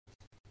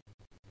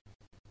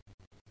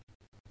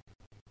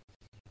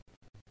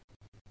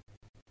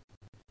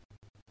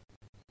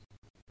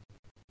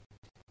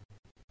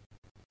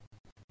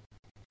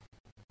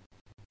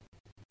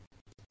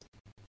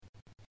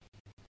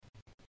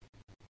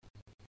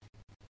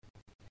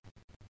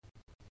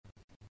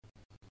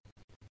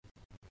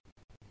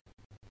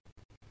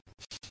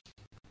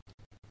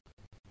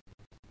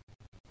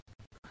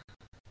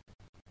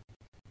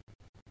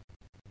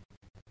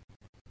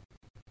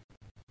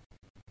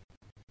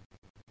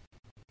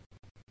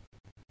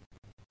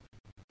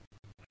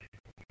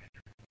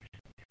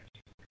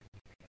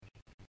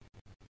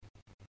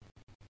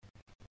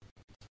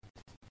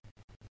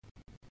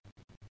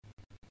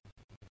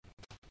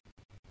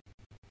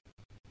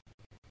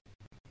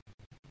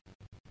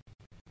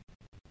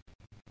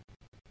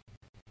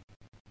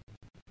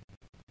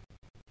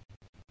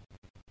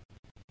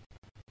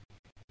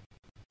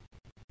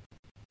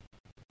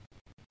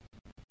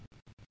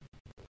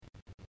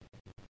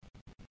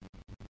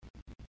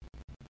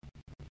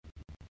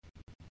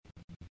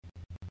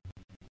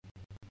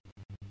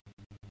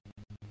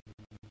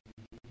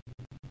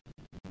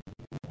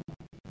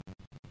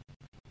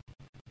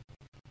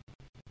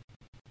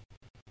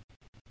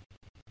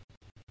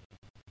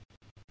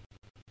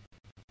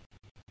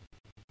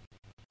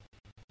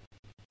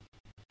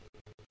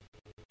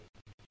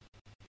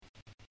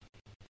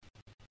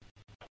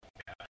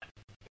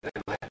Yeah,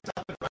 mate,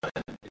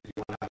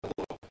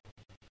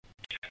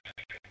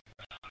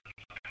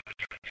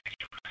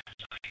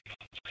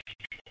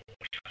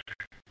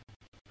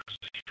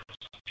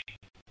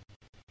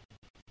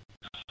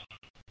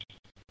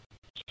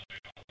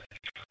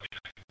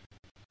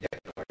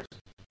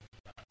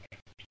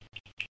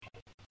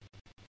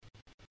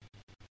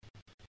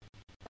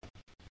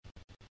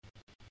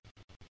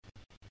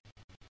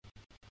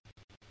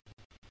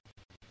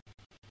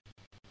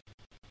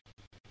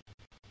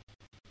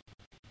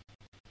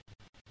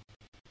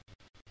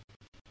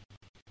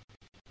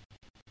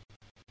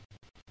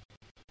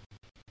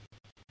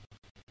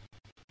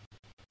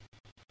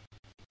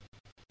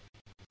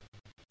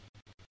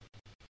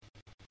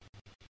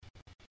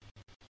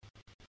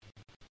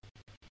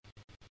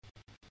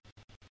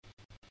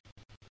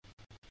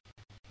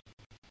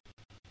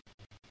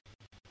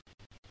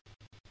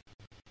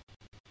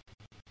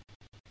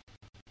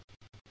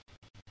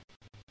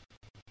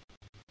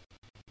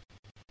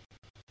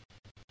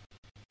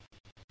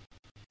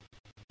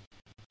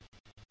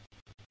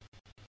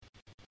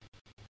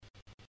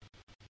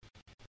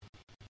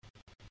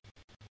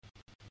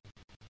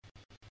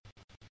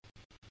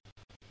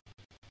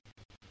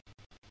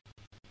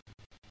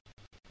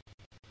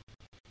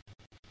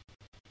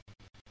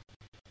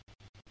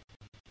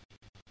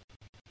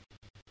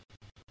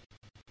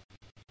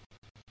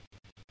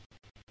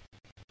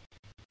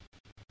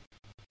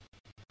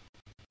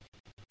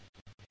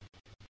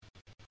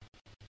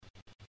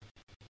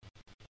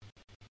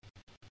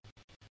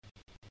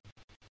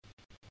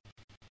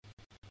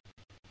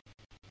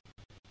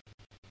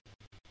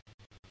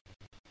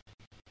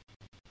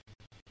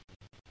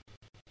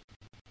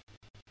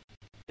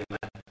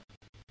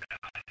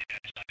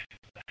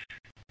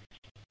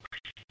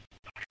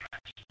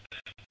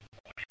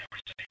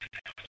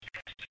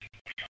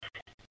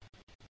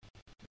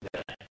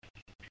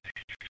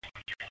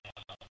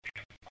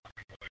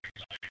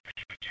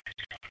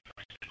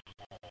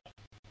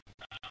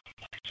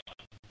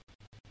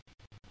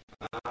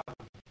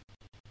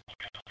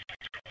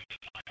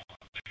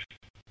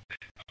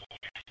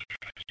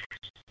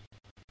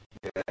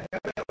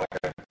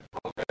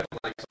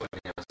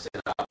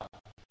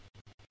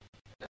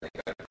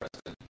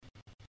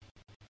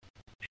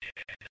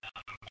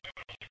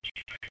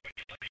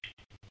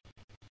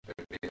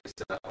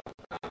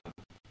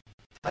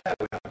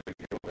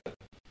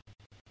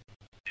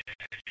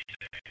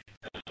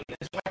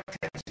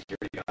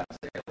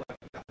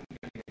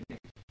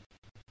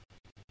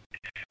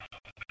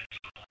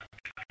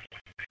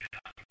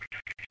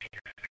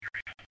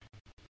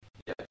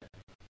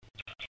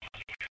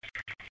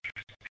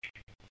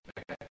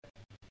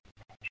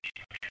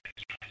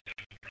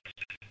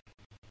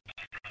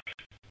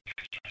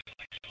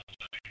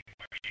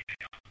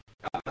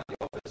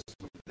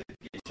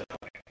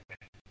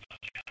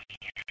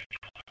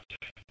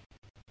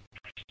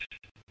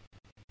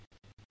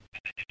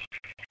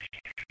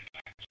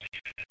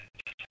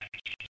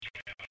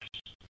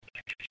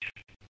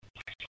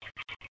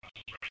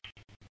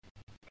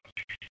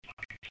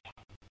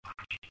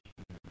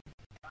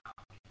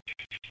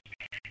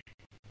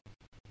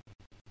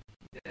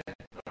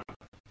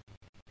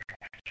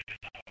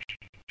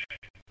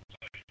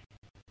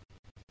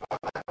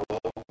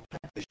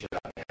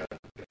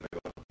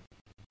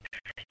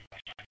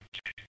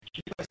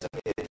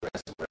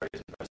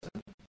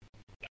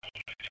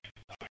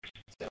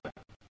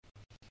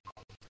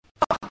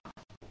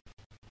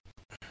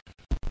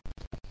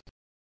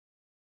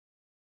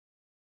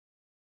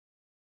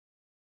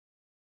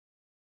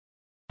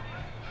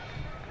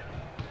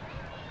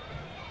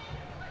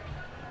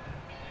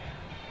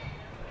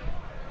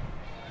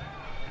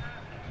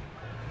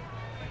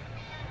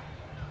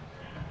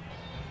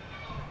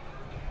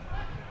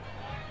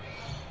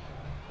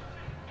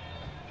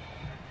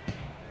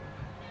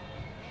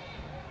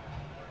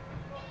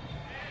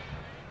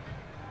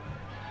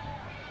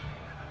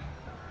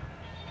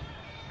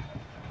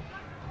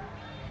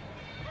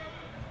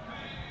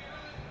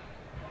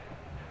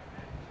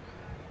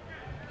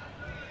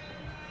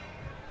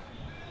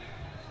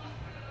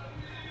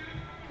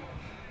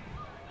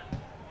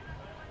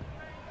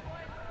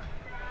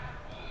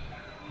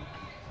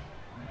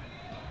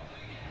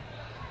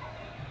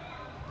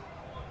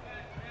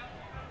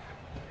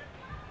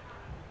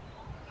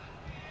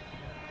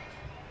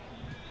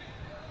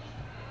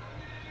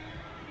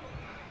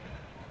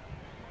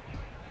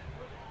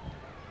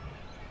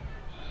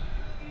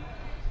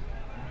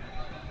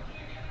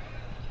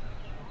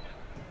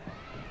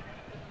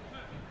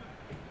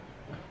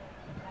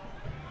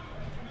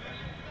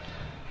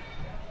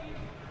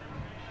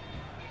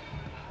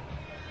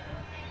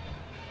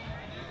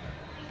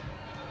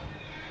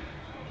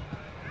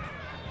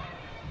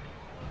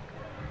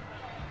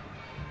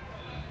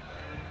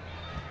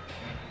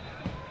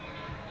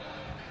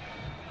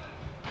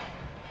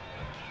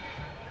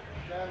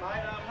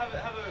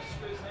 have a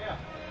squeeze now.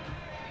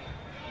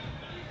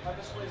 Have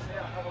a squeeze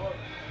now, have a look.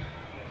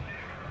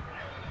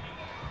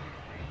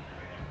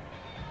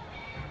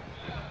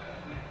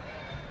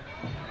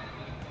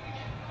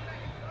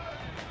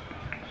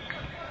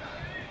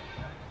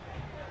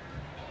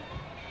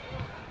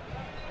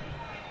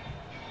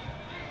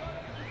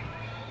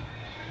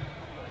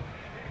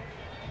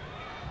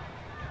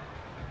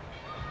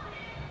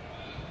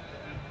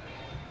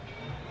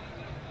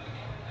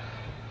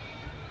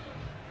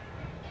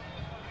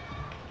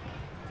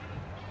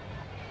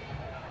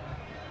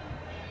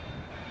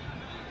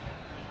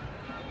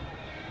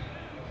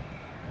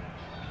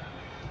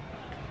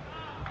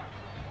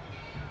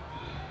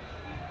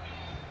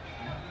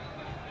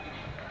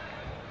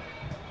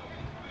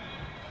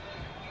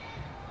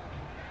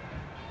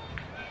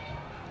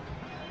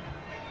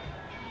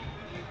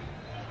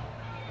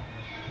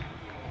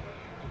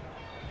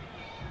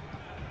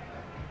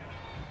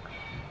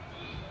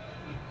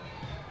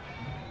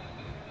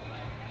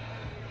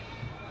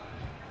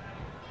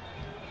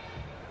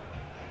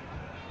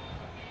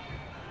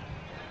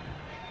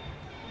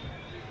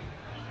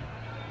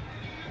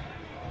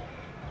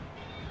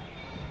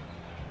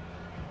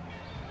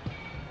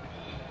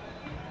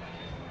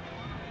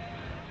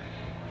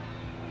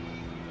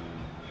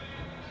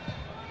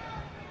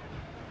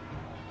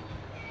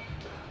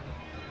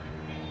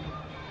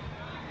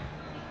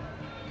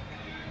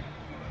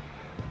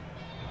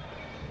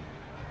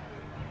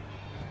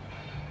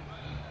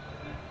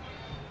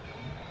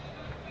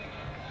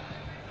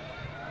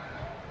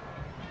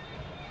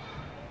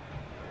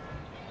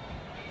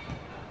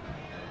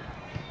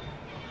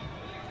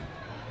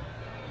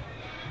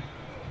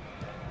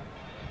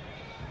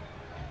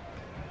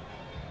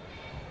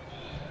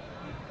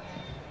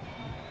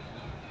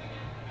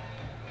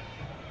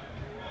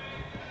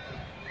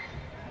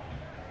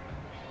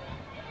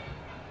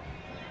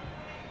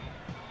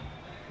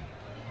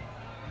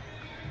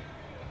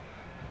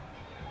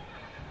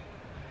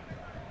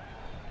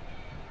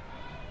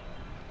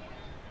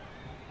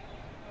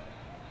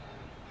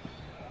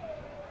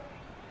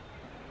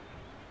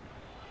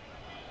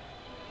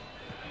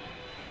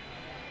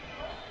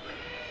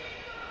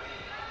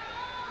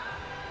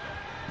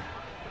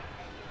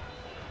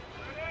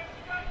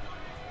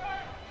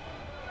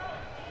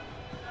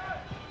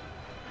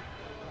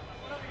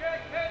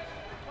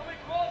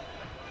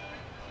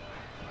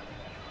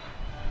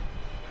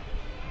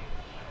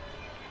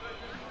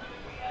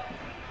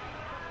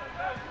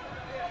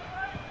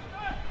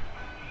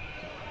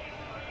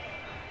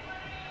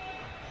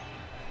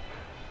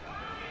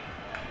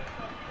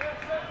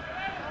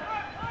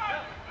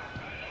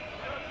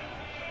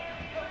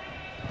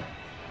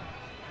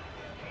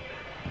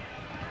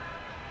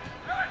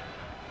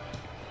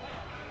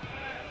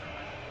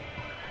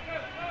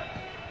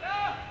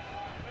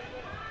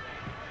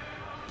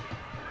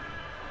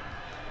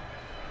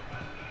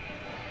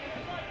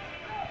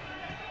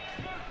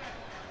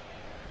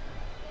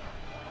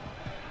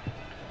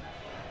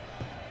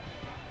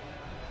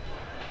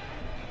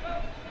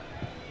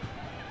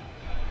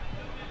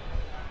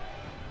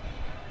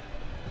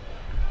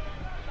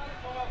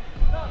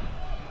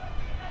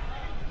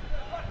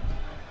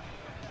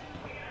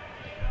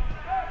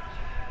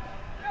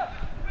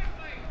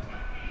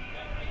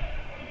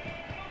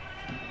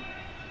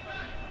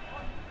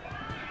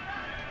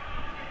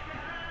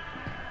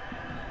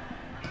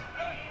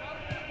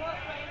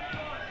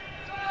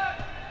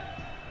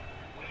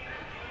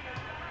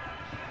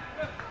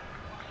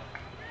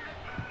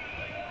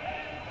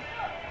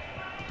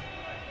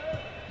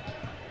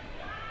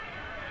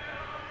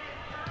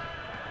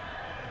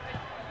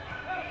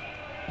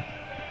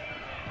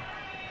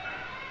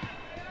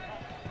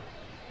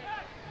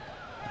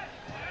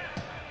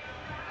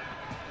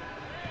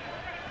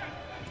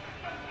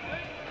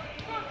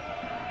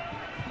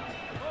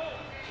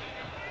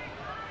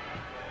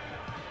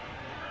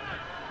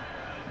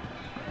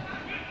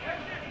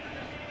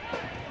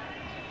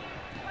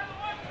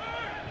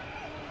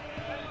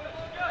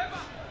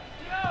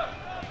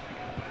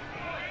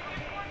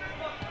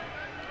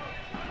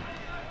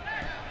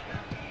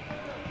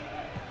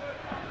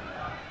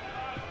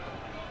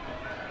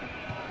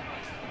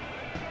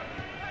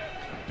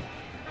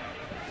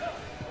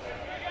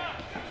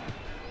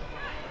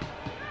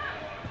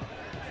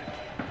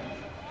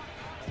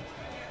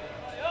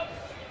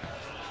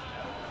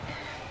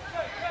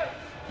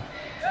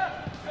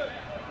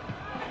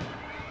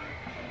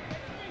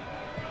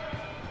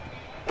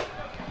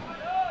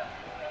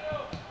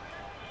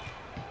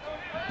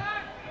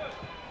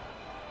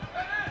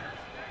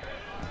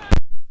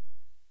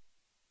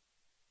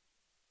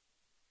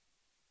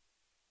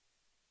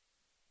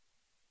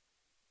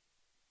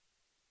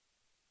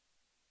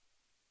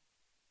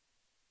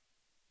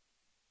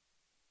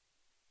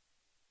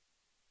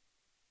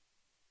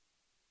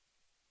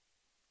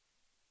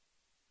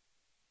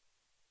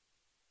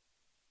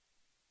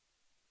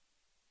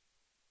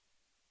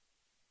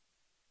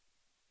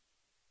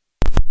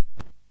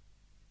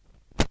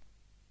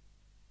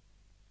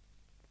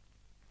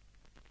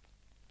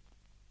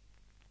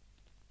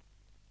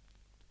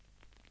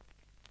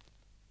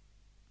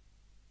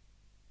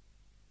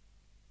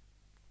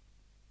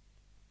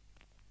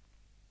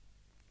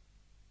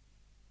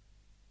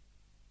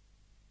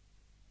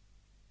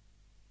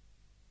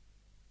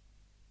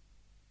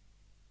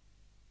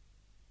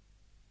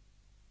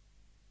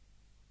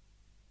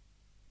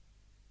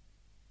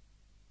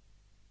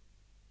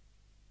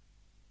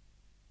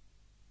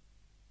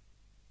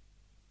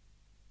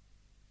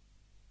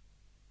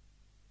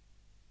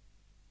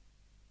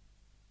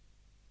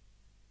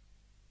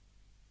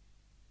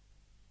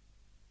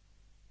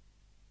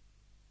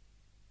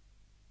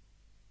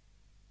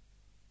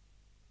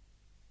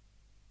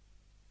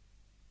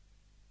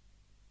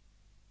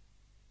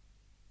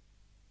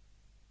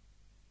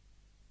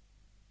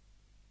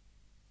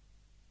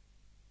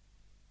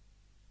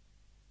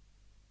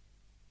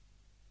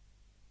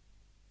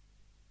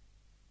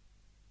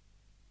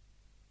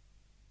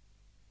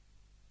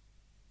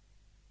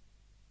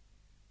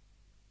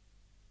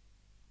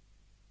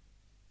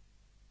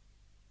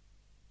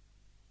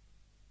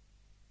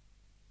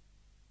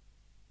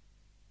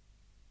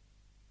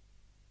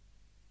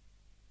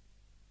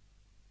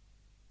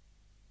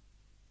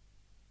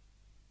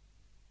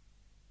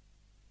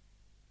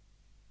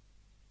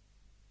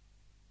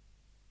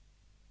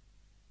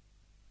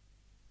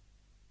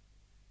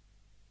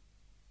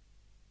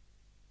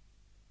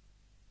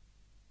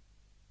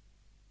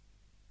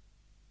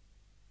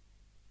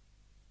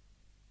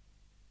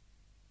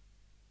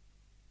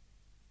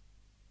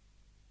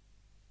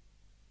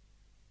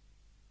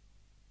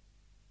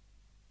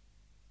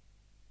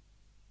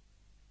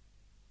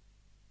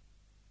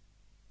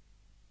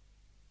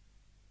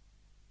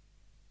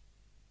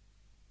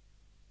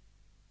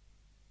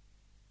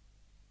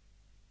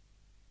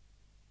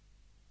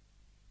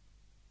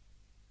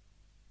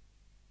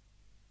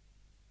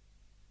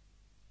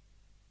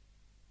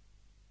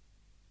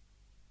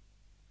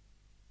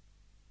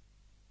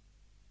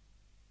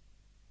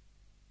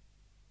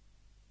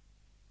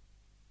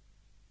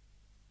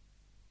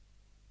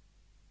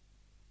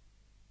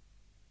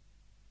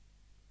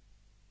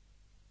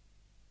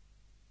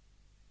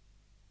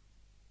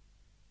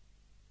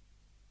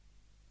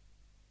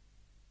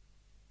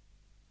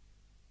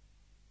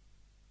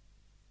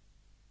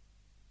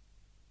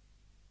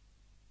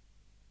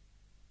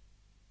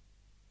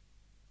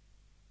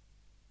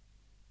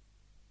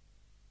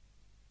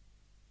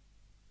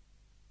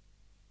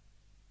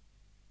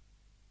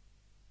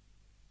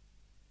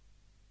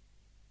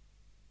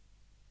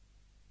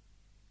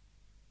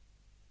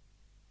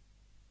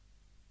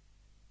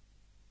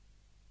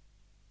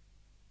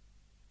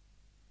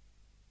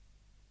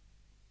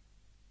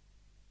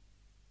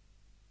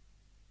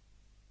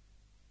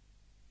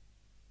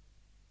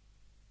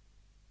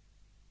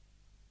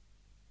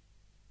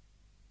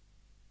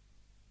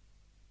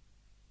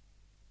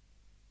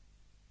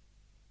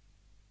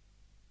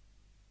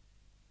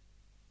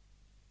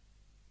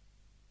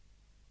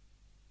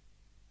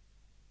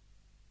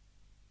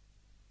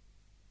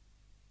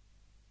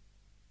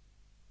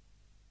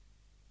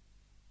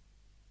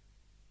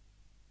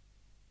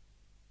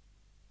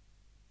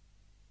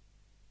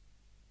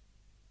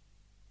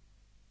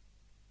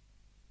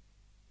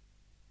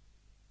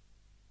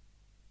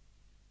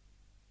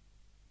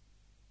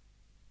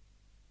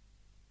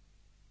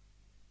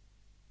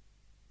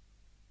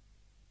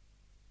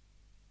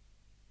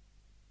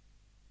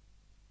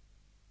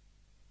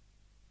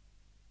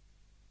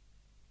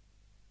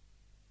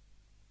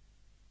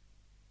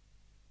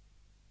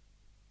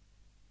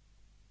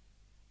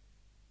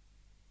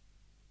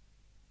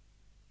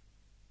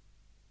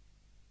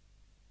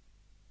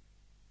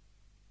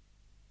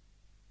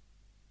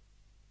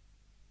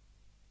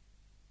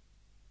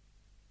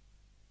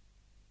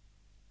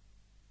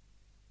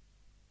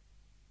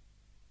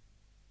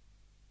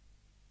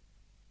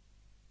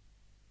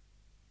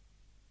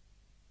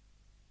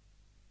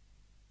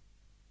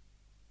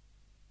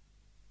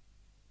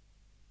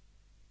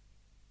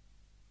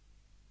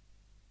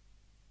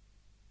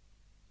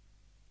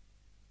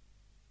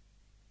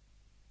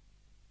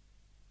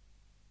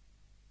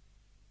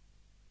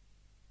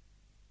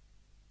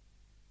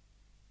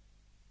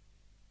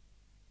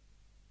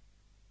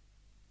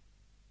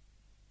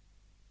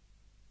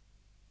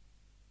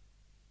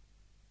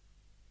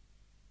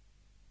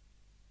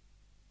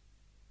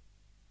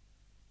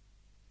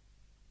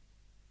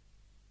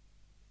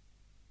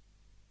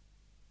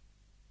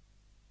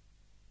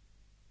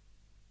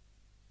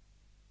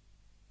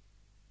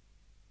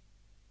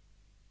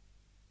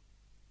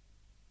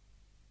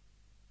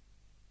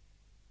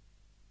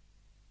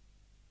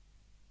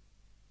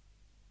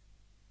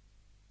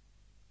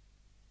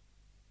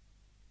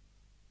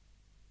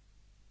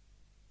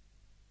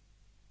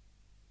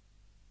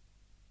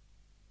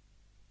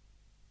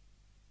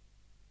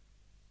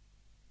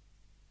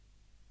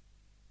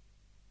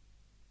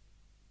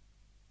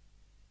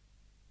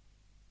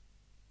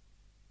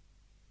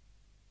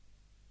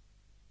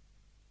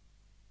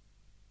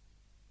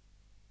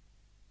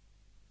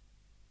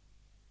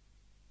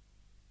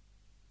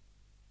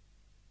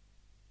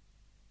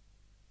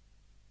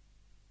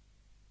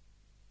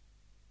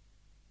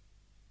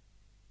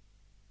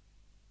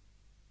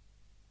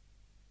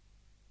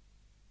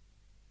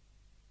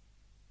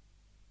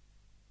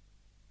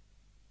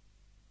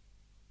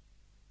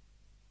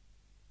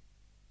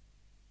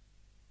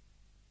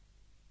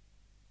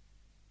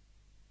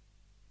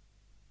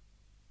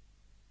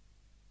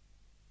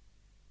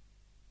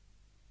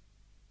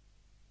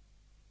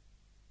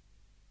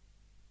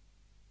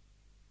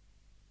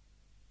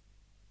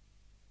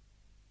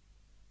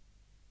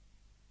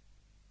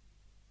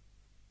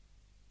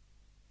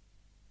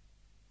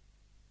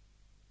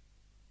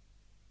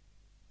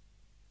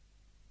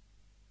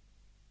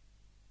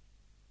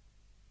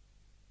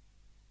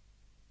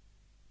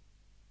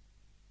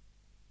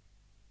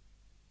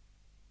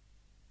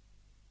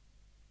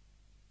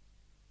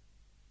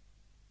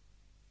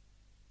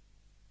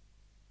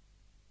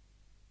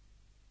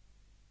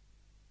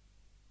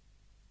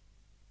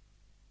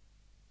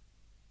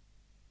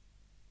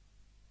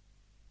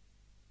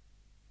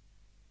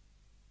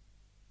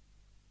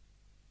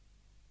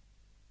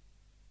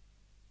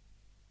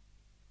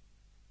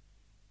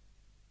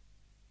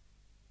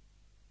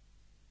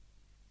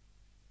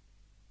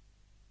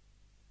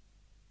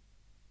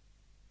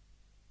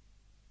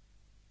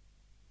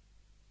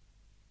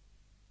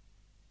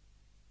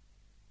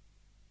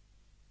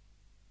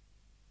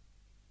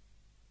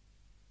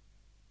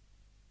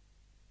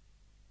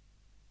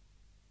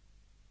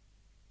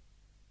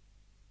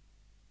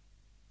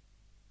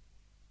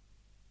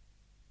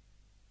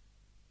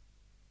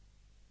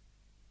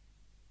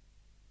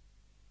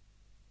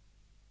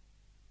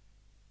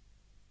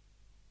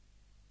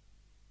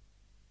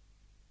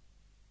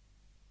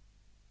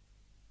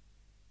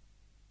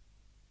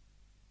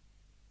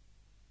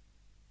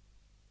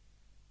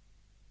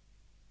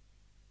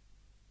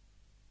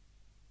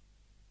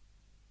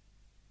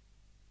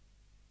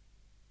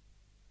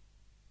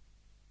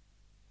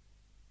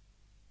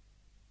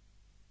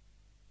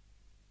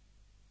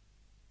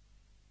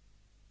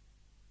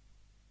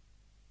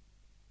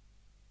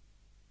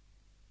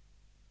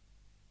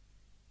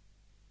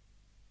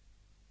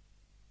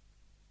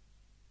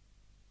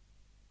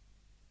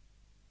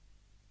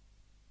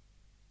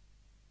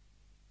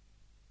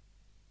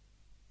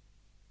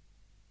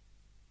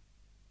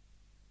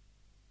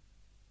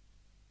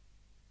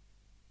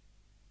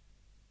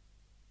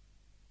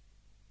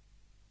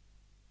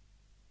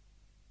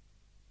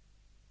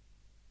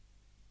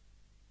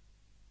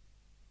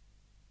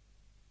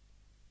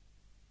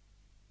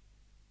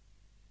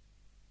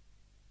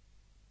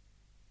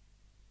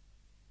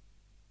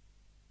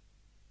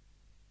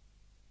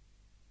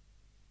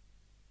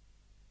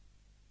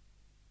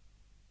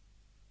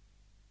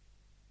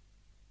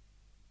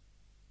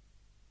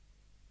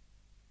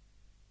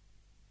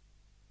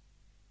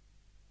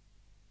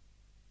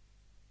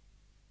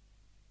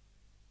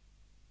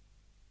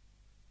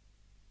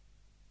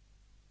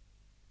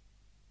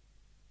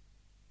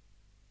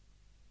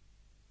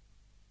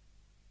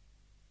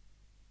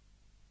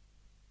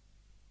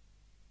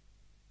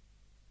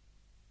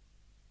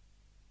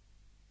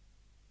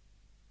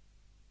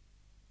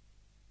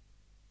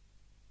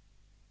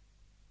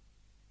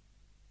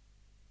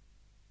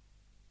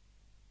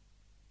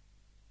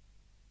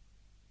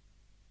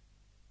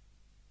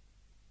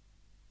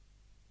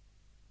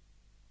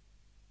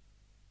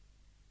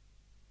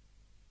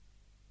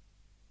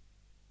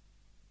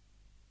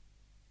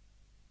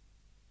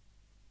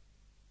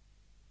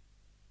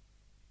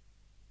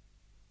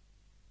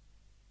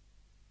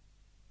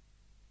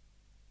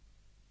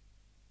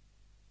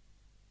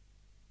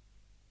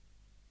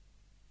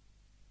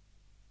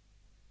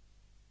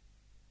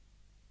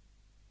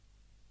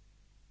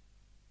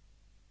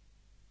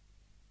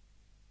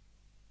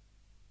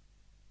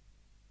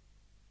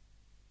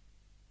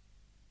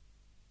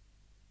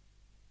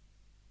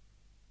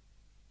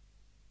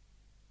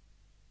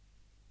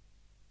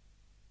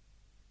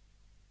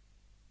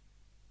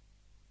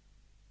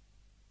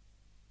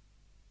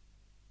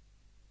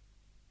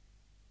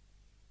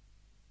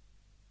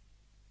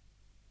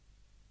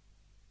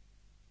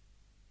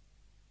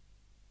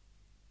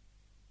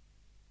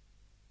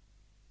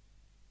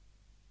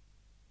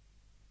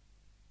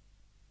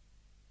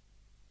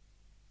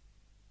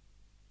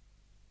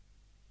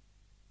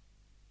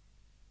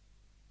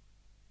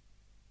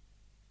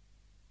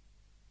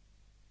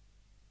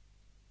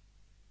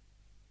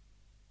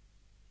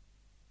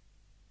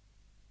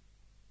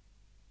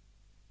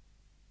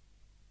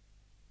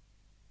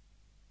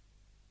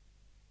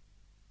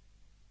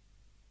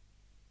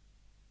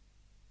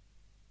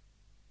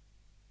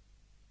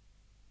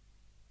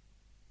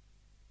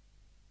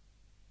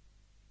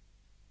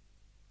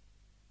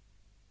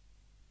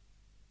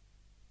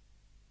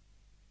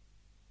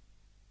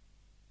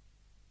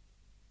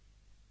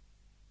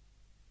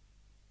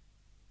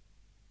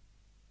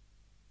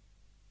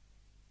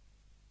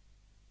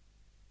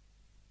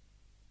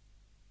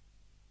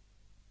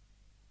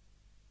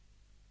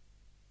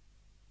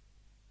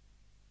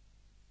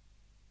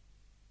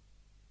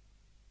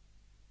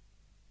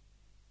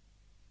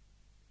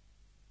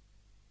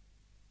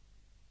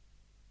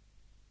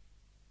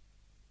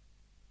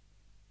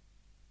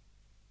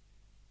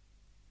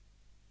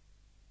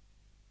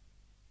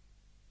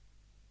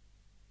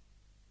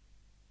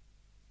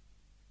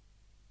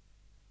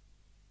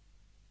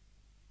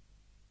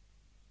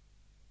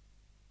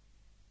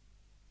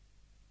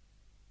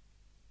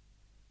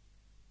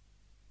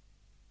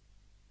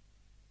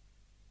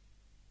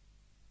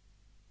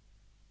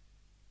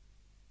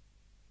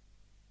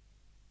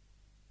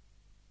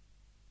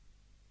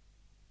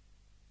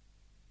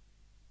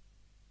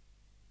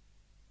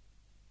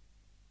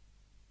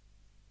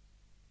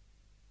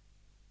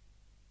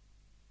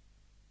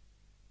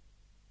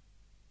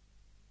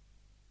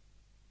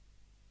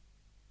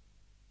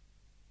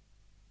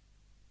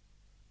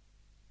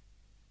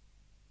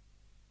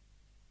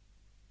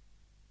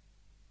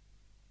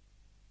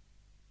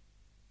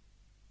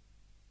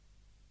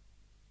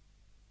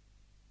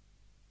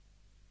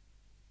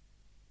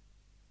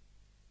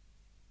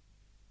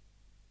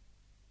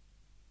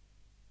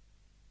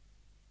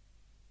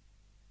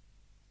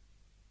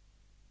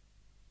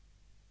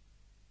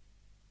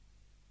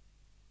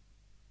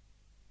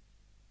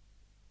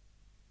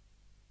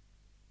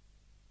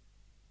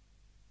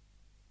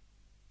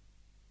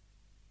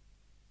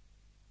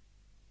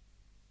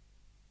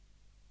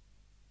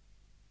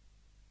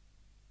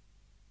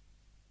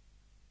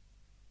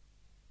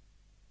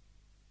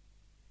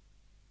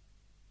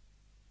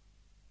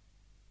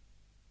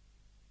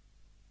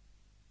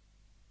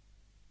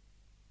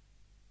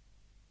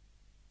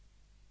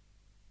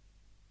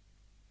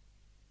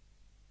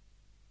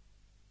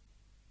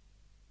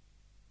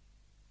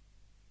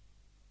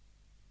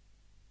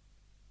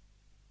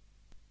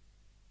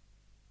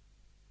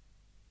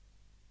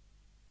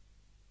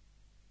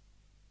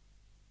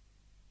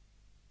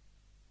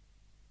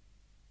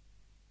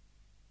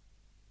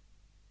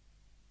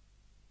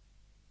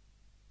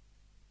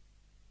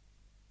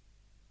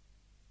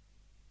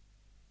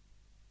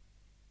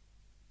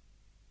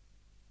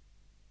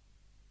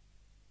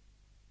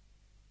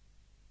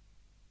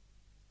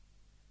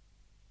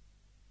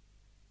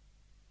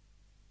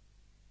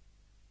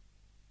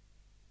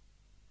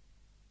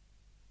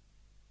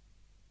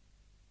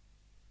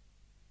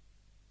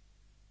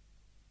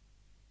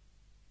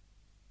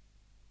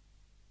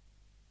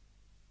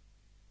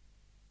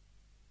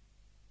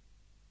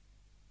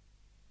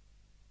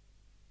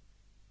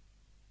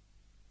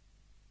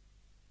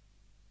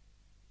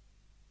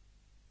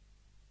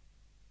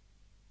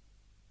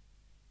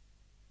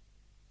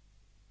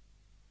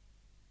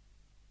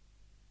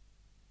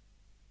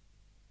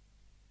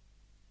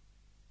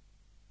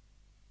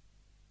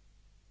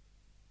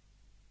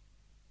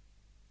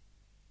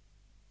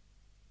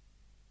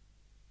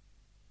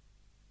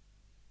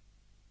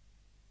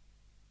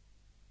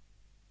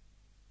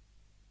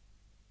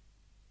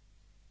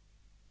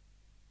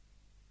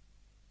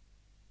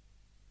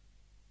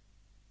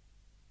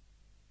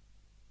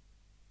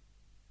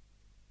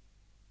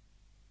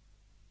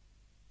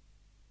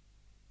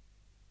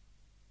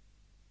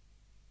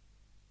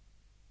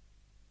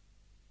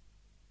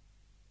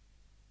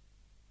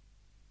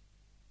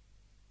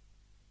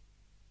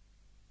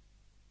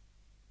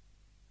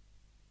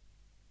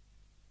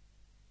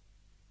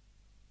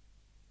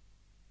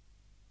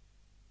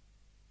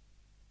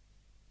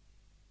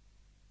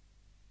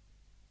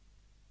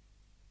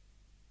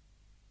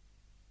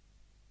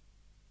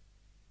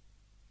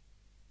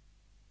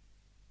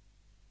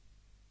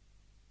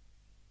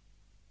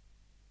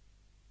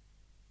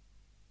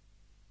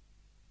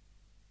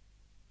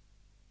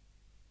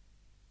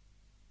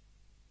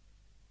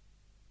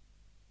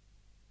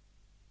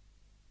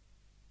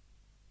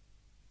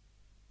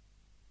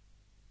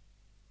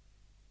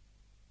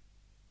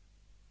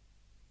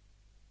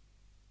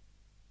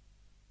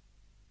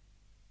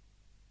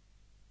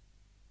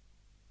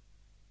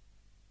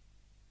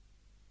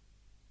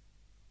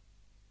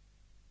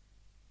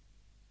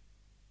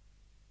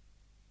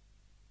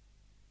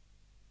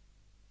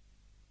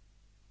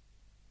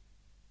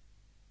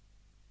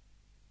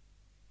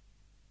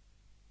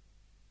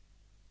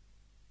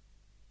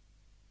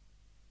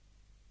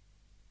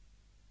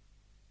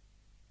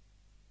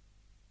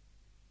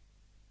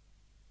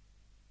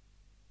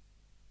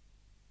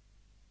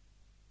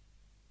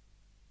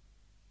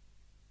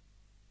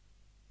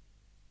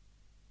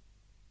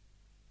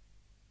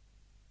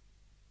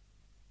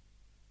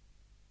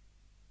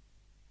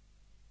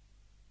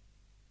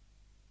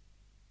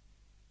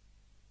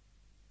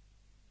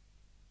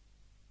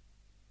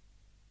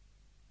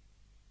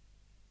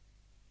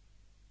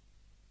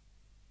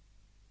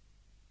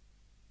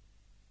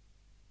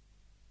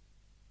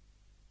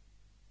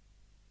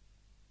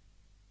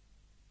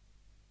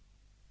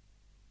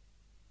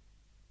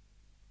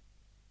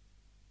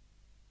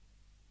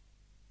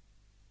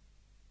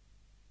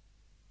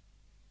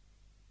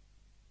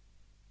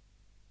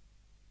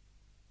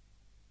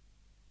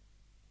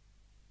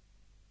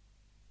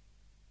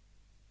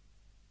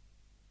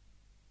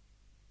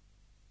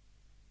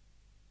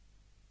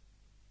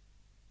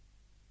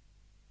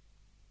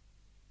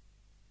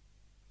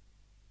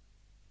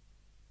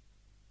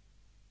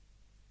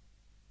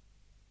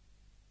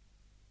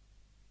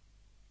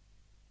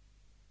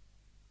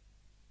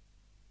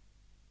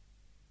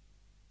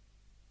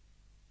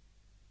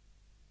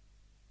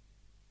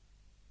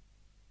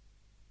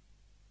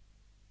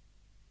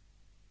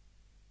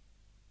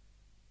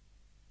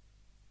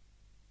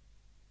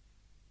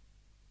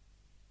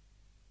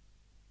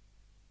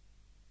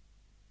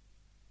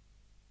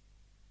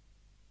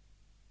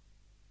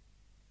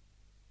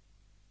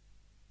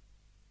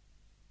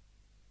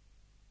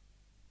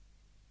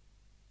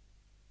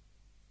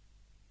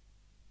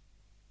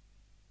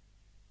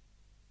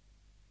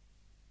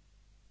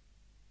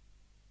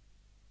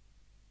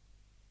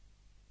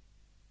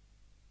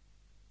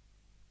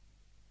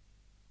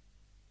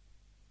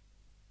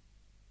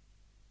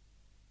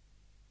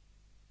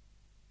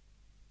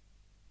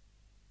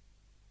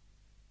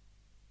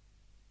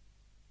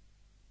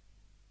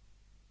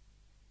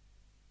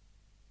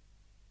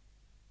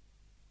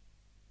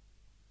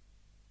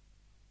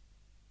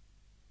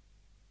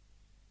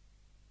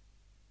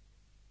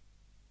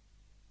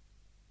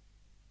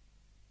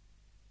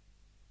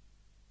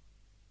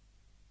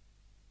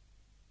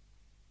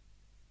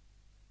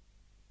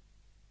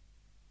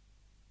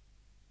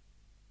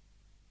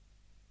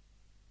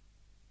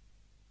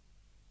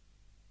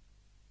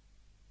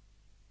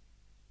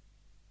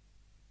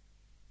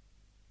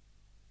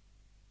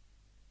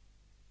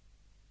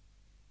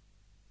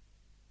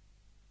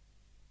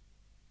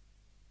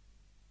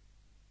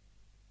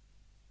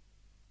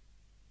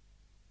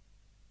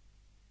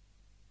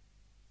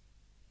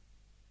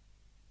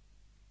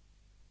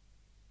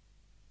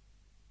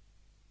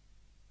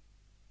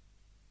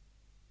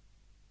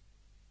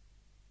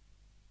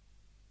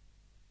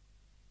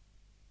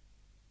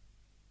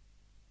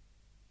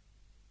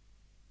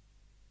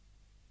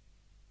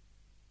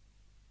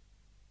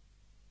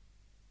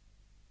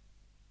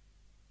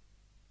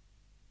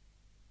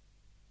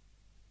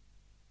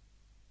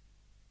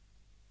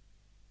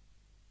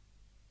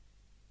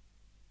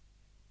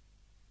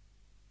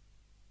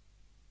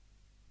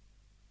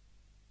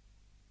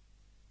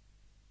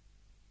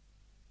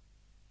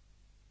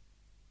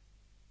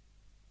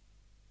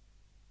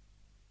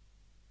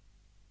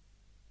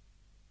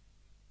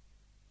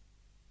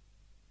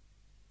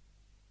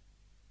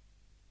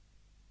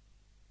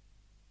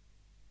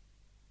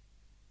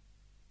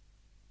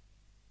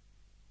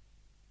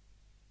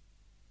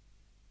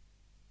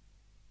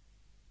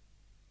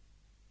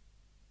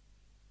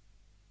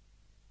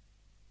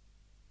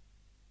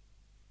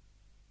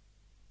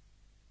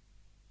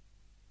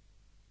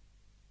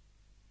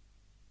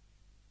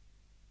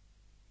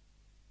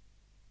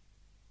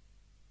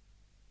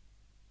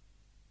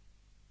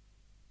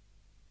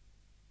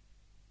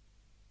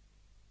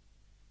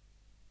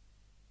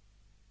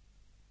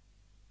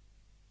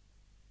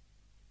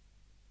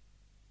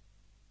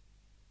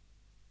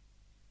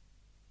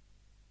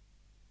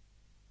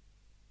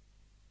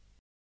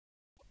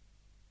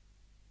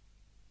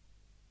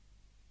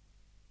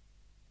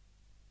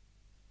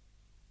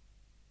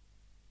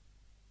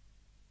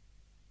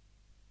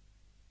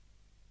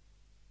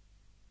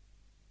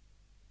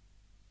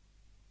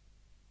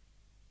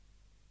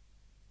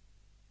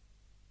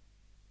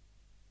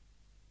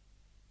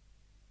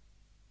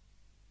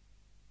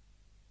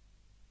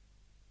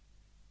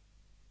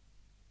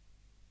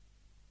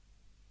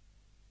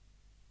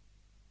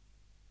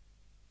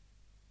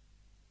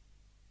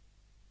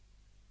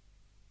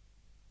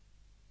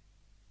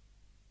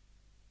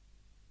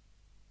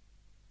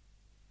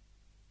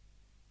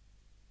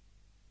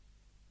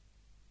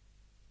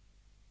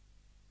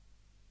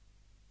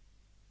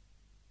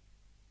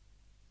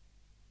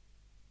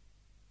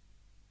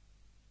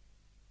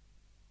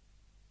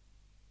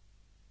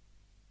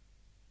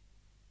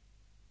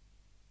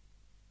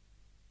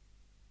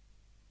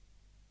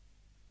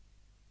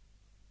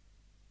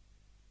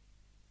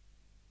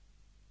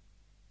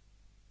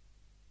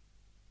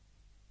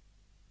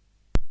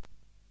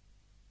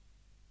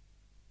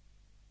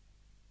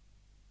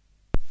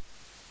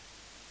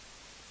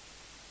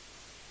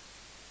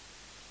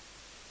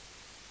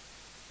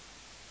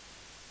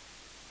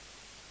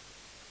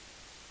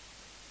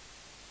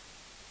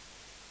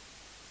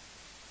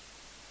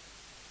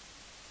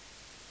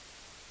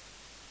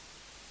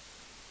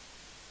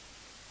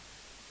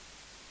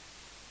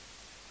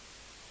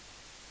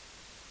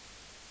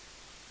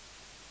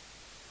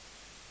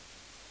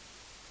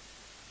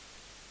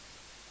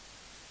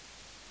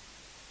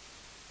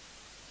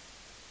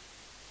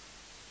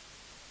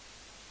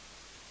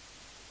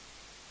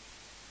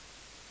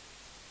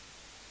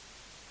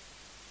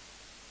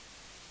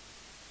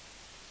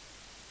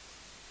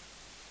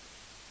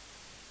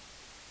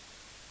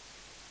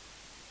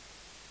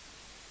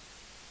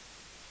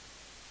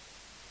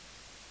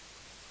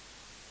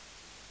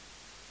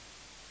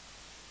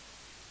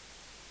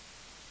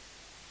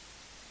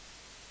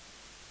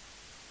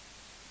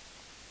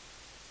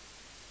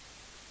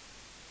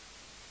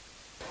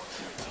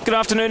 Good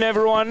afternoon,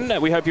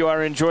 everyone. We hope you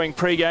are enjoying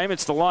pre-game.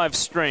 It's the live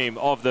stream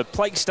of the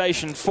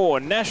PlayStation 4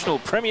 National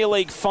Premier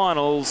League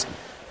Finals.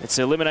 It's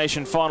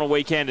Elimination final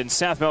weekend in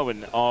South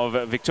Melbourne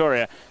of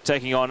Victoria,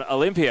 taking on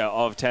Olympia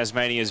of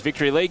Tasmania's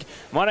Victory League.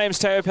 My name's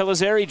Teo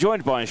Pellizzeri,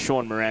 joined by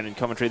Sean Moran in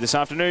commentary this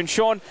afternoon.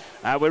 Sean,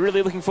 we're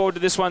really looking forward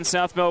to this one.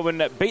 South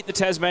Melbourne beat the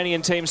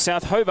Tasmanian team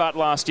South Hobart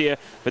last year,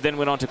 but then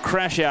went on to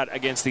crash out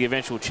against the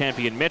eventual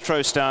champion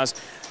Metro Stars.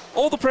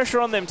 All the pressure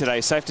on them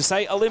today, safe to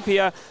say.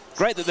 Olympia,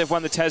 great that they've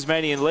won the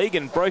Tasmanian League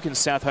and broken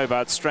South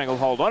Hobart's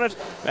stranglehold on it,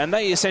 and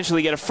they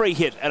essentially get a free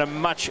hit at a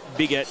much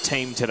bigger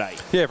team today.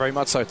 Yeah, very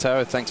much so,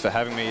 Tao. Thanks for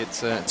having me.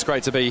 It's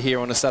great to be here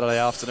on a Saturday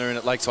afternoon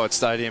at Lakeside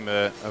Stadium,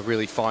 a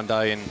really fine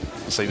day, and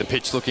see the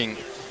pitch looking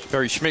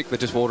very schmick. They're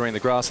just watering the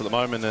grass at the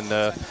moment,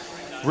 and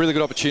really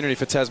good opportunity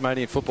for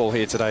Tasmanian football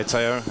here today,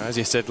 Teo. As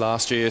you said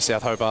last year,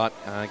 South Hobart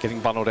getting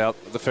bundled out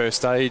the first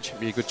stage.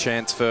 Be a good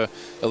chance for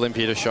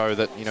Olympia to show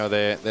that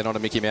they're not a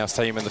Mickey Mouse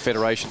team, and the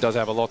Federation does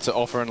have a lot to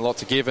offer and a lot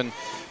to give. And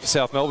from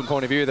South Melbourne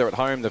point of view, they're at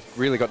home. They've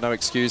really got no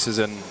excuses,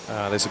 and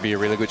this would be a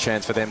really good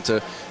chance for them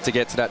to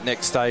get to that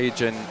next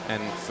stage and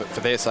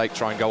for their sake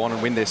try and go on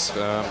and win this.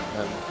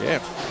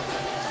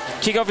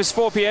 Kickoff is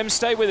 4 p.m.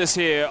 Stay with us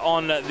here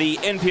on the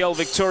NPL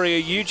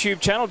Victoria YouTube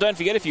channel. Don't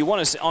forget, if you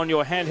want us on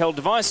your handheld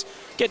device,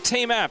 get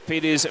Team App.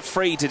 It is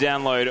free to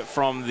download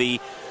from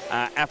the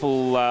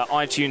Apple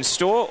iTunes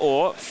Store,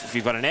 or if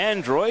you've got an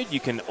Android,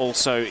 you can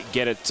also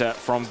get it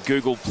from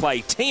Google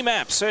Play. Team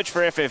App, search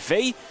for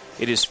FFV.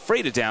 It is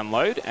free to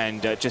download,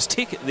 and just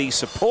tick the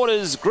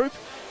supporters group,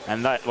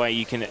 and that way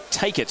you can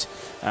take it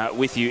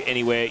with you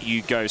anywhere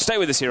you go. Stay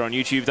with us here on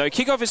YouTube, though.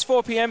 Kickoff is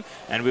 4 p.m,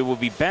 and we will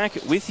be back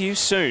with you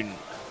soon.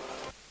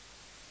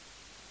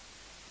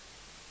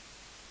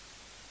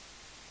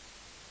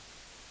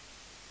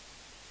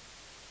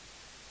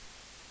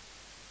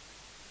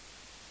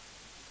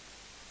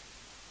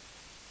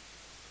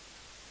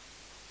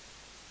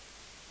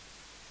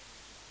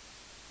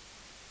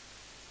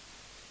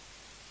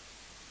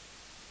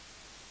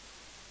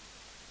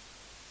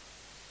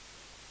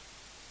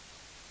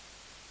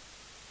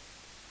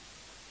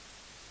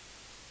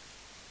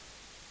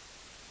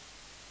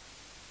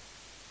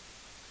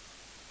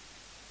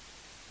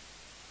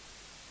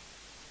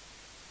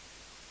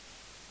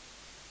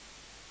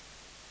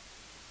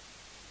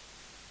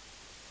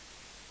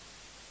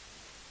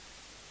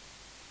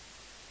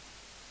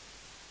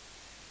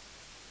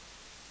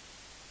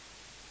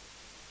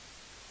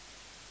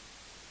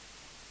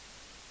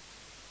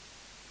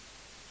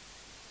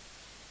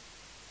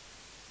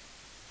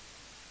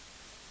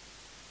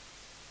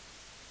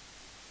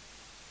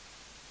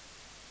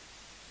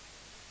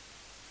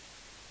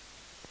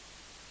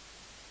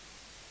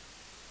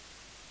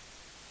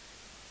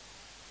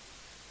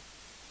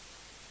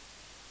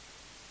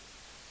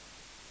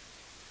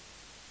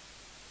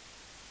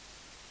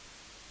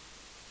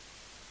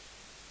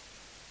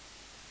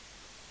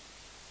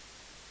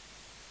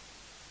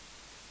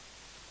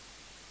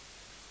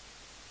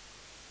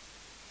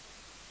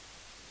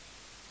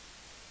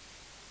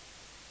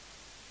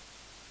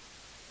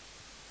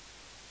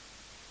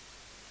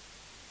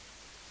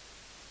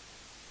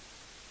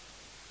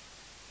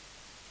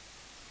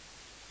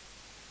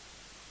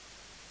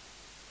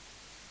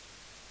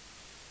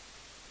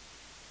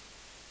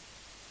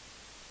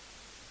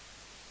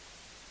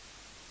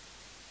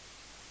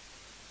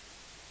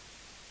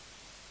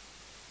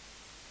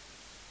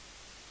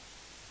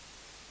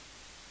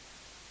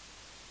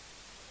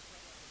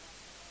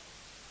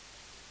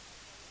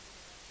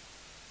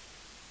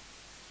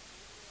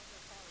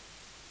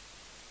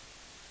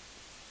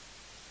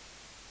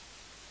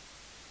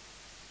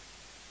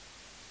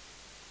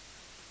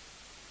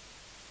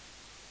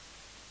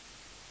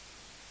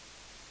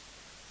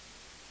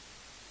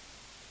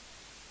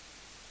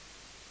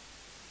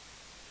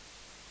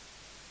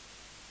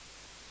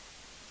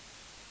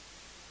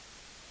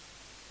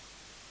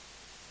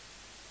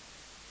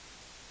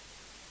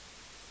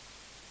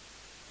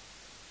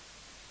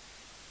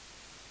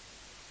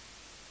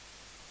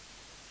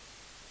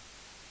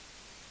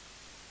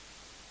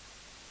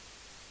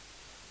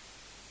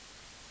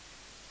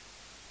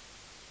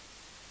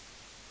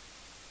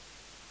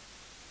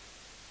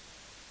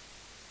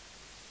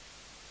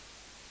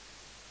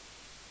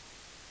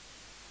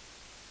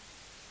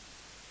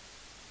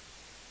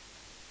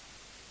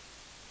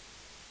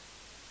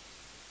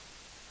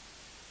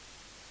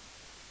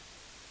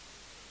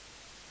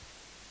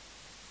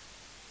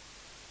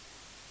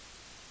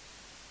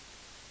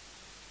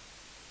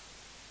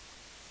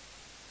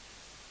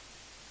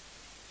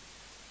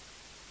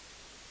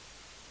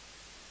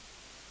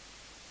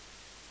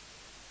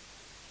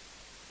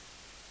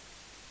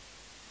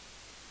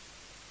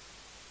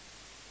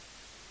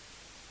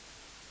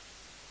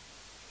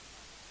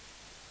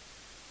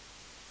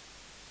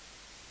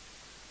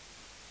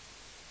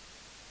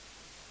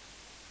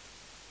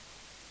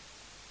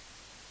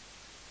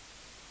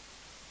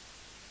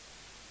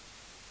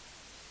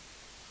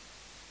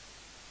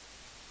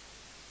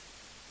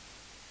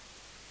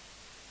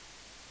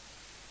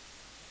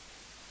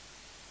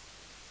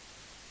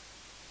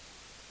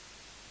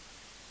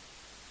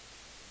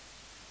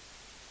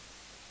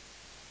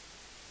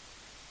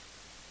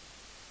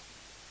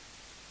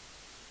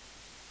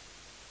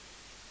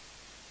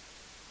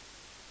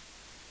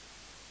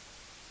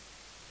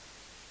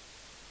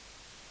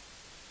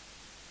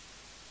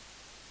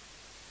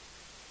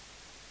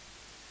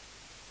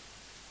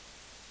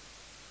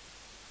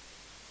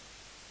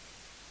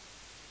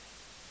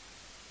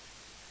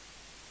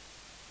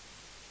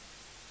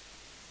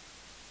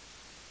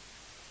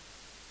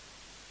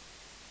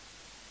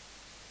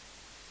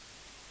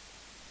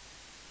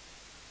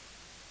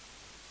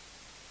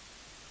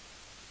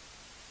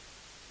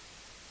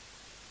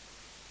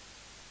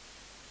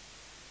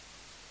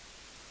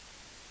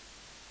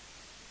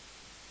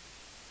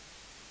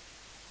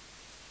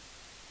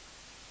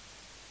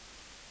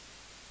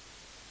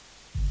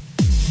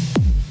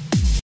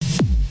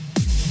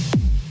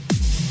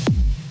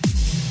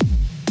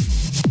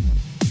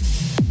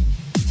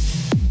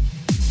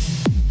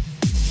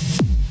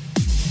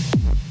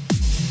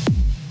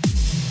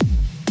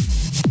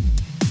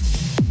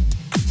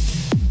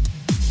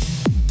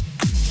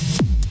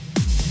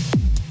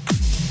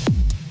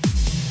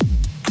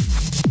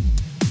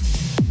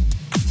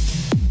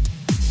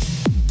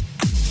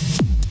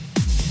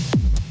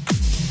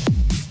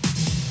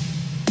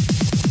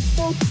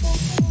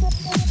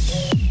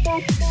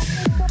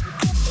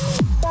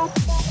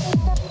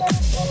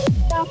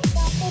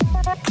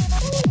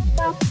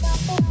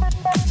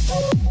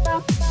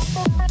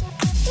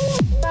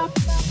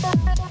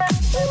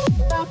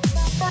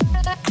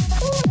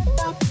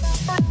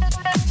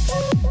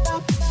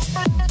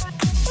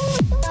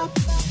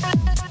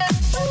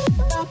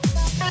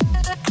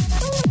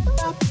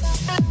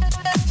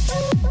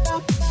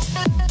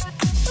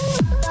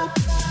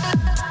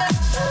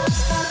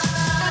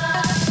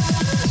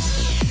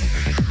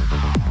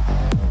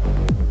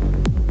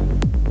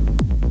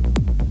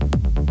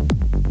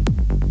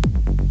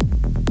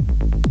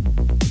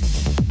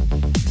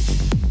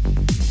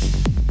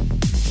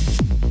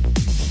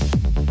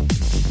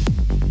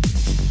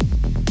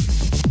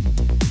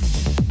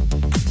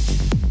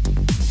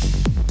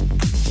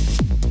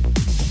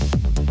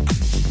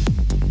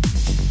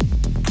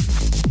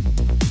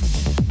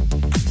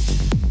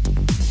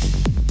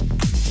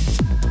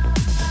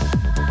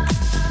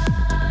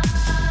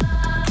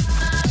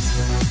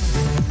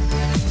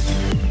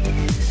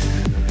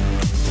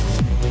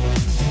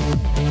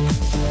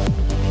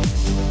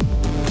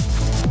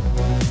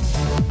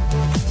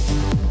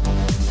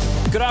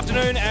 Good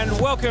afternoon and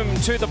welcome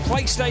to the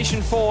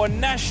PlayStation 4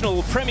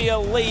 National Premier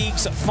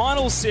League's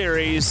final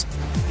series.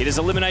 It is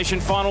Elimination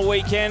final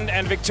weekend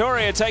and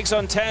Victoria takes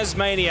on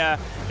Tasmania.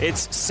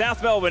 It's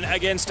South Melbourne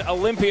against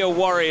Olympia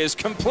Warriors,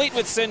 complete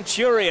with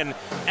Centurion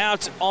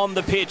out on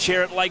the pitch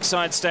here at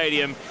Lakeside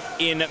Stadium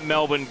in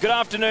Melbourne. Good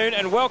afternoon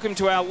and welcome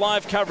to our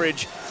live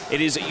coverage.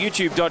 It is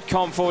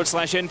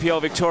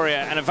youtube.com/NPL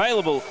Victoria and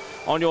available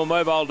on your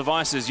mobile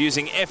devices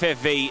using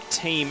FFV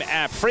Team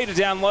app. Free to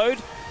download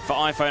for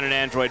iPhone and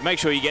Android. Make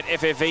sure you get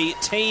FFV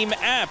Team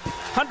app.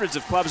 Hundreds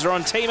of clubs are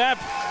on Team app.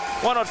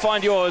 Why not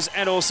find yours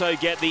and also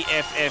get the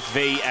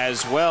FFV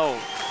as well?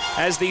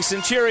 As the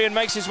Centurion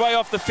makes his way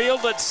off the field,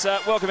 let's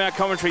welcome our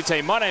commentary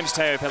team. My name's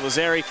Teo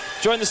Pellizzeri,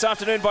 joined this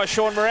afternoon by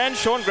Sean Moran.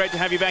 Sean, great to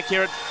have you back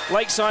here at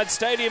Lakeside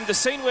Stadium, the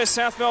scene where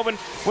South Melbourne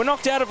were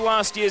knocked out of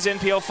last year's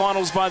NPL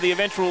finals by the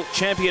eventual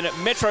champion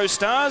Metro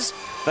Stars.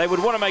 They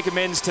would want to make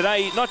amends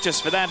today, not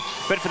just for that,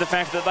 but for the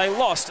fact that they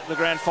lost the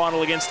grand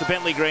final against the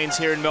Bentley Greens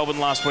here in Melbourne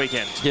last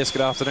weekend. Yes,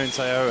 good afternoon,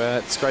 Teo.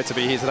 It's great to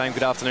be here today, and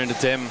good afternoon to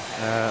Dem.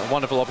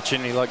 Wonderful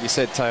opportunity, like you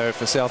said, Teo,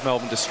 for South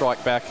Melbourne to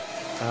strike back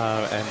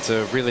and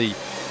to really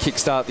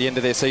kickstart the end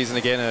of their season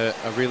again.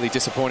 A really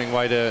disappointing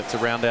way to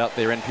round out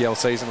their NPL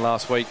season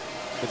last week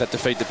with that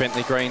defeat to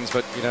Bentley Greens.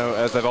 But, you know,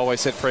 as they've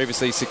always said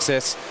previously,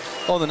 success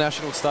on the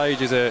national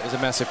stage is a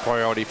massive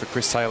priority for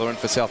Chris Taylor and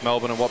for South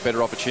Melbourne, and what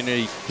better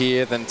opportunity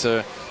here than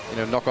to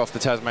knock off the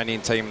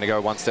Tasmanian team and to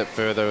go one step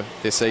further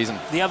this season.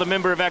 The other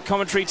member of our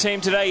commentary team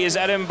today is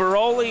Adam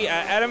Baroli.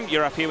 Adam,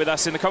 you're up here with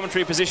us in the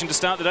commentary position to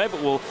start the day,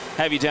 but we'll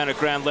have you down at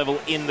ground level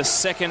in the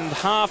second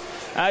half.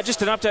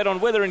 Just an update on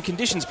weather and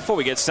conditions before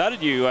we get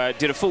started. You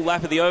did a full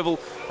lap of the oval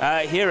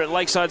here at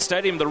Lakeside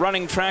Stadium, the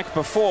running track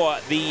before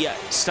the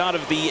start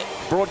of the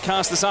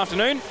broadcast this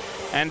afternoon.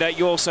 And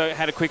you also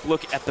had a quick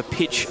look at the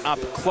pitch up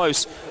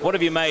close. What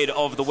have you made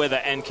of the weather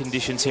and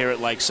conditions here at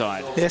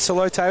Lakeside? Yes,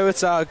 hello, Teo.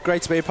 It's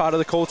great to be a part of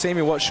the call team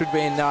in what should be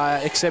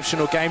an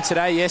exceptional game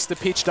today. Yes, the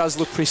pitch does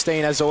look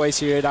pristine, as always,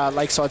 here at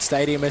Lakeside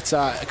Stadium. It's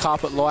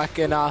carpet-like,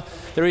 and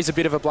there is a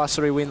bit of a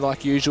blustery wind,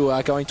 like usual,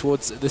 going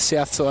towards the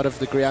south side of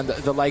the ground,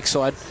 the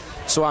Lakeside.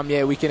 So,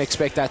 yeah, we can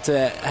expect that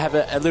to have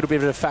a little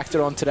bit of a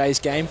factor on today's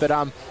game. But,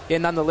 yeah,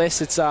 nonetheless,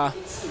 it's a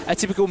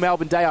typical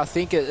Melbourne day, I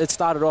think. It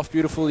started off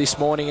beautiful this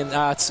morning, and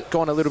it's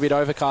gone a little bit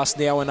overcast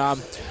now. And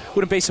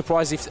wouldn't be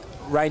surprised if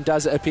rain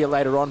does appear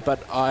later on, but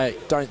I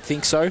don't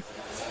think so.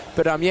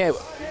 But, yeah,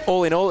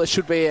 all in all, it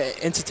should be an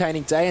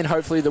entertaining day, and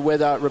hopefully the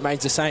weather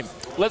remains the same.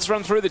 Let's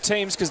run through the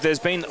teams because there's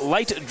been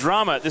late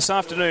drama this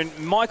afternoon.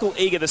 Michael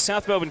Eager, the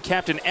South Melbourne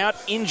captain, out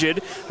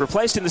injured,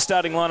 replaced in the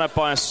starting lineup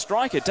by a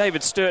striker,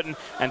 David Sturton,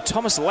 and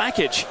Thomas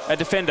Lakic, a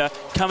defender,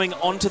 coming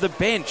onto the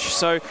bench.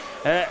 So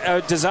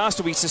a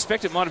disaster. We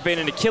suspect it might have been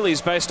an Achilles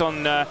based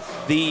on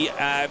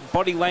the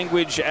body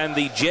language and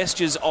the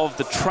gestures of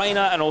the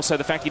trainer, and also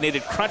the fact he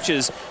needed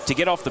crutches to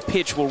get off the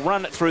pitch. We'll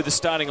run through the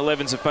starting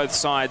 11s of both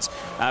sides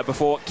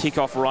before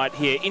kick-off right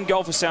here. In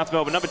goal for South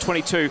Melbourne, number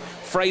 22,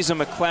 Fraser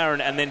McLaren,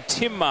 and then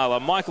Tim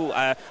Marler.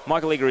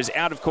 Michael Eager is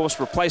out, of course,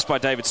 replaced by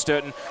David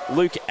Sturton,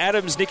 Luke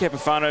Adams, Nick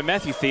Epifano,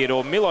 Matthew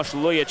Theodore, Milos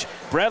Lujic,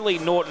 Bradley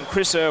Norton,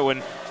 Chris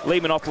Irwin, Lee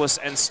Manopoulos,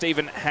 and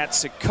Stephen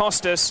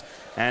Hatzikostas.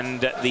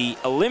 And the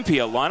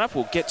Olympia lineup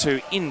we'll get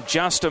to in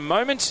just a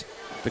moment,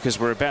 because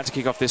we're about to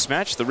kick off this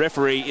match. The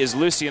referee is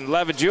Lucien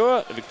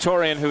Lavadure, a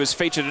Victorian who has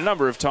featured a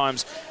number of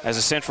times as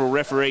a central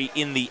referee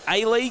in the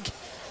A-League.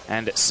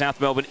 And South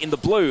Melbourne in the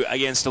blue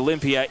against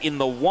Olympia in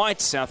the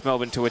white. South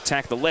Melbourne to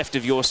attack the left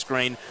of your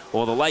screen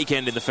or the lake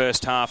end in the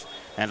first half,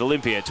 and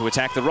Olympia to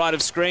attack the right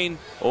of screen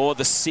or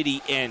the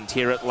city end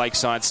here at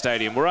Lakeside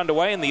Stadium. We're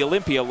underway in the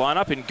Olympia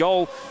lineup. In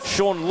goal,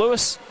 Sean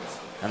Lewis.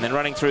 And then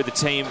running through the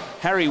team,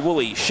 Harry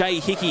Woolley, Shay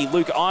Hickey,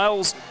 Luke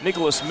Isles,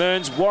 Nicholas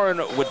Mearns, Warren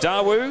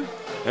Wadawu.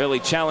 Early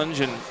challenge,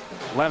 and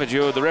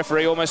Laverdure, the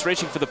referee, almost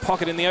reaching for the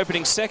pocket in the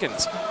opening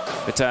seconds.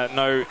 But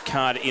no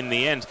card in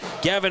the end.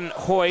 Gavin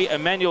Hoy,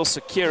 Emmanuel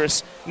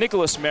Securis,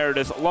 Nicholas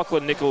Meredith,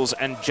 Lachlan Nichols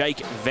and Jake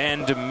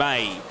Van de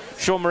May.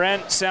 Sean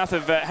Moran, South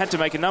have had to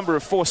make a number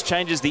of forced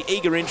changes. The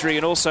eager injury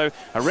and also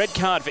a red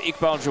card for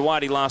Iqbal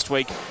Jawadi last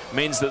week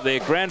means that their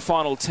grand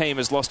final team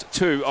has lost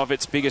 2 of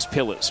its biggest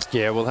pillars.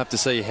 Yeah, we'll have to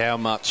see how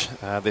much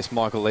this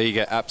Michael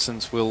Eager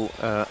absence will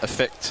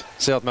affect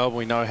South Melbourne.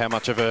 We know how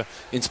much of an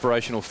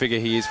inspirational figure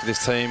he is for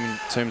this team in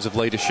terms of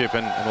leadership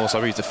and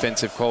also his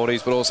defensive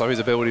qualities, but also his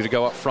ability to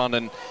go up front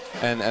and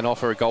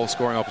offer a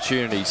goal-scoring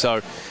opportunity. So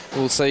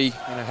we'll see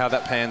how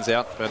that pans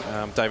out. But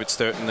David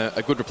Sturton,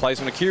 a good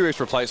replacement, a curious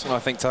replacement, I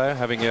think, Taya,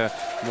 having a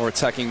more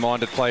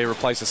attacking-minded player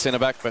replace a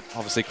centre-back, but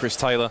obviously Chris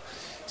Taylor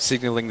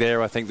signalling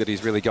there, I think, that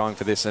he's really going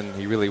for this and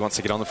he really wants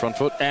to get on the front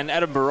foot. And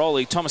Adam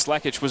Baroli, Thomas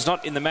Lakic was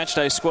not in the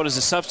matchday squad as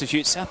a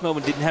substitute. South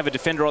Melbourne didn't have a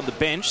defender on the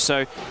bench,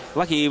 so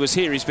lucky he was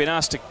here. He's been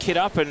asked to kit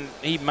up and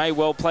he may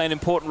well play an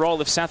important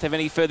role if South have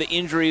any further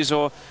injuries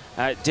or,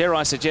 dare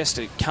I suggest,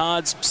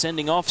 cards,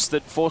 sending offs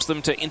that force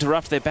them to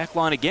interrupt their back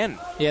line again.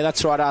 Yeah,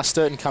 that's right.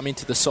 Sturton come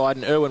into the side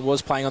and Irwin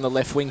was playing on the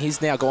left wing.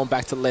 He's now gone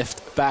back to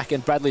left back,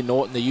 and Bradley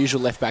Norton, the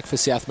usual left back for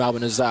South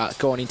Melbourne, has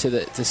gone into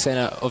the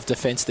centre of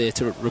defence there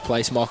to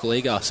replace Michael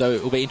Eager. So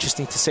it will be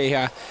interesting to see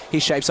how he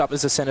shapes up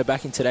as a centre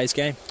back in today's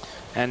game.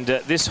 And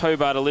this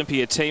Hobart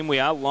Olympia team, we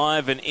are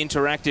live and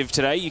interactive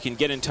today. You can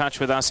get in touch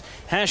with us,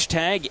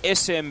 hashtag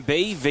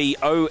SMBVOLY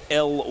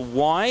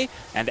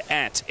and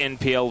at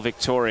NPL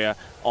Victoria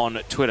on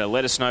Twitter.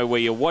 Let us know where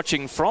you're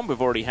watching from.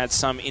 We've already had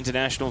some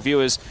international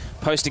viewers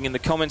posting in the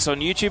comments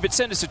on YouTube, but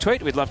send us a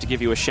tweet. We'd love to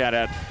give you a shout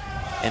out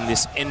in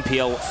this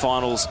NPL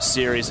Finals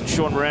series. And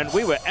Sean Moran,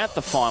 we were at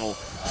the final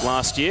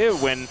last year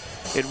when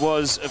it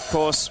was, of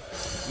course,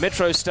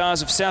 Metro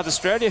Stars of South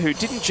Australia who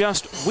didn't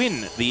just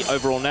win the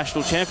overall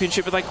national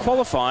championship, but they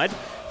qualified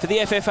for the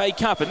FFA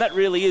Cup, and that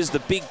really is the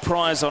big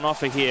prize on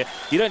offer here.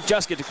 You don't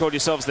just get to call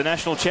yourselves the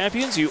national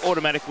champions, you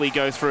automatically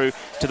go through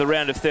to the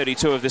round of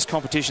 32 of this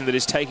competition that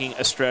is taking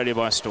Australia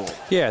by storm.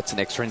 Yeah, it's an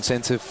extra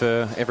incentive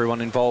for everyone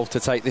involved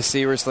to take this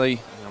seriously.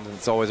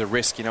 It's always a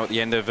risk, at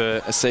the end of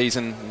a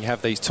season. You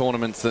have these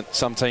tournaments that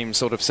some teams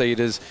sort of see it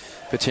as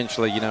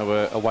potentially,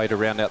 a way to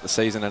round out the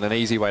season and an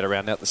easy way to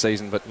round out the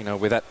season. But,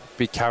 with that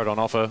big carrot on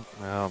offer,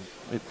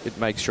 it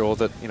makes sure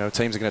that,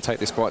 teams are going to take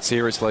this quite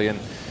seriously. And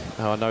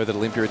I know that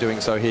Olympia are doing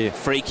so here.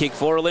 Free kick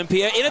for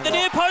Olympia. In at the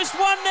near post,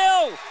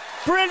 1-0.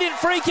 Brilliant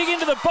free kick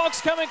into the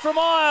box coming from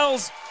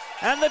Isles.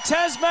 And the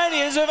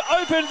Tasmanians have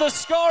opened the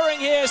scoring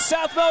here.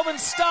 South Melbourne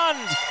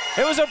stunned.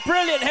 It was a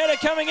brilliant header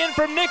coming in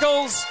from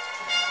Nichols.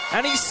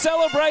 And he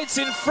celebrates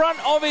in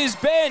front of his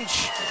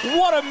bench.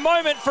 What a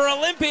moment for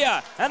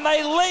Olympia. And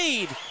they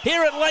lead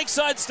here at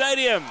Lakeside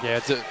Stadium. Yeah,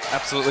 it's an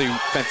absolutely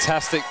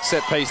fantastic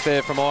set piece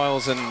there from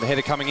Isles, and the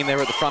header coming in there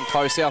at the front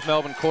post. South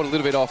Melbourne caught a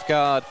little bit off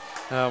guard.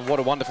 What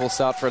a wonderful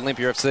start for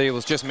Olympia FC. I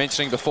was just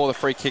mentioning before the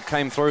free kick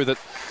came through that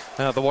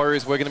the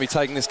Warriors were going to be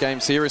taking this game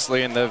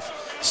seriously, and they've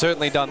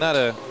certainly done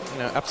that.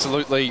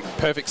 Absolutely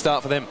perfect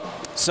start for them.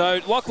 So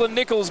Lachlan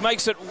Nichols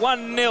makes it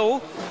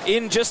 1-0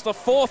 in just the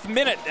 4th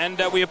minute,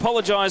 and we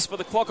apologise for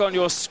the clock on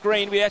your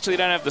screen. We actually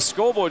don't have the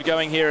scoreboard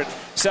going here at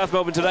South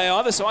Melbourne today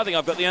either, so I think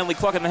I've got the only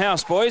clock in the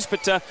house, boys.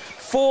 But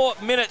 4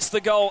 minutes the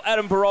goal,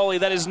 Adam Baroli.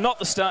 That is not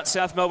the start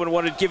South Melbourne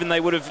wanted, given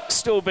they would have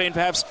still been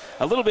perhaps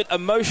a little bit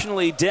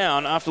emotionally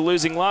down after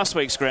losing last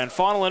week's grand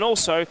final and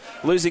also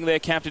losing their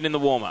captain in the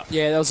warm-up.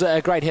 Yeah, that was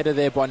a great header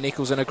there by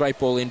Nichols and a great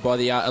ball in by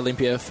the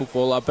Olympia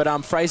footballer.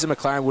 But Fraser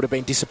McLaren would have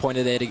been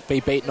disappointed there to be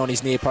beaten on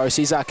his near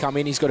post. He's come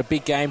in, he's got a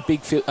big game,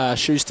 big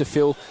shoes to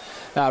fill,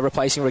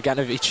 replacing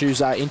Reganovic,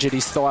 who's injured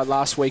his thigh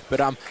last week.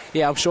 But I'm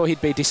sure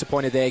he'd be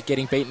disappointed there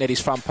getting beaten at his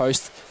front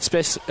post,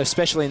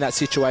 especially in that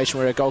situation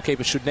where a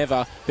goalkeeper should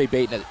never be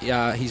beaten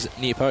at his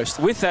near post.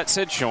 With that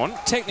said, Sean,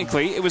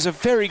 technically it was a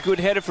very good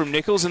header from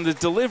Nichols, and the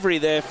delivery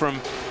there from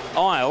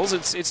Isles,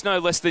 it's no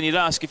less than you'd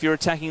ask if you're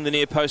attacking the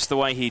near post the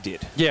way he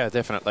did. Yeah,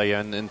 definitely,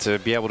 and to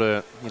be able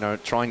to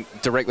try and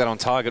direct that on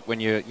target when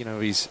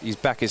his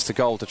back is to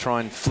goal, to try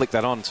and flick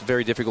that on, it's a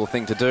very difficult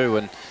thing to do.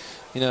 And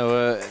in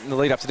the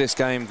lead up to this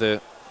game, the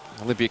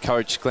Olympia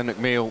coach Glenn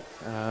McNeil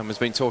has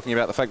been talking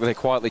about the fact that they're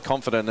quietly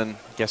confident, and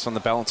I guess on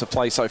the balance of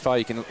play so far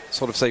you can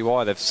sort of see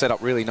why. They've set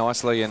up really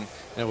nicely, and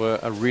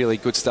a really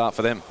good start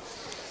for them.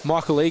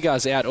 Michael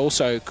Egar's out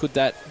also. Could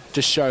that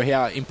just show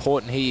how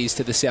important he is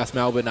to the South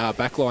Melbourne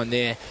backline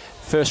there?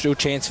 First real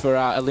chance for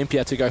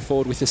Olympia to go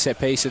forward with the set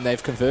piece, and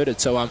they've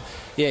converted. So,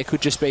 it could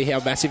just be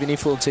how massive an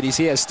influence it is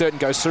here as Sturton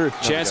goes through.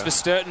 Chance for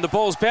Sturton. The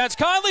ball's bounced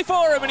kindly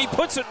for him, and he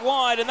puts it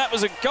wide, and that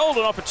was a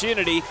golden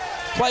opportunity.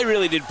 Play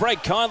really did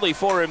break kindly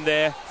for him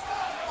there.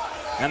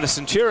 And the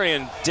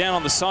Centurion down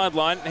on the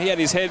sideline. He had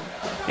his head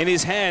in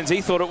his hands.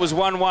 He thought it was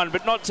 1-1,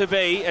 but not to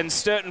be, and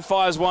Sturton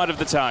fires wide of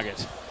the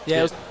target.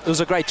 Yeah, it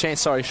was a great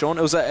chance. Sorry, Sean.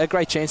 It was a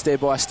great chance there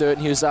by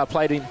Sturton. He was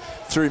played in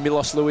through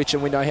Milos Luic,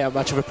 and we know how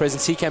much of a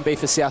presence he can be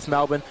for South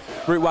Melbourne.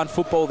 Route 1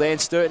 football there,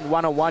 and Sturton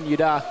 1-on-1. You'd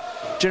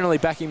generally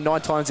back him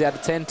 9 times out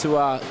of 10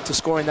 to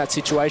score in that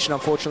situation.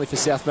 Unfortunately for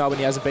South Melbourne,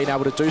 he hasn't been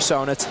able to do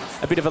so, and it's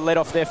a bit of a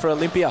let-off there for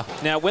Olympia.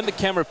 Now, when the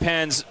camera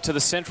pans to the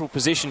central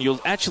position,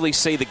 you'll actually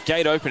see the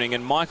gate opening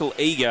and Michael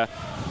Eager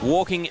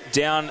walking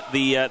down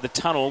the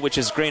tunnel, which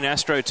is green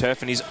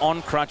AstroTurf, and he's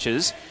on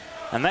crutches.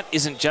 And that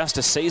isn't just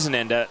a season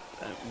ender.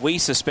 We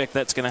suspect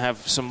that's going to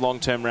have some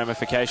long-term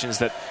ramifications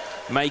that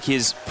make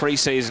his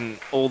pre-season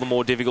all the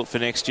more difficult for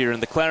next year.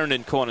 And the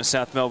Clarendon corner,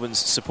 South Melbourne's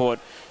support,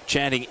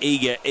 chanting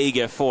eager,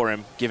 eager for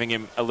him, giving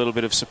him a little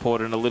bit of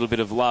support and a little bit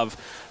of love.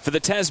 For the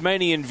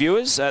Tasmanian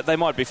viewers, they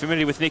might be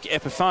familiar with Nick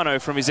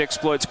Epifano from his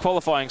exploits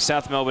qualifying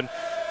South Melbourne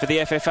for the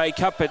FFA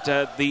Cup, but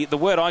the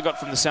word I got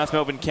from the South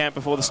Melbourne camp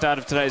before the start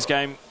of today's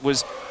game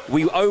was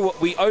we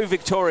owe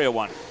Victoria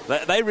one.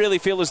 They really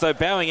feel as though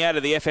bowing out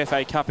of the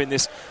FFA Cup in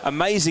this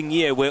amazing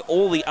year where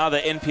all the other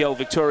NPL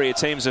Victoria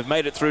teams have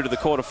made it through to the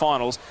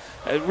quarterfinals,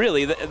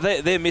 really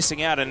they're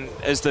missing out, and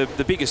as the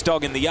biggest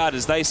dog in the yard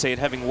as they see it,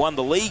 having won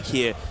the league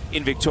here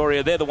in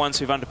Victoria, they're the ones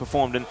who've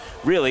underperformed, and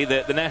really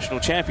the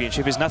national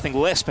championship is nothing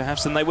less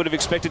perhaps than they would have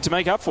expected to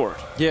make up for it.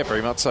 Yeah,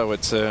 very much so.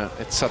 It's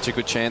such a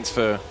good chance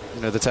for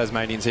the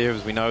Tasmanians here.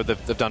 As we know,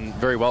 they've done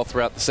very well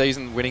throughout the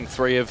season, winning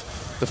 3 of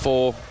the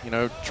 4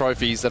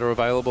 trophies that are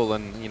available,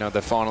 and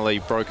they've finally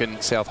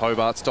broken South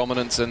Hobart's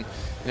dominance, and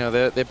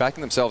they're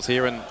backing themselves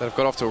here, and they've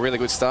got off to a really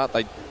good start.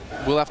 They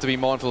will have to be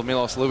mindful of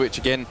Milos Luic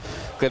again.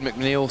 Glenn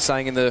McNeil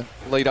saying in the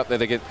lead up there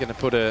they're going to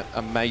put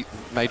a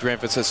major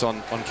emphasis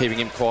on keeping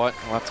him quiet.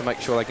 We'll have to make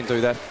sure they can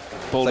do that.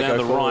 Ball down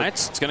the right.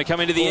 It's going to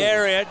come into the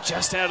area,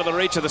 just out of the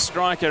reach of the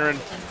striker, and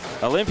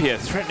Olympia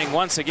threatening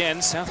once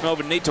again. South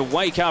Melbourne need to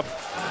wake up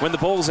when the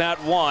ball's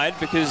out wide,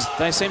 because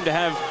they seem to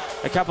have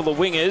a couple of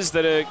wingers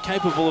that are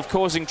capable of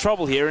causing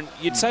trouble here, and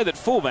you'd say that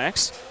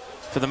fullbacks,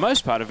 for the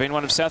most part, have been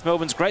one of South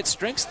Melbourne's great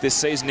strengths this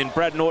season in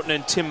Brad Norton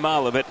and Tim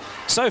Marler, but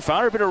so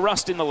far a bit of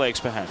rust in the legs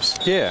perhaps.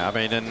 Yeah, I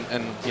mean,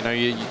 and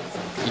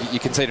you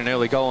concede an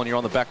early goal and you're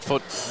on the back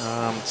foot.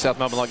 South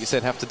Melbourne, like you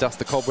said, have to dust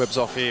the cobwebs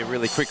off here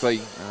really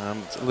quickly.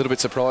 It's a little bit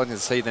surprising to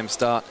see them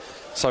start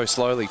so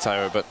slowly,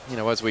 Taylor, but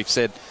as we've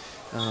said,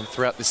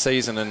 throughout this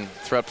season and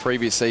throughout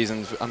previous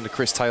seasons under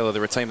Chris Taylor,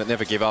 they're a team that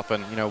never give up,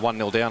 and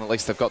 1-0 down, at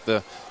least they've got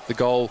the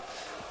goal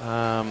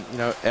out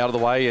of the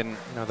way, and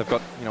they've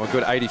got a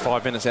good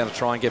 85 minutes now to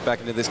try and get back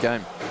into this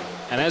game.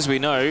 And as we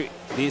know,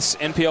 this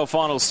NPL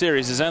final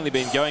series has only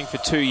been going for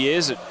 2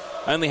 years. It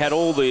only had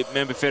all the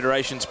member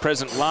federations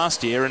present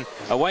last year, and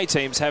away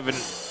teams have an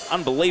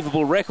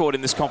unbelievable record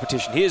in this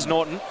competition. Here's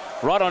Norton,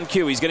 right on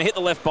cue. He's going to hit the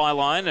left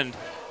byline and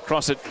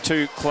cross it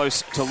too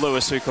close to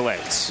Lewis, who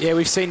collects. Yeah,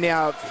 we've seen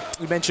now,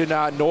 we mentioned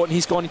Norton,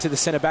 he's gone into the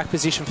centre-back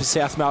position for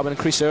South Melbourne, and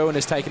Chris Irwin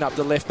has taken up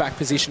the left-back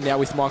position now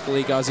with Michael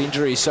Egar's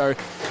injury. So,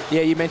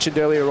 yeah, you mentioned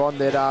earlier on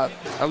that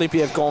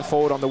Olympia have gone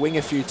forward on the wing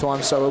a few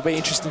times, so it'll be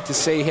interesting to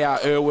see how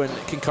Irwin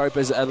can cope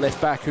as a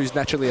left-back who's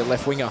naturally a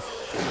left winger.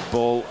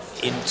 Ball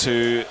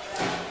into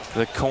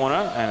the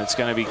corner, and it's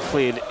going to be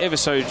cleared ever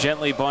so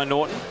gently by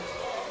Norton.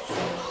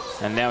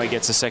 And now he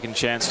gets a second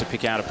chance to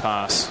pick out a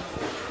pass.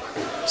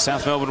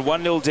 South Melbourne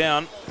 1-0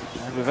 down,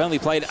 and we've only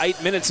played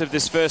 8 minutes of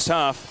this first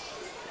half.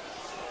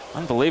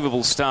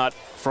 Unbelievable start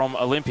from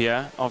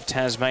Olympia of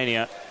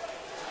Tasmania.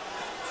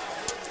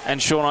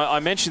 And Sean, I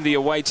mentioned the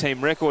away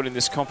team record in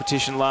this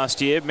competition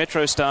last year.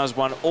 Metro Stars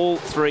won all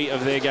 3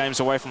 of their games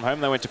away from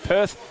home. They went to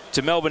Perth,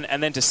 to Melbourne,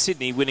 and then to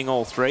Sydney, winning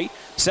all 3.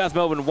 South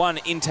Melbourne won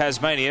in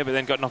Tasmania, but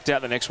then got knocked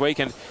out the next week.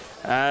 And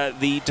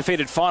the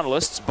defeated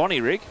finalists,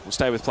 Bonnyrigg, will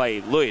stay with play.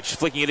 Luic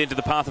flicking it into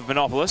the path of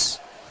Monopolis.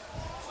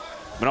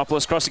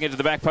 Monopolis crossing into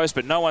the back post,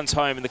 but no one's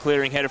home in the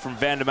clearing header from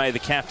Vandermeer, the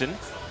captain.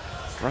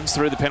 Runs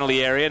through the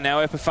penalty area.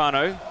 Now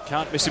Epifano.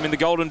 Can't miss him in the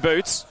golden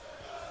boots.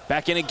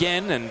 Back in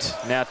again, and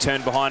now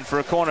turned behind for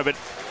a corner. But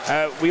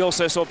we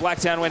also saw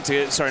Bonnyrigg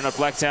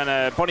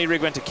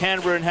went to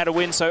Canberra and had a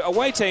win. So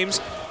away teams,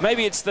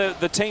 maybe it's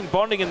the team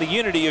bonding and the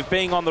unity of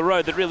being on the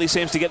road that really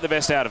seems to get the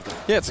best out of them.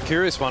 Yeah, it's a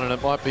curious one, and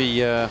it might be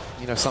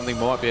something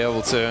we might be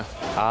able to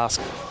ask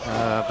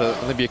the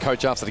Olympia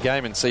coach after the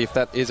game and see if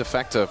that is a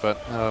factor. But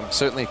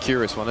certainly a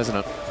curious one, isn't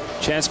it?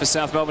 Chance for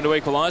South Melbourne to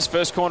equalise.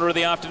 First corner of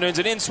the afternoon's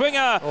an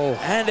in-swinger,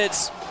 and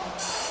it's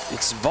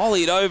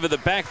volleyed over the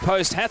back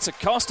post.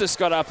 Hatzakostas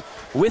got up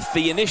with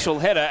the initial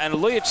header, and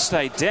Luic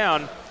stayed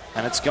down,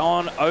 and it's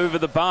gone over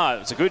the bar.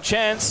 It's a good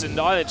chance, and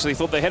I actually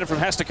thought the header from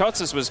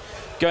Hatzakostas was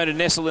going to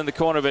nestle in the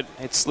corner, but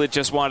it slid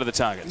just wide of the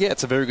target. Yeah,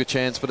 it's a very good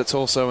chance, but it's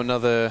also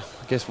another,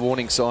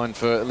 warning sign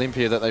for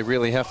Olympia that they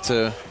really have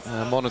to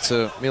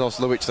monitor Milos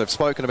Luic. They've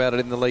spoken about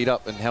it in the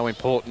lead-up and how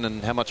important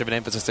and how much of an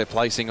emphasis they're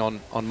placing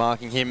on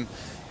marking him.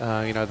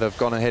 They've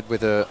gone ahead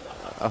with a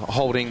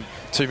holding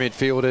 2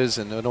 midfielders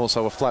and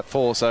also a flat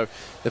 4, so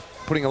they're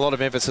putting a lot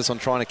of emphasis on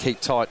trying to keep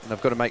tight, and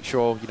they've got to make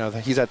sure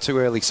he's had 2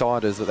 early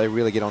siders that they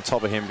really get on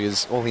top of him,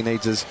 because all he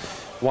needs is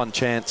one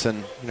chance,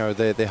 and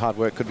their hard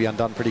work could be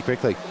undone pretty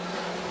quickly.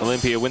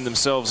 Olympia win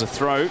themselves a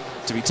throw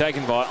to be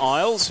taken by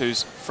Isles,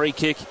 whose free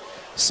kick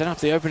set up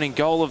the opening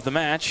goal of the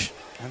match,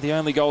 and the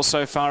only goal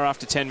so far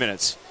after 10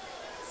 minutes.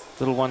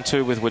 Little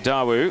 1-2 with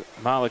Wadawu.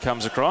 Marler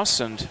comes across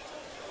and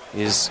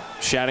is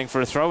shouting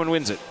for a throw and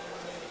wins it.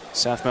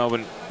 South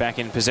Melbourne back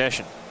in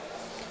possession.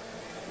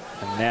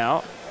 And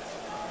now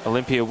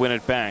Olympia win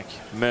it back.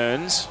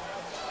 Mearns.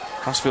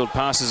 Crossfield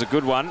pass is a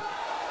good one.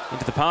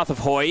 Into the path of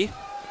Hoy.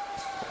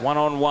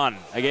 1-on-1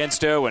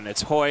 against Irwin.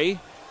 It's Hoy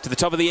to the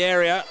top of the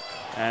area.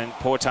 And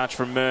poor touch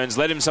from Mearns.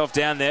 Let himself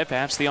down there.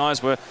 Perhaps the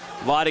eyes were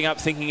lighting up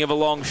thinking of a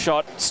long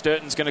shot.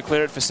 Sturton's going to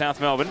clear it for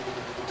South Melbourne.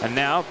 And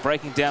now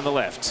breaking down the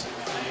left.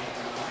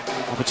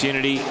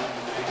 Opportunity.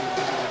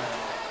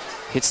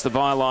 Hits the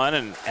byline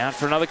and out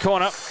for another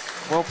corner.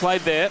 Well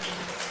played there.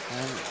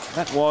 And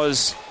that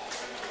was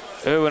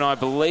Irwin, I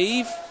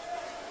believe.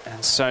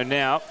 And so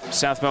now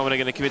South Melbourne are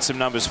going to commit some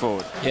numbers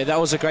forward. Yeah, that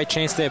was a great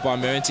chance there by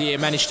Mearns. He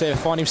managed to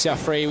find himself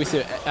free with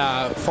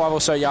 5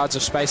 or so yards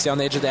of space down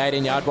the edge of the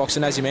 18-yard box.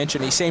 And as you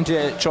mentioned, he seemed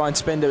to try and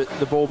spend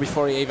the ball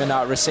before he even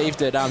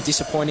received it.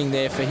 Disappointing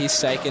there for his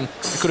sake. And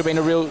it could have been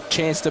a real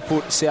chance to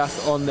put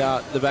South on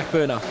the back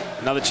burner.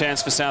 Another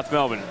chance for South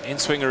Melbourne.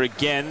 In-swinger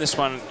again. This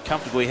one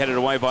comfortably headed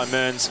away by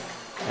Mearns.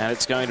 And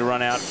it's going to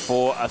run out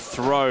for a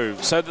throw.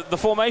 So the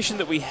formation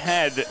that we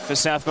had for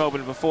South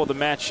Melbourne before the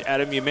match,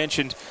 Adam, you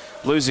mentioned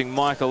losing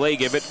Michael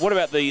Eager, but what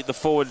about the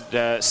forward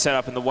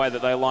setup and the way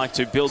that they like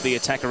to build the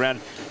attack around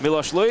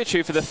Miloš Lujic,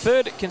 who for the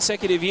 3rd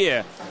consecutive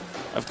year,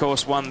 of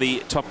course, won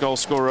the top goal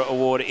scorer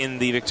award in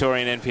the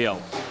Victorian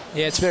NPL?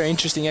 Yeah, it's very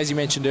interesting. As you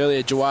mentioned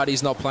earlier,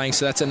 Jawadi's not playing,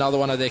 so that's another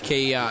one of their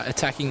key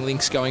attacking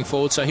links going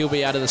forward, so he'll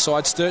be out of the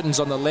side. Sturton's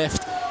on the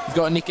left. You've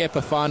got Nick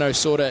Epifano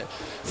sort of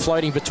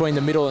floating between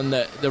the middle and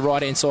the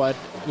right-hand side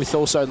with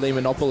also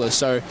Limonopoulos,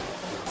 so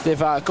they've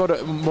got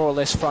a more or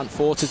less front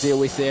four to deal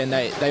with there, and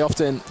they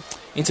often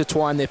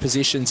intertwine their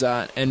positions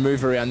and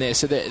move around there,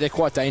 so they're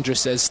quite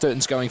dangerous as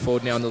Sturton's going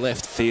forward now on the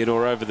left.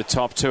 Theodore over the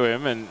top to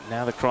him, and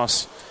now the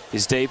cross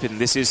is deep, and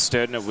this is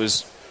Sturton. It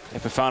was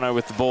Epifano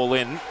with the ball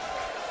in,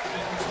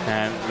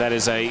 and that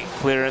is a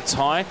clearance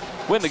high.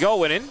 When the goal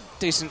went in,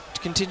 decent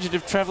contingent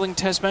of travelling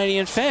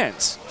Tasmanian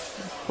fans.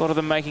 A lot of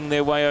them making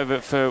their way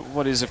over for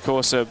what is, of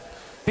course, a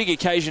big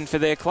occasion for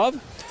their club.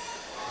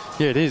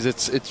 Yeah, it is.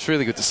 It's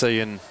really good to see,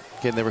 and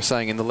again, they were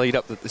saying in the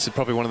lead-up that this is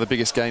probably one of the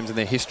biggest games in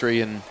their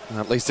history, and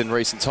at least in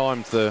recent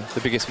times, the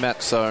biggest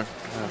match. So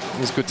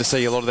it's good to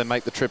see a lot of them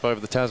make the trip over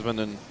the Tasman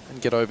and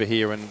get over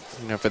here, and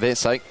for their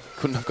sake,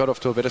 couldn't have got off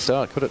to a better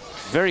start, could it?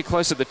 Very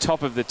close at the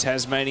top of the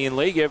Tasmanian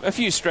League. A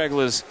few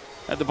stragglers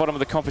at the bottom of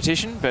the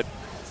competition, but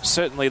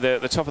certainly the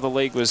top of the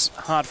league was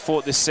hard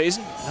fought this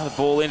season. Another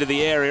ball into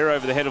the area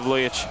over the head of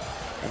Lujic,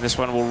 and this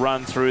one will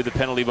run through the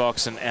penalty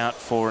box and out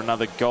for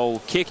another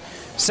goal kick.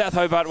 South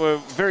Hobart were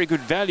very good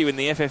value in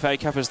the FFA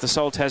Cup as the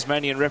sole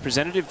Tasmanian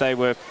representative. They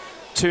were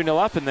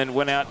 2-0 up and then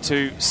went out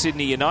to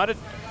Sydney United.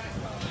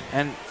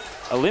 And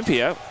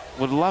Olympia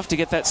would love to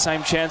get that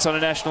same chance on a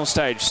national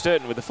stage.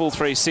 Sturton with a full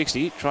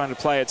 360, trying to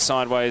play it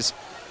sideways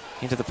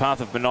into the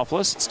path of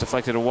Monopolis. It's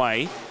deflected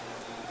away.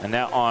 And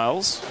now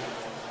Isles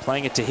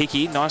playing it to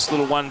Hickey. Nice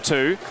little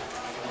 1-2.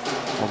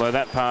 Although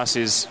that pass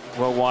is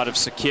well wide of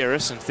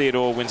Sekiris, and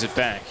Theodore wins it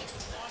back.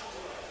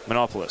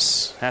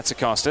 Monopolis.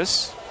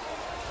 Hatzakostas.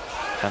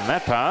 And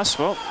that pass,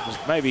 well, was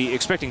maybe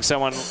expecting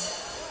someone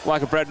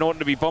like a Brad Norton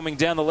to be bombing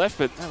down the left,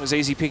 but that was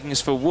easy pickings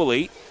for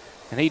Woolley.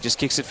 And he just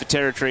kicks it for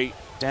territory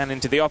down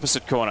into the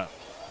opposite corner.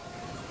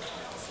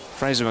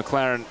 Fraser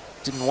McLaren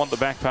didn't want the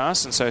back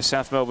pass, and so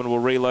South Melbourne will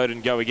reload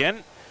and go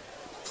again.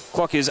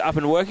 Clock is up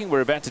and working. We're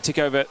about to tick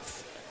over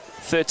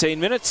 13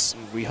 minutes.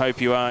 We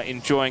hope you are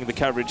enjoying the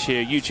coverage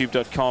here,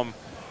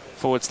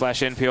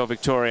 youtube.com/NPL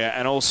Victoria,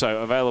 and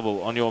also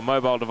available on your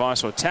mobile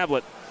device or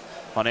tablet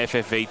on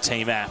FFV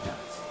Team app.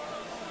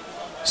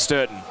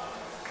 Sturton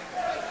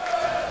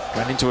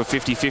ran into a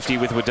 50-50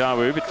 with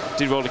Wadawu, but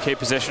did well to keep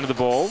possession of the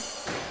ball.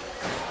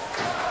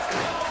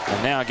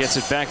 And now gets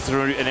it back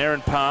through an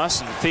errant pass,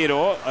 and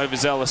Theodore,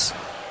 overzealous,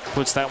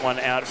 puts that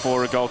one out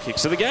for a goal kick.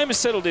 So the game is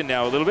settled in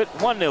now a little bit.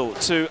 1-0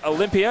 to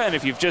Olympia, and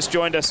if you've just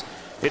joined us,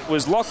 it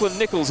was Lachlan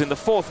Nichols in the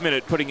 4th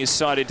minute putting his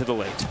side into the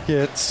lead.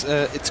 Yeah,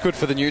 it's good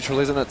for the neutral,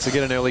 isn't it, to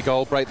get an early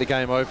goal, break the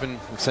game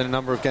open. We've seen a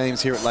number of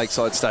games here at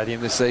Lakeside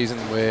Stadium this season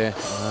where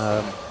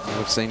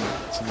we've seen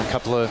a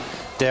couple of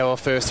dour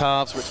first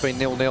halves where it's been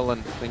 0-0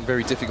 and been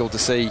very difficult to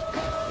see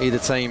either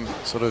team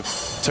sort of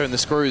turn the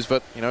screws.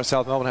 But,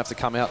 South Melbourne have to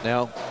come out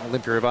now.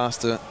 Olympia have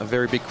asked a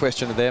very big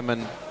question to them,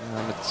 and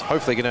it's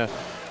hopefully going to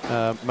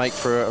make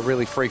for a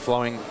really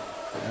free-flowing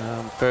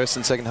first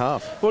and second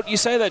half. Well, you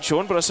say that,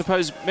 Sean, but I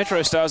suppose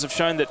Metro Stars have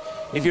shown that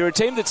if you're a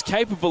team that's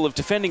capable of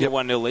defending a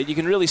 1-0 lead, you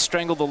can really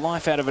strangle the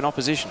life out of an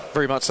opposition.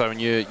 Very much so, and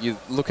you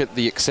look at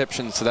the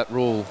exceptions to that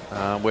rule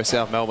where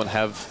South Melbourne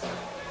have...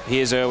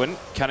 Here's Irwin,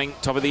 cutting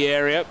top of the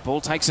area.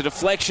 Ball takes a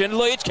deflection.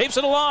 Lujic keeps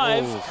it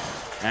alive. Ooh.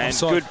 And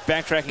offside. Good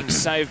backtracking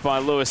save by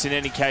Lewis. In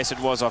any case, it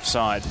was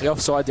offside. The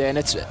offside there, and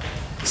it's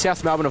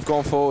South Melbourne have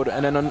gone forward,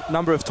 and then a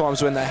number of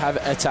times when they have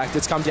attacked,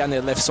 it's come down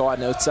their left side,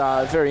 and it's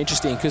very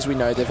interesting because we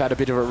know they've had a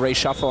bit of a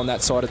reshuffle on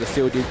that side of the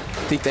field. You'd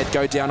think they'd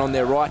go down on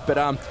their right, but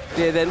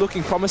they're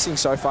looking promising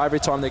so far. Every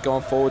time they're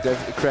going forward,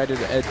 they've created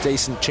a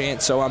decent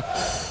chance. So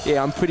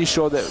I'm pretty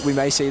sure that we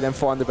may see them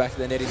find the back of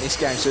the net in this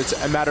game. So it's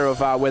a matter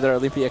of whether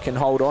Olympia can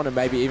hold on and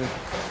maybe even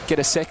get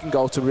a second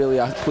goal to really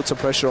put some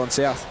pressure on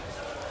South.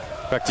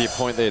 back to your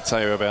point there,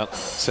 Teo, about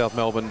South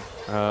Melbourne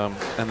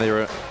and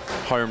their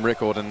home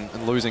record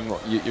and losing.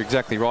 You're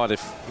exactly right.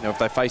 If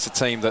they face a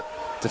team that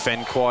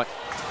defend quite.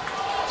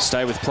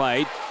 Stay with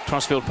play.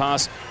 Crossfield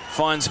pass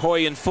finds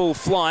Hoy in full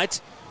flight.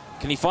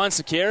 Can he find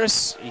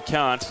Sekeris? He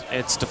can't.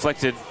 It's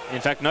deflected.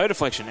 In fact, no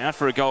deflection. Out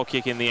for a goal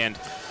kick in the end.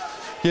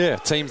 Yeah,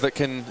 teams that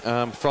can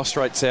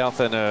frustrate South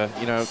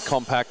and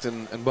compact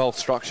and well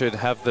structured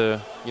have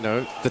the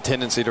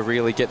tendency to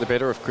really get the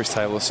better of Chris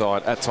Taylor's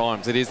side at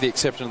times. It is the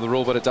exception of the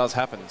rule, but it does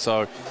happen.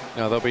 So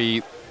they'll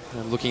be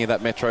looking at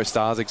that Metro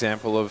Stars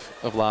example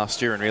of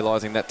last year and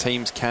realising that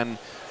teams can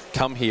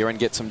come here and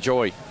get some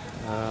joy.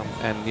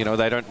 And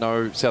they don't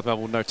know, South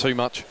Melbourne will know too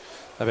much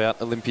about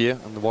Olympia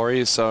and the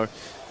Warriors, so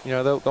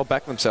they'll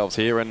back themselves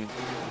here, and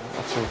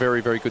that's a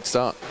very, very good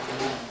start.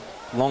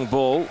 Long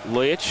ball,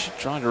 Leach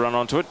trying to run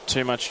onto it,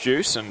 too much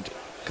juice, and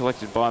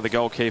collected by the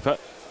goalkeeper.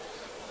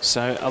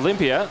 So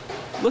Olympia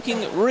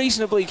looking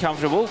reasonably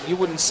comfortable. You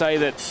wouldn't say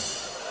that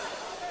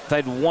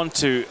they'd want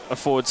to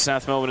afford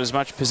South Melbourne as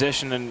much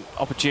possession and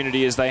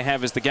opportunity as they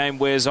have as the game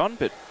wears on,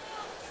 but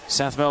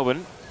South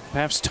Melbourne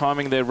perhaps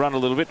timing their run a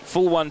little bit.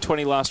 Full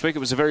 120 last week. It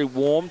was a very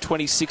warm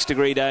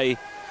 26-degree day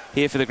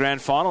here for the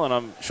grand final, and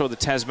I'm sure the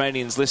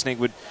Tasmanians listening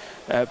would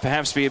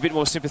perhaps be a bit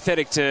more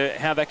sympathetic to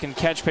how that can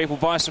catch people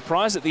by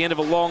surprise at the end of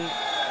a long,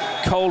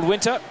 cold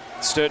winter.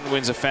 Sturton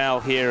wins a foul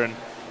here, and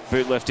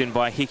boot left in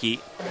by Hickey.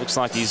 Looks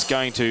like he's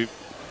going to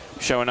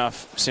show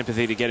enough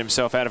sympathy to get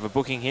himself out of a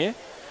booking here.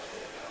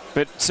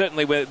 But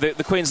certainly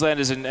the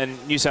Queenslanders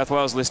and New South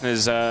Wales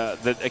listeners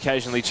that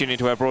occasionally tune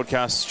into our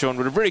broadcasts, Sean,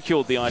 would have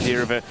ridiculed the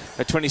idea of a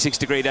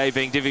 26-degree day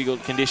being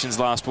difficult conditions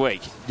last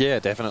week. Yeah,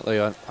 definitely.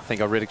 I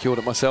think I ridiculed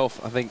it myself.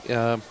 I think,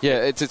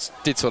 it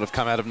did sort of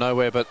come out of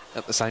nowhere, but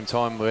at the same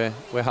time,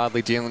 we're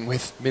hardly dealing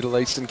with Middle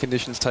Eastern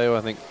conditions too.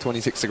 I think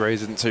 26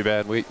 degrees isn't too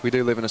bad. We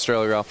do live in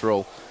Australia after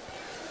all.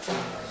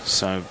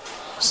 So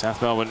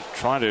South Melbourne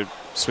trying to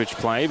switch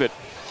play, but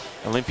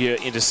Olympia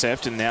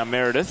intercept, and now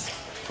Meredith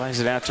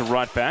plays it out to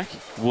right back.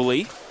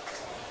 Woolley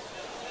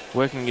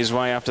working his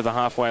way up to the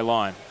halfway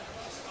line.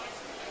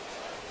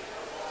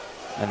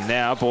 And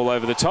now ball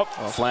over the top.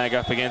 Flag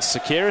up against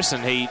Sekeris,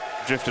 and he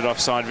drifted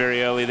offside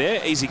very early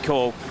there. Easy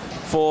call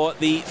for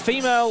the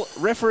female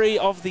referee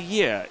of the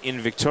year in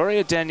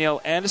Victoria,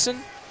 Danielle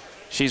Anderson.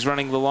 She's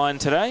running the line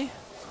today.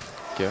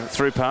 Yeah.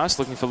 Through pass,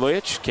 looking for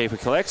Lujic. Keeper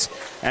collects.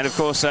 And of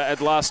course, at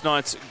last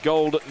night's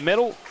gold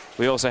medal,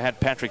 we also had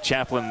Patrick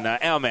Chaplin,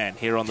 our man,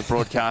 here on the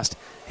broadcast.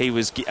 He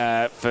was,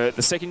 for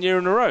the second year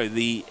in a row,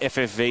 the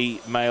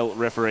FFV male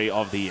referee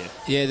of the year.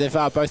 Yeah, they've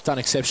both done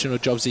exceptional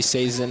jobs this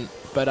season.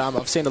 But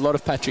I've seen a lot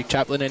of Patrick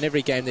Chaplin, and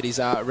every game that he's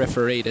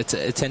refereed, it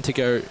tend to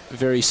go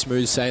very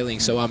smooth sailing.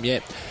 So,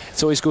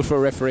 it's always good for a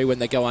referee when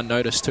they go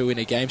unnoticed too in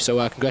a game.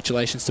 So,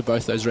 congratulations to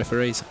both those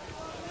referees.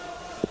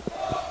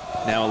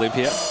 Now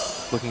Olympia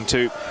looking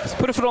to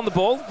put a foot on the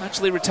ball,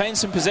 actually retain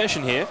some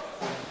possession here,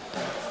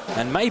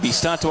 and maybe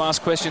start to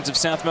ask questions of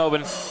South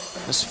Melbourne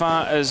as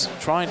far as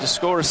trying to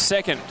score a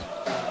second.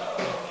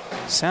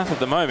 South at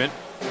the moment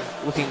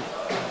looking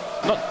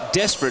not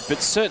desperate,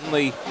 but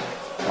certainly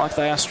like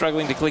they are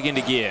struggling to click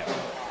into gear.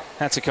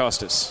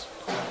 Hatzakostas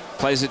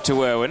plays it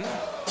to Irwin,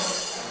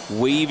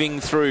 weaving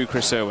through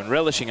Chris Irwin,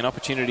 relishing an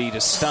opportunity to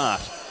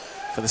start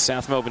for the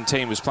South Melbourne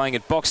team. Was playing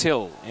at Box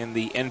Hill in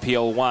the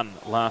NPL 1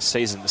 last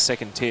season, the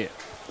second tier.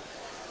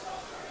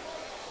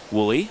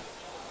 Woolley.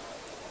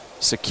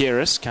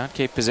 Sekeris can't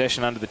keep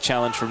possession under the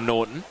challenge from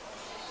Norton.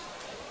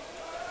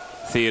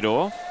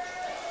 Theodore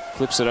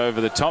clips it over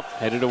the top,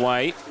 headed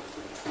away.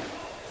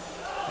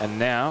 And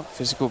now,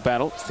 physical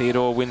battle.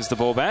 Theodore wins the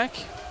ball back.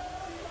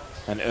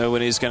 And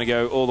Irwin is going to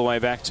go all the way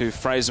back to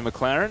Fraser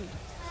McLaren,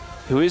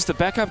 who is the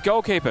backup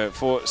goalkeeper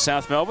for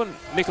South Melbourne.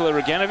 Nikola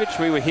Roganovic,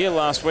 we were here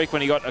last week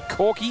when he got a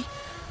corky,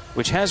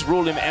 which has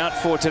ruled him out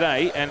for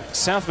today. And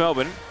South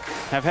Melbourne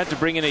have had to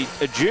bring in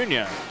a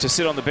junior to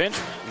sit on the bench,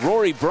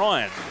 Rory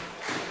Bryan.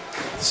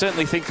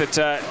 Certainly think that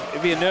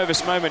it'd be a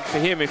nervous moment for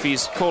him if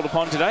he's called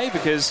upon today,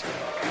 because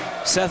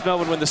South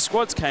Melbourne, when the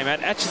squads came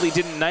out, actually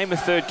didn't name a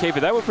third keeper.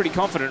 They were pretty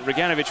confident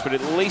Roganovic would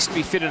at least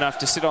be fit enough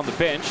to sit on the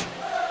bench.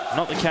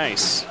 Not the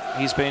case.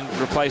 He's been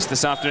replaced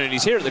this afternoon.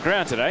 He's here at the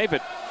ground today,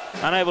 but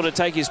unable to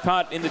take his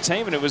part in the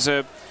team, and it was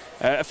a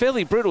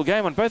fairly brutal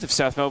game on both of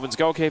South Melbourne's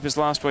goalkeepers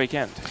last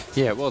weekend.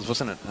 Yeah, it was,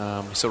 wasn't it?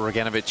 We saw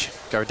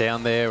Roganovic go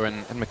down there,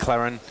 and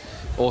McLaren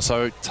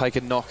also take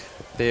a knock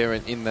there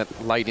in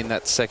that late in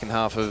that second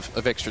half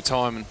of extra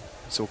time. And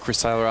saw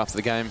Chris Taylor after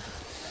the game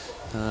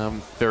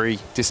very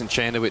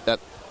disenchanted with that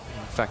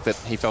fact that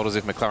he felt as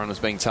if McLaren was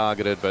being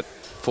targeted, but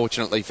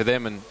fortunately for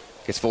them, and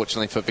I guess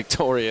fortunately for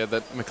Victoria,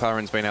 that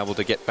McLaren's been able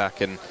to get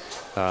back and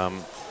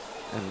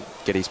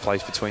get his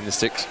place between the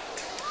sticks.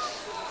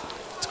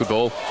 It's a good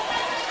ball.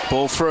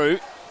 Ball through.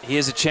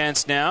 Here's a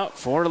chance now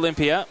for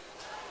Olympia.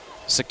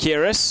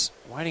 Sekeris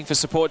waiting for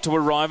support to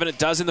arrive, and it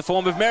does in the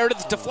form of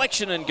Meredith.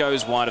 Deflection, and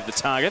goes wide of the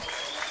target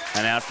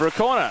and out for a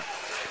corner.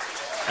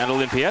 And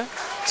Olympia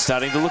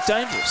starting to look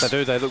dangerous. They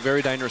do. They look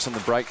very dangerous on the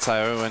break,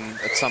 Teo, and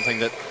it's something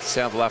that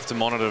South will have to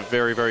monitor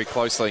very, very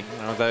closely.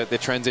 You know, their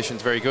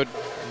transition's very good,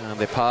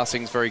 their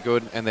passing's very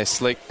good, and they're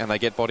slick, and they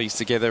get bodies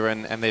together,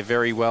 and they're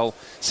very well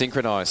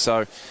synchronised.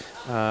 So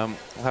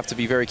we'll have to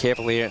be very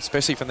careful here,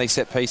 especially from these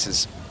set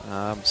pieces.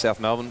 South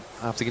Melbourne,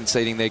 after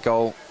conceding their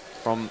goal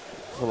from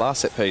the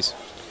last set piece.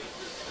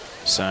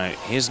 So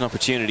here's an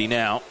opportunity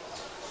now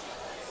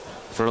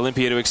for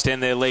Olympia to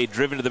extend their lead.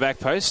 Driven to the back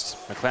post.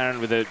 McLaren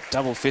with a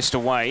double fist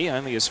away,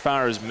 only as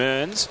far as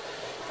Mearns.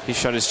 His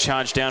shot is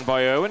charged down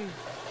by Irwin,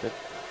 but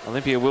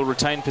Olympia will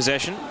retain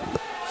possession.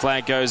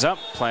 Flag goes up.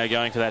 Player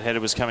going for that header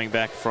was coming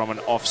back from an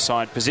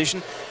offside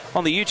position.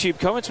 On the YouTube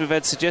comments, we've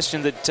had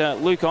suggestion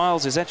that Luke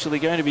Isles is actually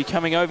going to be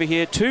coming over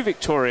here to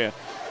Victoria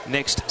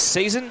next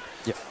season.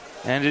 Yep.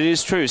 And it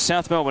is true.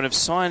 South Melbourne have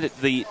signed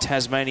the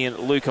Tasmanian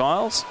Luke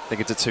Isles. I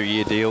think it's a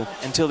 2-year deal.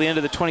 Until the end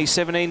of the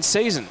 2017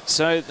 season.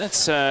 So that's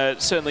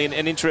certainly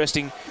an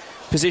interesting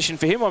position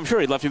for him. I'm sure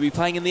he'd love to be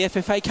playing in the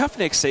FFA Cup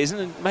next season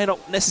and may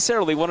not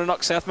necessarily want to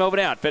knock South Melbourne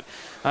out. But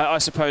I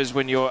suppose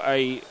when you're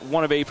a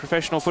wannabe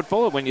professional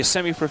footballer, when you're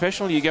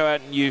semi-professional, you go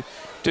out and you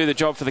do the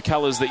job for the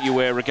colours that you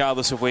wear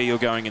regardless of where you're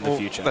going in the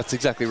future. That's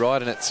exactly right,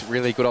 and it's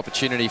really a good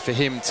opportunity for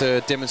him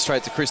to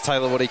demonstrate to Chris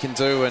Taylor what he can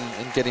do and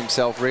get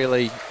himself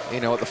really,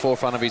 at the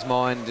forefront of his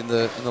mind in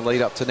the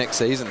lead up to next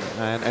season.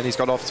 And he's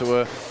got off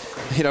to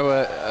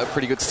a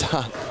pretty good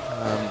start.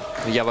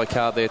 A yellow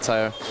card there,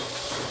 Teo.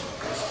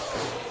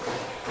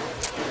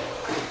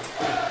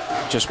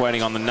 Just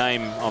waiting on the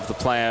name of the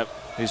player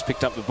who's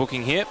picked up the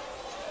booking here.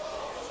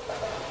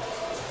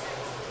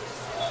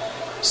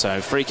 So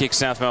free kick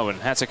South Melbourne.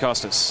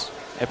 Hatzakostas.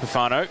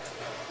 Epifano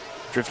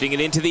drifting it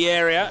into the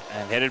area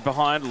and headed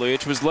behind.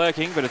 Lujic was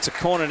lurking, but it's a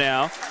corner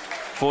now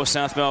for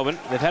South Melbourne.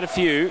 They've had a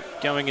few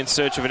going in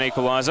search of an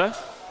equaliser.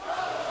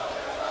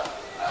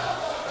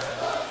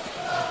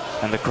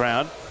 And the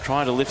crowd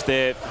trying to lift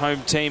their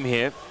home team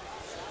here.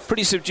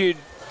 Pretty subdued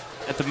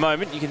at the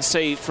moment. You can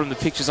see from the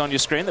pictures on your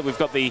screen that we've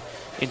got the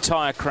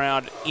entire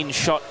crowd in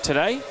shot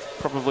today.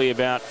 Probably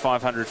about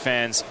 500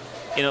 fans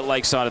in at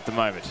Lakeside at the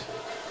moment.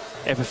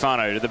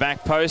 Epifano to the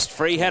back post.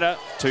 Free header.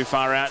 Too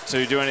far out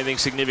to do anything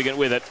significant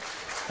with it.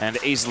 And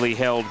easily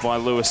held by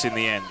Lewis in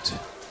the end.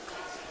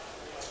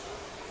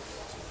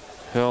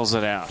 Hurls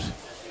it out.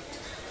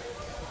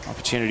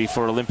 Opportunity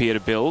for Olympia to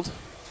build.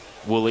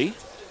 Woolley.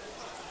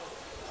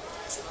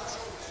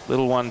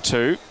 Little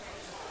 1-2.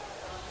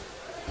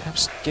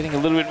 Perhaps getting a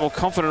little bit more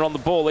confident on the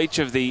ball, each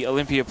of the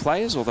Olympia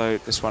players, although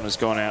this one has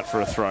gone out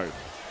for a throw.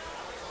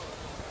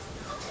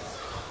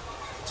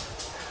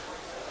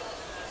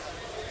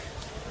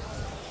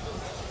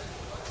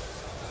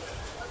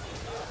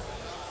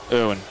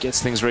 Irwin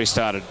gets things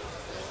restarted.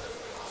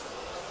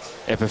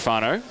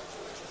 Epifano.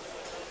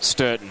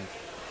 Sturton.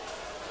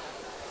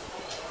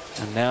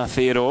 And now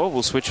Theodore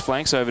will switch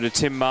flanks over to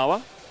Tim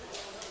Marler.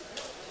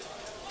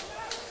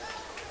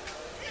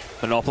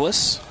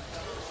 Monopolis.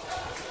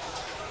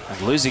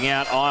 And losing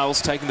out,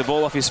 Isles taking the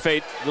ball off his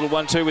feet. Little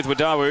 1-2 with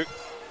Wadawu.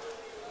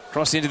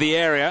 Cross into the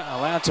area,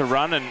 allowed to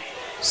run, and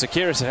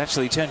Sakiris had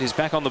actually turned his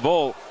back on the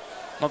ball.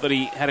 Not that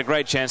he had a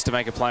great chance to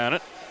make a play on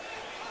it.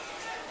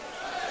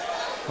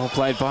 Well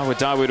played by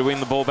Wadawu to win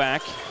the ball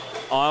back.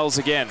 Isles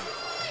again.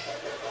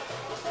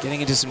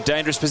 Getting into some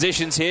dangerous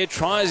positions here.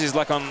 Tries his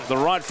luck on the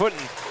right foot,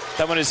 and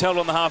that one is held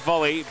on the half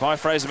volley by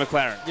Fraser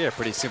McLaren. Yeah,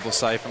 pretty simple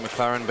save from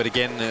McLaren, but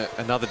again,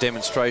 another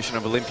demonstration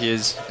of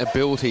Olympia's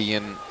ability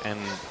and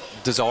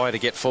desire to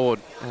get forward.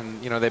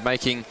 And, they're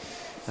making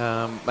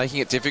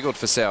it difficult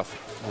for South.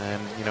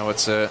 And,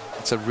 it's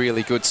a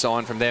really good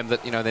sign from them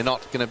that, they're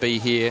not going to be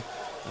here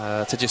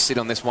to just sit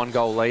on this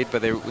one-goal lead,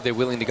 but they're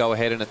willing to go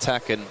ahead and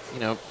attack, and,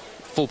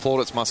 full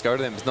plaudits must go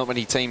to them. There's not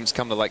many teams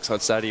come to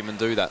Lakeside Stadium and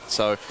do that.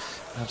 So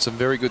some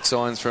very good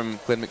signs from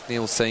Glenn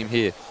McNeil's team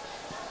here.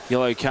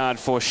 Yellow card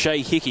for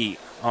Shea Hickey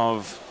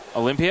of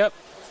Olympia,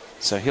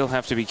 so he'll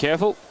have to be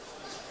careful.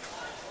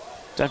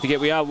 Don't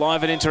forget, we are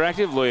live and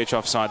interactive. Lujic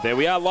offside there.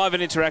 We are live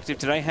and interactive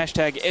today.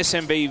 Hashtag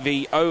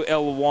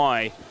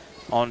SMBVOLY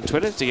on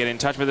Twitter to get in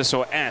touch with us,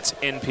 or at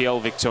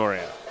NPL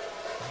Victoria.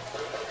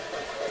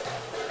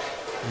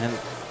 And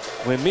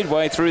we're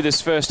midway through this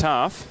first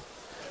half,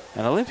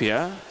 and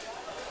Olympia,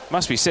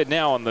 must be said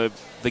now on the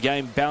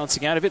game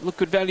balancing out a bit, look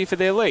good value for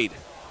their lead.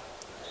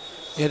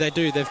 Yeah, they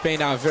do. They've been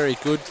very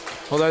good.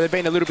 Although they've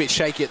been a little bit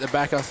shaky at the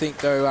back, I think,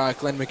 though,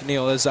 Glenn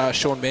McNeil, as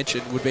Sean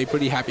mentioned, would be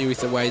pretty happy with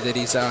the way that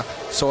his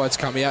side's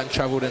come out and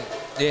travelled. And,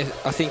 yeah,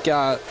 I think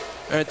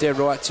earned their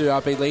right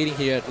to be leading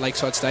here at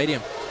Lakeside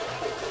Stadium.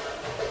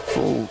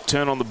 Full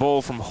turn on the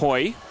ball from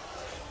Hoy,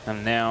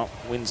 and now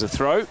wins a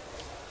throw.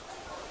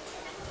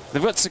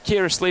 They've got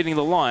Sakiris leading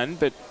the line,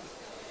 but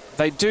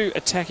they do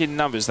attack in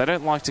numbers. They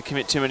don't like to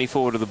commit too many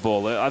forward to the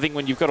ball. I think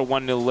when you've got a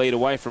 1-0 lead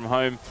away from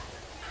home,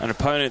 an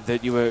opponent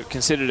that you were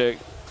considered a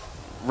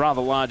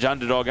rather large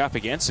underdog up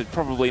against, it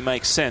probably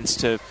makes sense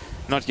to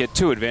not get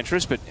too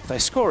adventurous. But if they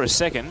score a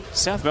second,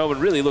 South Melbourne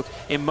really look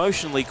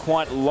emotionally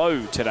quite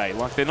low today,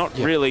 like they're not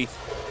really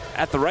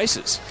at the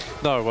races.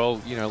 No, well,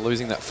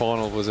 losing that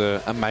final was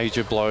a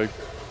major blow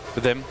for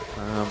them.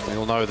 We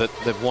all know that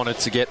they've wanted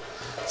to get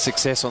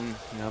success on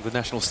the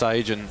national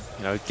stage, and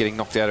getting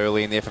knocked out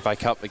early in the FFA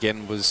Cup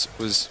again was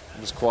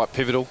quite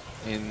pivotal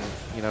in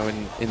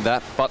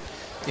that. But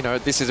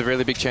this is a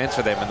really big chance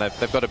for them, and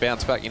they've got to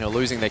bounce back.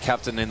 Losing their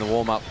captain in the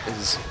warm-up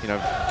is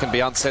can be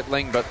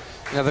unsettling, but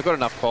they've got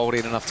enough quality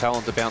and enough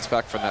talent to bounce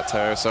back from that,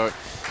 Teo. So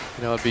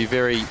I'd be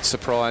very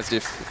surprised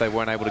if they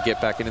weren't able to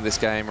get back into this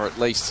game, or at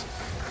least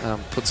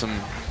put some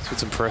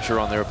pressure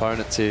on their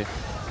opponents here,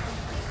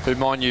 who,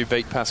 mind you,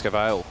 beat Pascoe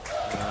Vale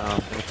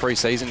in a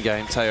pre-season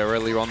game, Teo,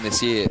 earlier on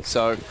this year.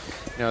 So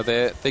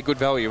they're good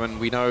value, and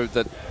we know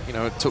that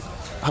it took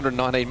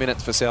 119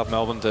 minutes for South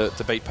Melbourne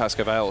to beat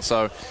Pascoe Vale.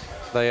 So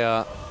they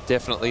are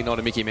definitely not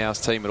a Mickey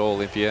Mouse team at all,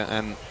 Olympia,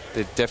 and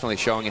they're definitely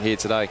showing it here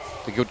today.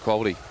 The good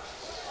quality.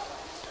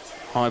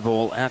 High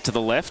ball out to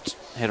the left,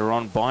 header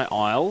on by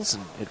Isles,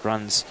 and it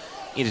runs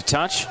into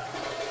touch.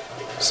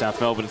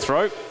 South Melbourne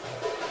throw.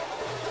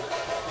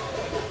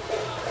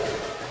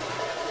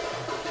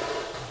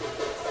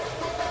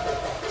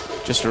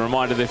 Just a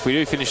reminder that if we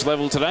do finish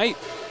level today,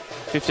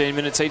 15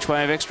 minutes each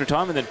way of extra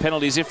time, and then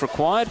penalties if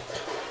required.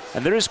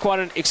 And there is quite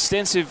an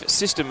extensive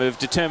system of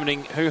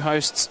determining who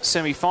hosts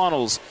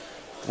semi-finals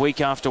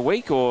week after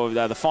week, or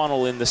the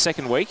final in the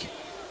second week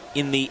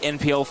in the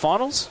NPL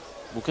finals.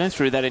 We'll go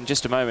through that in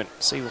just a moment,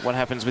 see what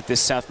happens with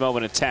this South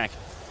Melbourne attack.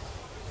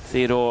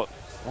 Theodore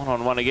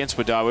one-on-one against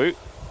Wadawu.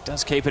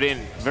 Does keep it in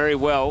very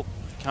well.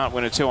 Can't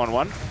win a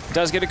 2-on-1.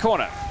 Does get a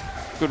corner.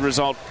 Good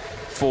result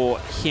for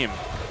him.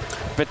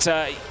 But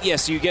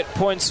yes, you get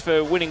points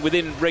for winning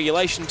within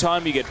regulation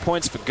time. You get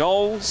points for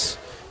goals.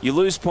 You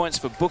lose points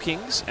for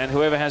bookings. And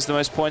whoever has the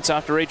most points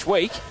after each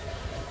week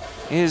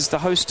is the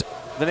host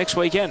the next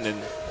weekend.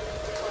 And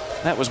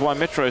that was why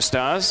Metro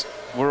Stars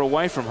were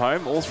away from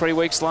home all 3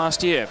 weeks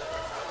last year.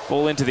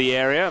 Ball into the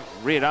area,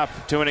 reared up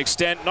to an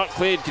extent, not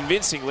cleared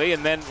convincingly,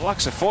 and then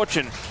lucks of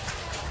fortune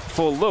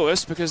for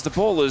Lewis, because the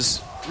ball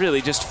has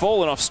really just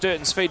fallen off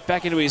Sturton's feet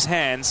back into his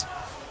hands,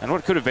 and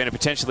what could have been a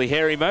potentially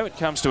hairy moment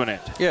comes to an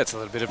end. Yeah, it's a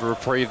little bit of a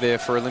reprieve there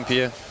for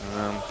Olympia,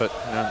 but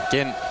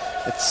again,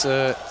 it's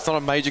not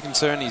a major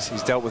concern.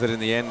 He's dealt with it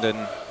in the end,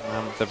 and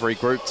they've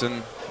regrouped,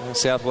 and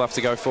South will have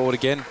to go forward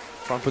again,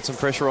 try and put some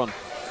pressure on.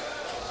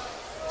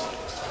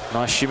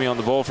 Nice shimmy on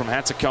the ball from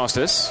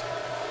Hatzakostas,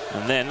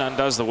 and then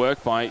undoes the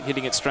work by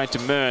hitting it straight to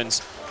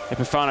Mearns.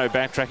 Epifano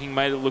backtracking,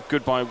 made it look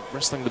good by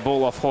wrestling the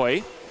ball off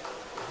Hoy.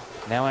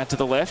 Now out to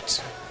the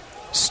left.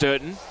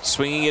 Sturton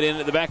swinging it in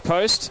at the back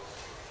post.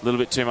 A little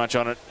bit too much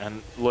on it,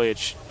 and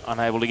Lujic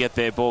unable to get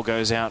there. Ball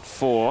goes out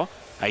for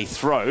a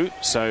throw.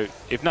 So,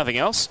 if nothing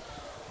else,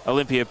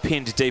 Olympia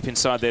pinned deep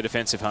inside their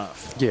defensive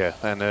half. Yeah,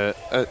 and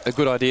a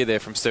good idea there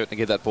from Sturton to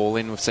get that ball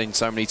in. We've seen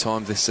so many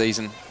times this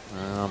season.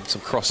 Some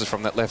crosses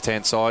from that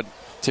left-hand side,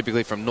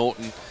 typically from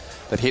Norton,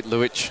 that hit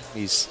Lujic.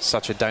 He's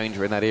such a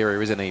danger in that area,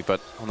 isn't he? But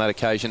on that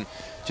occasion,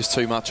 just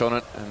too much on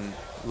it, and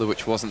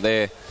Lujic wasn't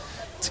there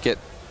to get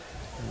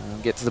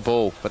to the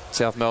ball. But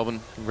South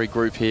Melbourne can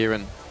regroup here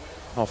and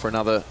offer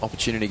another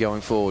opportunity going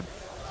forward.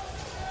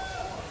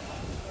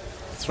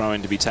 Throw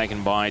in to be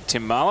taken by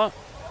Tim Marler.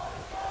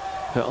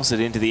 Hurls it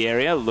into the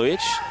area.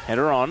 Lujic,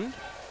 header on.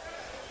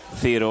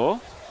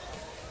 Theodore,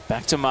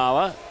 back to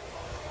Marler.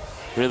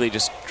 Really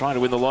just trying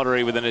to win the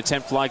lottery with an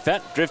attempt like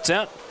that. Drifts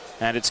out,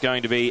 and it's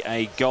going to be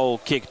a goal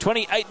kick.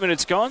 28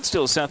 minutes gone,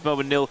 still South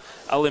Melbourne 0,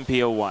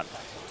 Olympia 1.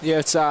 Yeah,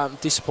 it's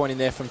disappointing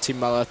there from Tim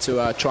Muller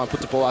to try and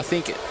put the ball. I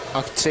think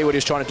I could see what he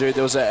was trying to do.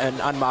 There was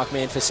an unmarked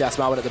man for South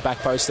Melbourne at the back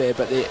post there,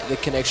 but the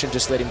connection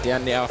just let him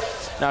down.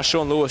 Now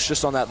Sean Lewis,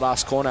 just on that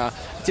last corner,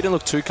 it didn't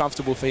look too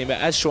comfortable for him.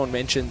 As Sean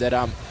mentioned,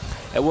 that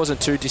it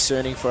wasn't too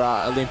discerning for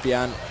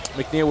Olympia, and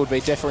McNeil would be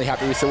definitely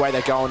happy with the way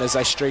they're going as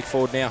they streak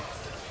forward now.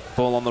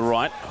 Ball on the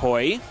right,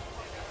 Hoy.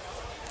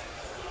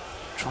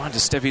 Trying to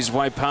step his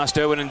way past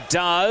Irwin, and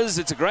does.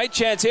 It's a great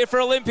chance here for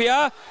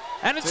Olympia,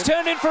 and it's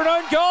turned in for an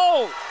own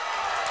goal.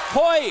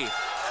 Hoy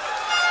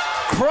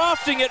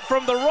crafting it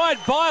from the right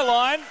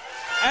byline,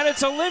 and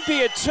it's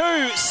Olympia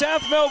 2,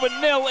 South Melbourne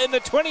 0 in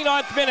the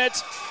 29th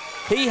minute.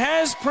 He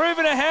has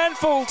proven a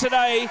handful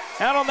today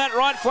out on that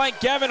right flank,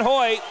 Gavin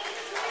Hoy.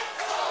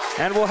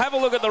 And we'll have a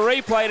look at the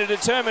replay to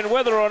determine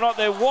whether or not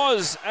there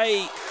was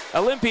a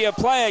Olympia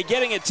player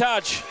getting a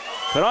touch.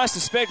 But I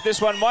suspect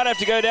this one might have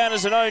to go down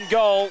as an own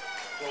goal.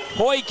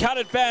 Hoy cut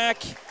it back,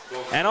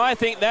 and I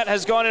think that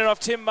has gone in off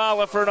Tim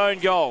Marler for an own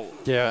goal.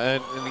 Yeah,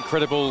 an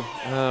incredible...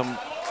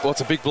 well,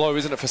 it's a big blow,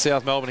 isn't it, for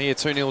South Melbourne here,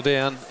 2-0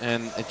 down,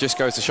 and it just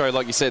goes to show,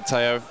 like you said,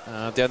 Teo,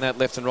 down that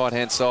left and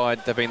right-hand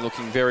side, they've been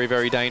looking very,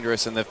 very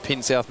dangerous, and they've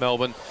pinned South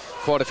Melbourne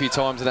quite a few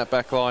times in that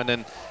back line,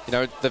 and, you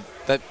know,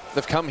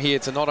 they've come here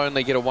to not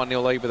only get a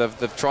 1-0 lead, but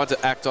they've tried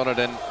to act on it,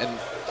 and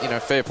you know,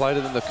 fair play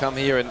to them, they've come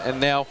here, and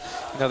now,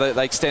 you know,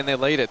 they extend their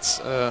lead. It's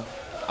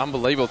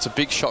unbelievable. It's a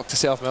big shock to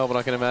South Melbourne,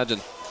 I can imagine.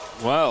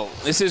 Well,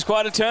 this is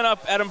quite a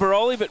turn-up, Adam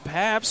Baroli, but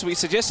perhaps we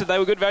suggested they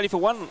were good value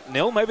for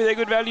 1-0. Maybe they're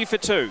good value for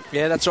 2.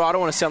 Yeah, that's right. I don't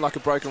want to sound like a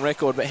broken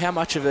record, but how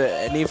much of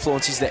an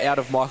influence is there out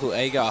of Michael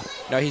Eagar?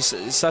 You know, he's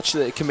such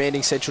a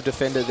commanding central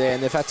defender there,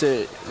 and they've had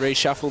to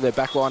reshuffle their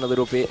back line a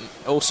little bit.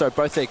 Also,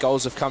 both their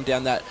goals have come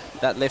down that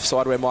left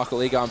side where Michael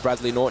Eagar and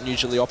Bradley Norton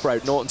usually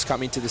operate. Norton's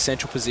come into the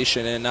central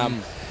position, and yeah,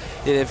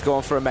 they've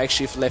gone for a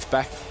makeshift left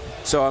back.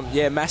 So,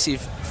 yeah,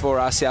 massive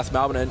for South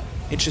Melbourne, and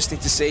interesting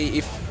to see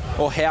if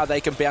or how they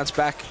can bounce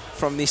back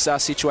from this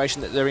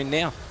situation that they're in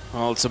now.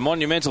 Well, it's a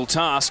monumental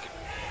task.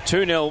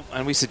 2-0,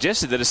 and we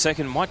suggested that a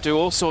second might do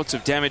all sorts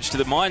of damage to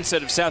the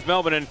mindset of South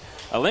Melbourne, and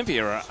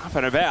Olympia are up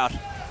and about.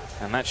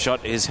 And that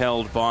shot is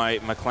held by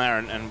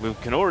McLaren, and we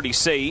can already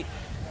see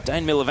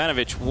Dane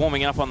Milovanovic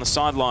warming up on the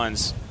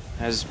sidelines.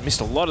 Has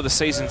missed a lot of the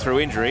season through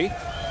injury.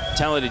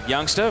 Talented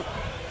youngster,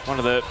 one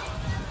of the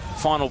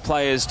final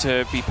players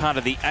to be part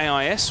of the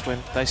AIS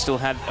when they still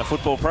had a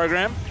football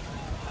program.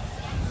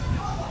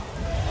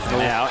 And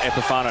now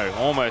Epifano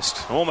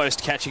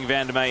almost catching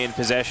Van der May in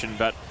possession,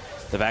 but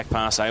the back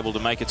pass able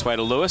to make its way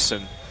to Lewis,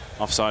 and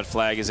offside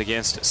flag is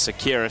against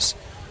Sakiris.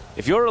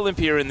 If you're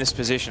Olympia in this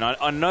position,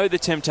 I know the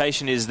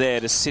temptation is there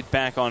to sit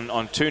back on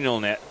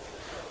 2-0 net.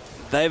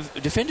 They've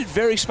defended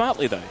very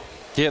smartly, though.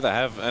 Yeah, they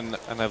have, and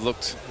they've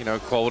looked,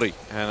 quality.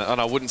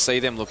 And I wouldn't see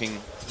them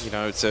looking,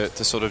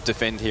 to sort of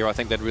defend here. I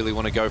think they'd really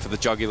want to go for the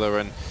jugular,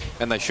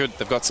 and they should.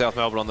 They've got South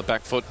Melbourne on the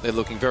back foot. They're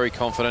looking very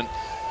confident.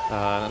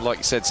 And like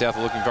you said, South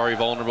are looking very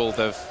vulnerable.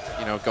 They've,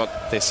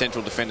 got their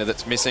central defender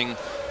that's missing.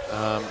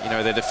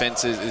 Their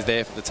defence is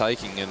there for the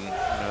taking, and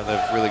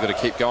they've really got to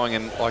keep going,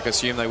 and I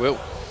assume they will.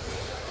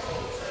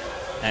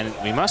 And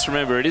we must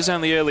remember, it is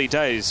only early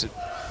days.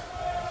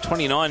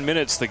 29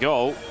 minutes, the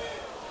goal.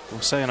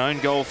 We'll say an own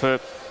goal for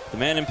the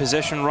man in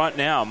possession right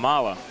now,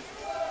 Marla.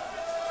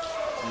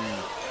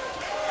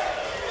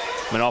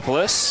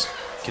 Monopolis.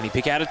 Can he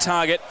pick out a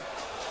target?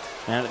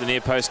 And at the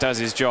near post does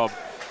his job.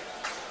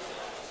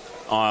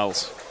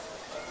 Isles.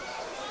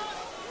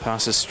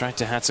 Passes straight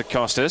to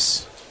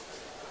Hatzakostas.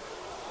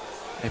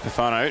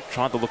 Epifano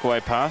tried the look-away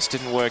pass,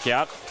 didn't work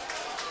out.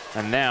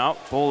 And now,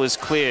 ball is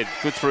cleared.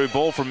 Good through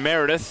ball from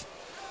Meredith.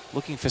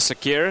 Looking for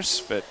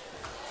Sakiris, but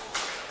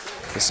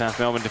the South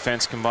Melbourne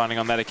defence combining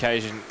on that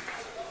occasion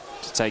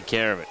to take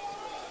care of it.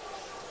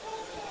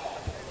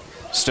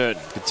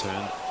 Sturton. Good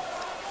turn.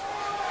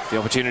 The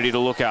opportunity to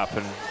look up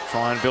and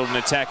try and build an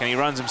attack, and he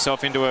runs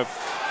himself into a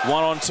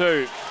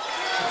 1-on-2.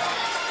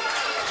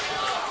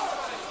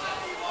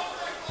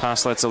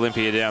 Pass lets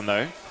Olympia down,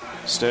 though.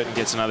 Sturton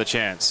gets another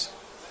chance.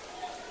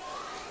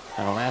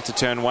 And allowed to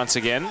turn once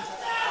again.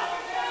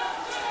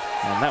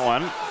 And that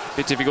one, a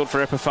bit difficult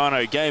for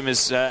Epifano. Game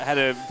has had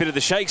a bit of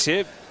the shakes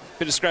here.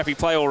 Bit of scrappy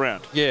play all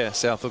round. Yeah,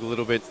 South look a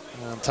little bit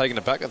taken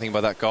aback, I think,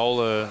 by that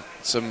goal.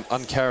 Some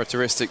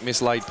uncharacteristic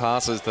mislaid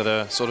passes that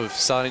are sort of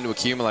starting to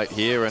accumulate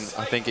here. And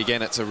I think,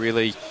 again, it's a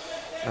really...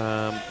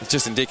 it's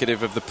just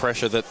indicative of the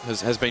pressure that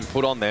has been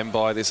put on them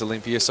by this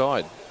Olympia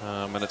side.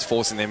 And it's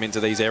forcing them into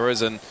these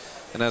errors. And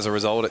as a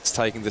result, it's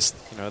taking this,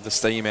 the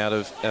steam out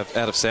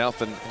of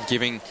South and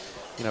giving...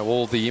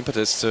 all the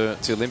impetus to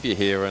Olympia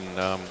here, and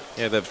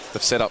yeah, they've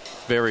set up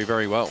very,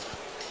 very well.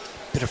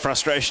 Bit of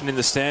frustration in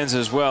the stands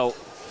as well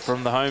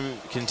from the home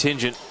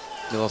contingent.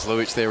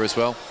 Milosevic there as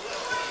well.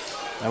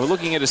 They were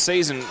looking at a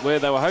season where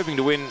they were hoping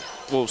to win,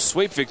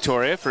 sweep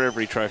Victoria for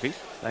every trophy.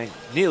 They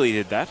nearly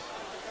did that.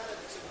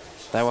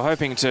 They were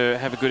hoping to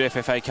have a good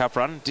FFA Cup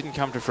run, didn't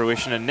come to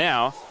fruition, and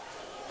now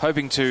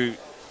hoping to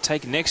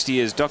take next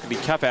year's Doherty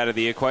Cup out of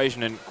the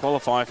equation and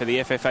qualify for the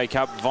FFA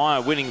Cup via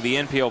winning the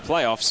NPL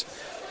playoffs.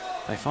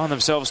 They find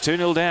themselves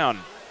 2-0 down.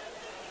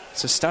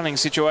 It's a stunning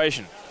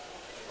situation.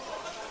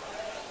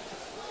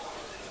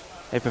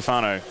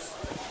 Epifano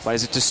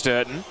plays it to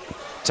Sturton,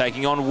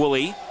 taking on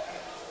Woolley.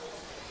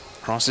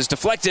 Cross is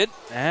deflected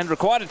and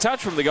required a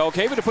touch from the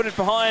goalkeeper to put it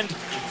behind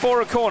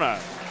for a corner.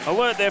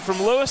 Alert there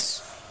from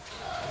Lewis.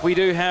 We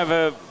do have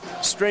a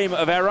stream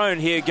of our own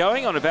here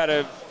going on about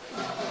a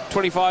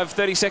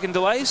 25-30 second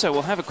delay, so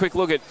we'll have a quick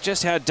look at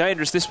just how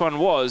dangerous this one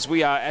was.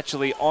 We are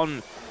actually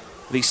on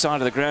the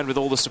side of the ground with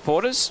all the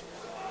supporters.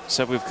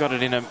 So we've got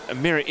it in a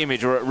mirror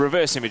image, or a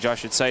reverse image, I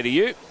should say to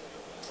you.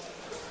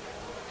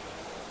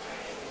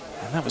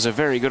 And that was a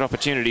very good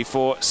opportunity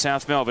for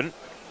South Melbourne.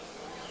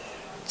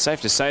 It's safe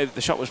to say that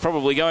the shot was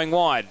probably going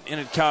wide. In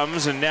it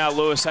comes, and now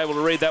Lewis able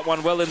to read that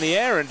one well in the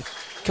air and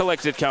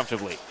collect it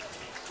comfortably.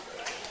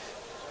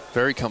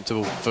 Very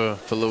comfortable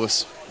for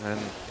Lewis. And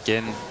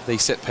again,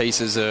 these set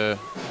pieces are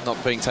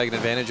not being taken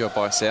advantage of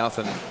by South,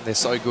 and they're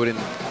so good in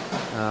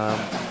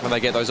when they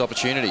get those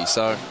opportunities.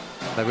 So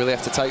they really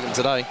have to take them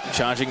today.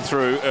 Charging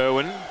through,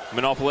 Irwin.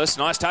 Monopolis,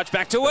 nice touch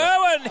back to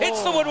Irwin.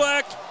 Hits the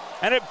woodwork,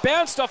 and it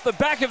bounced off the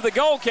back of the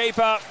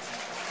goalkeeper.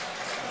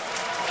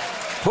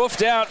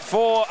 Poofed out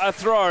for a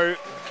throw,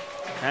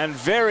 and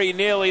very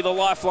nearly the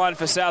lifeline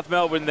for South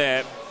Melbourne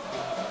there.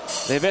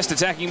 Their best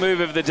attacking move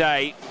of the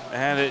day,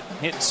 and it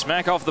hit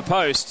smack off the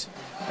post.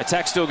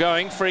 Attack still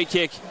going, free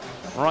kick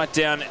right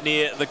down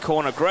near the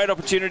corner. Great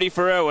opportunity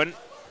for Irwin.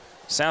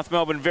 South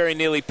Melbourne very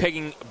nearly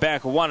pegging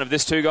back one of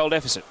this 2-goal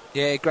deficit.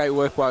 Yeah, great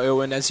work by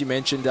Irwin. As you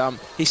mentioned,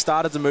 he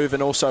started the move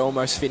and also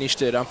almost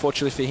finished it.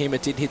 Unfortunately for him,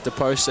 it did hit the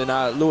post, and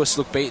Lewis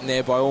looked beaten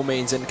there by all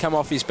means and come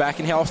off his back.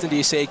 And how often do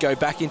you see it go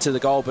back into the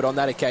goal? But on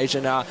that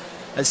occasion,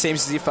 it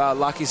seems as if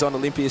luck is on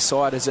Olympia's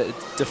side as it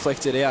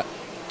deflected out.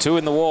 2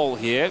 in the wall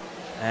here,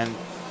 and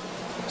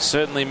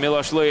certainly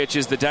Miloš Lujic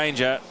is the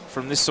danger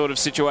from this sort of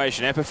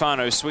situation.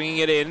 Epifano swinging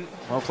it in.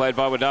 Well played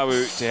by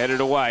Wadawu to head it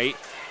away.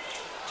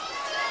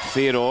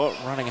 Theodore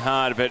running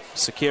hard, but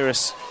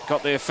Sakiris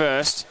got there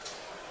first.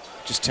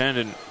 Just turned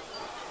and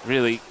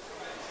really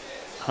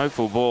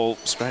hopeful ball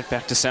straight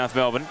back to South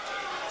Melbourne.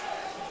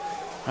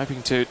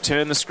 Hoping to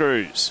turn the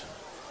screws.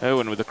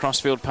 Irwin with the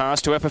crossfield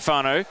pass to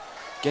Epifano.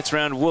 Gets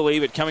round Woolley,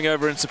 but coming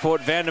over in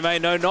support. Van der May,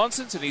 no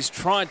nonsense, and he's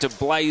tried to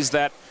blaze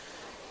that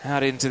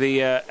out into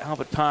the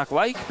Albert Park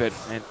Lake, but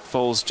it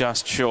falls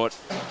just short.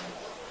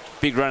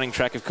 Big running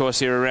track, of course,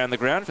 here around the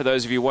ground. For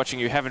those of you watching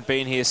who haven't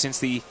been here since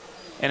the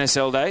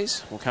NSL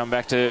days, we'll come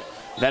back to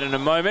that in a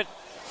moment.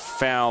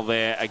 Foul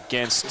there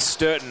against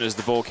Sturton as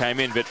the ball came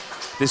in, but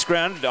this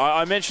ground,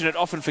 I mention it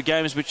often for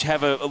games which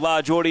have a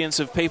large audience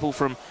of people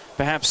from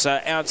perhaps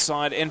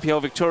outside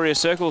NPL Victoria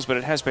circles, but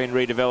it has been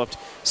redeveloped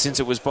since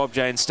it was Bob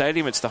Jane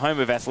Stadium. It's the home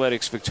of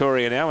Athletics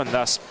Victoria now, and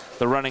thus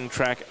the running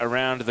track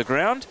around the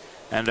ground,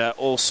 and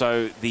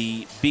also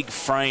the big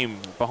frame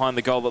behind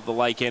the goal at the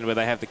lake end where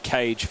they have the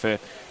cage for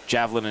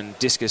javelin and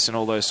discus and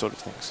all those sort of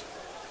things.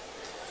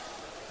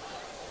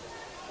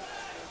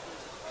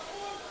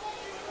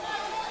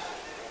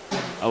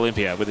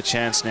 Olympia with a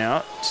chance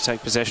now to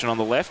take possession on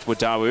the left.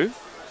 Wadawu,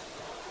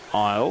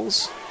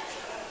 Isles,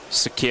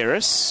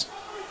 Sakiris,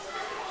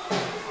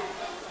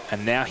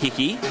 and now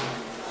Hickey.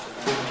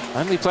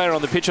 Only player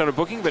on the pitch on a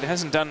booking, but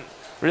hasn't done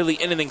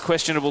really anything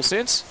questionable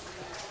since.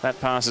 That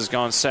pass has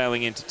gone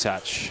sailing into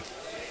touch.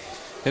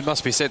 It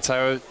must be said,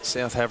 Taro,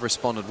 South have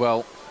responded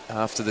well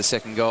after the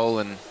second goal,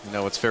 and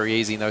it's very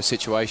easy in those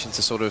situations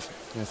to sort of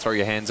throw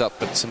your hands up,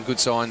 but some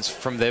good signs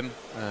from them,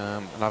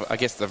 and I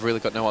guess they've really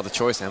got no other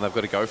choice now. They've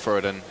got to go for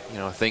it, and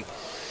I think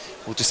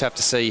we'll just have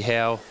to see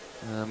how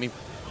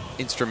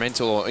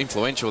instrumental or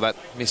influential that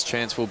missed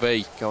chance will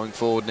be going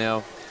forward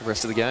now the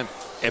rest of the game.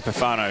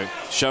 Epifano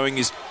showing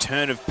his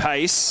turn of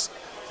pace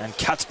and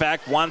cuts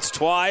back once,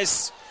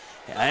 twice,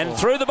 and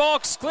through the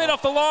box, cleared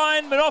off the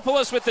line.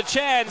 Monopolis with the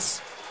chance.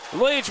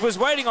 Lujic was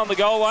waiting on the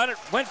goal line. It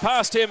went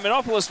past him.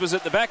 Monopolis was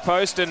at the back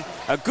post, and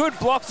a good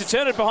block to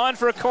turn it behind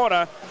for a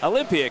corner.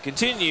 Olympia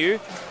continue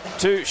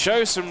to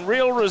show some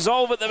real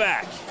resolve at the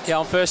back. Yeah,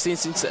 on first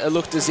instance, it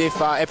looked as if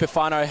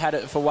Epifano had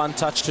it for one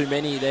touch too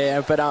many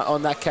there, but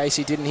on that case,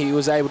 he didn't. He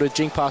was able to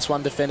jink past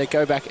one defender,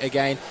 go back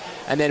again,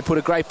 and then put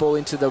a great ball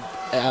into the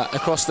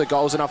across the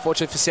goals. And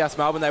unfortunately for South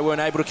Melbourne, they weren't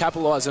able to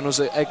capitalise, and it was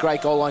a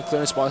great goal line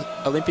clearance by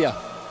Olympia.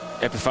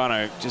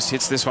 Epifano just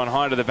hits this one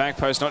high to the back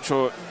post. Not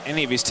sure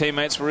any of his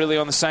teammates were really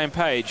on the same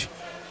page.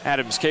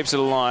 Adams keeps it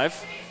alive.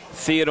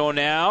 Theodore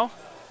now.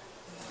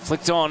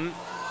 Flicked on.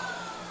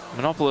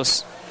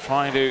 Monopolis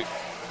trying to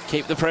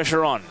keep the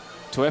pressure on.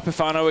 To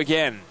Epifano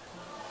again.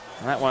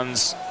 And that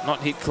one's not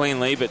hit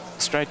cleanly, but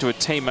straight to a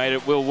teammate.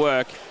 It will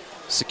work.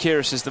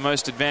 Sakiris is the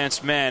most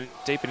advanced man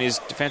deep in his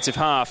defensive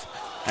half,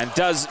 and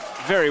does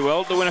very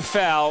well to win a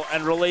foul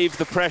and relieve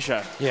the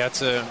pressure. Yeah,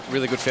 it's a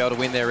really good foul to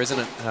win there, isn't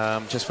it?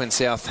 Just when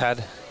South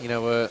had,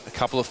 a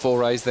couple of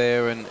forays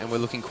there and we're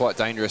looking quite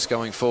dangerous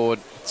going forward,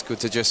 it's good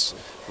to just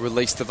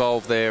release the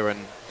valve there, and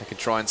they can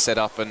try and set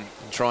up and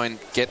try and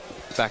get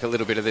back a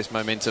little bit of this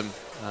momentum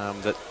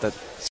that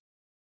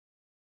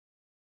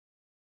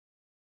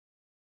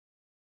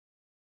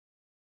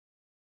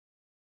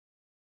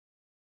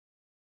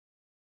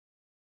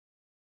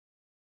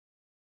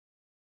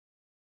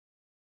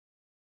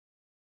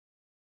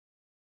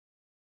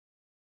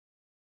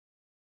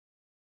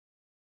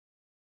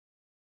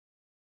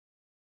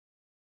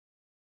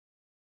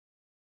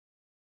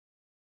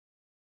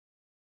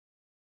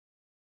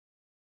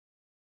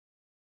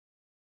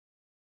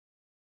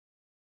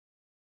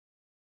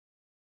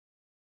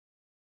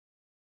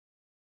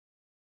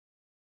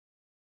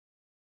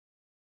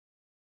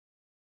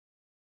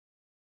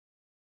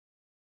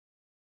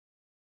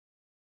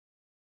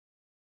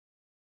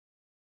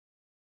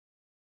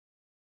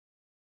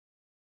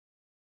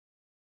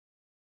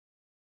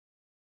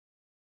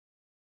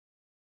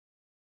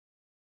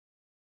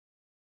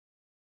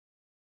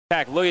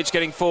Lujic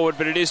getting forward,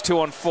 but it is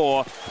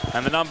 2-on-4,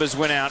 and the numbers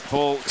went out.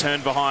 Ball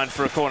turned behind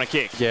for a corner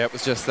kick. Yeah, it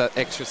was just that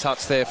extra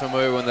touch there from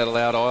Irwin that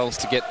allowed Isles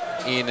to get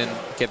in and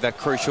get that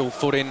crucial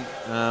foot in.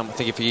 I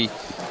think if he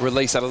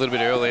released that a little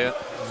bit earlier,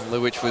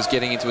 Lujic was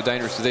getting into a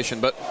dangerous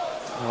position, but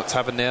what's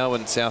happened now,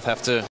 and South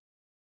have to...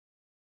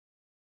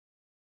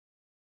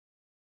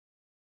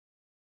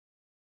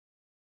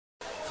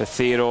 For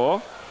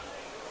Theodore,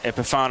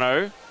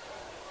 Epifano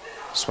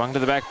swung to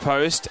the back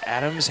post.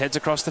 Adams heads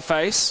across the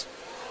face.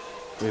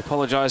 We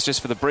apologise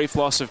just for the brief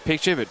loss of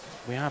picture, but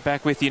we are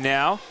back with you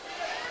now.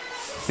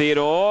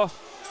 Theodore.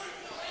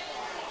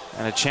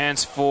 And a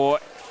chance for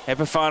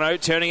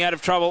Epifano, turning out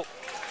of trouble.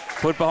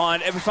 put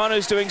behind.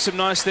 Epifano's doing some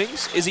nice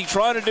things. Is he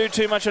trying to do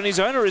too much on his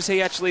own, or is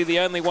he actually the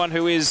only one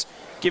who is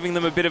giving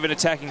them a bit of an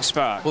attacking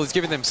spark? Well, he's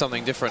giving them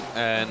something different,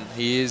 and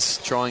he is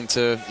trying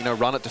to,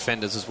 run at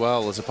defenders as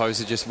well, as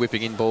opposed to just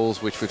whipping in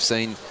balls, which we've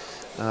seen,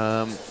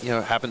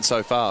 happen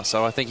so far.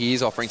 So I think he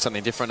is offering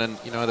something different, and,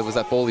 there was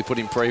that ball he put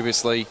in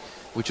previously,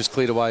 which was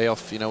cleared away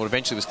off, what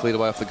eventually was cleared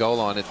away off the goal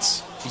line.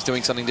 He's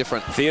doing something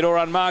different. Theodore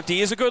unmarked.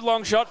 He is a good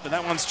long shot, but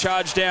that one's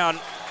charged down.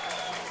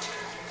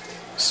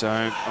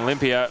 So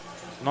Olympia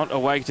not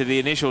awake to the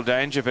initial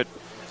danger, but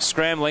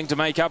scrambling to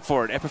make up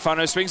for it.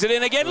 Epifano swings it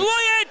in again.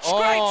 Lujic!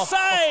 Great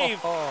save!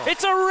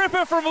 It's a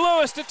ripper from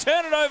Lewis to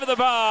turn it over the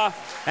bar.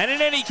 And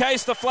in any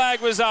case, the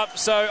flag was up,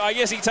 so I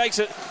guess he gets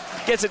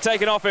it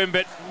taken off him.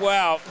 But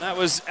wow, that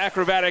was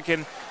acrobatic.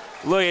 And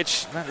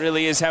Lujic, that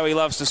really is how he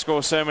loves to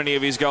score so many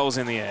of his goals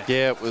in the air.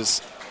 Yeah, it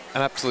was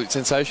an absolute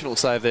sensational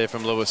save there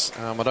from Lewis.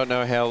 I don't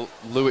know how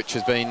Lujic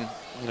has been,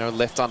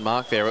 left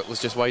unmarked there. It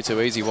was just way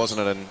too easy, wasn't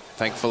it? And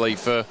thankfully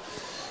for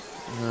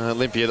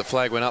Olympia, the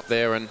flag went up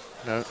there, and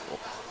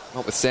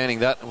notwithstanding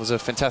that, it was a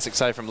fantastic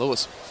save from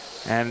Lewis.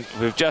 And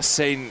we've just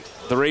seen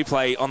the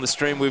replay on the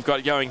stream we've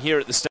got going here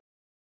at the stadium.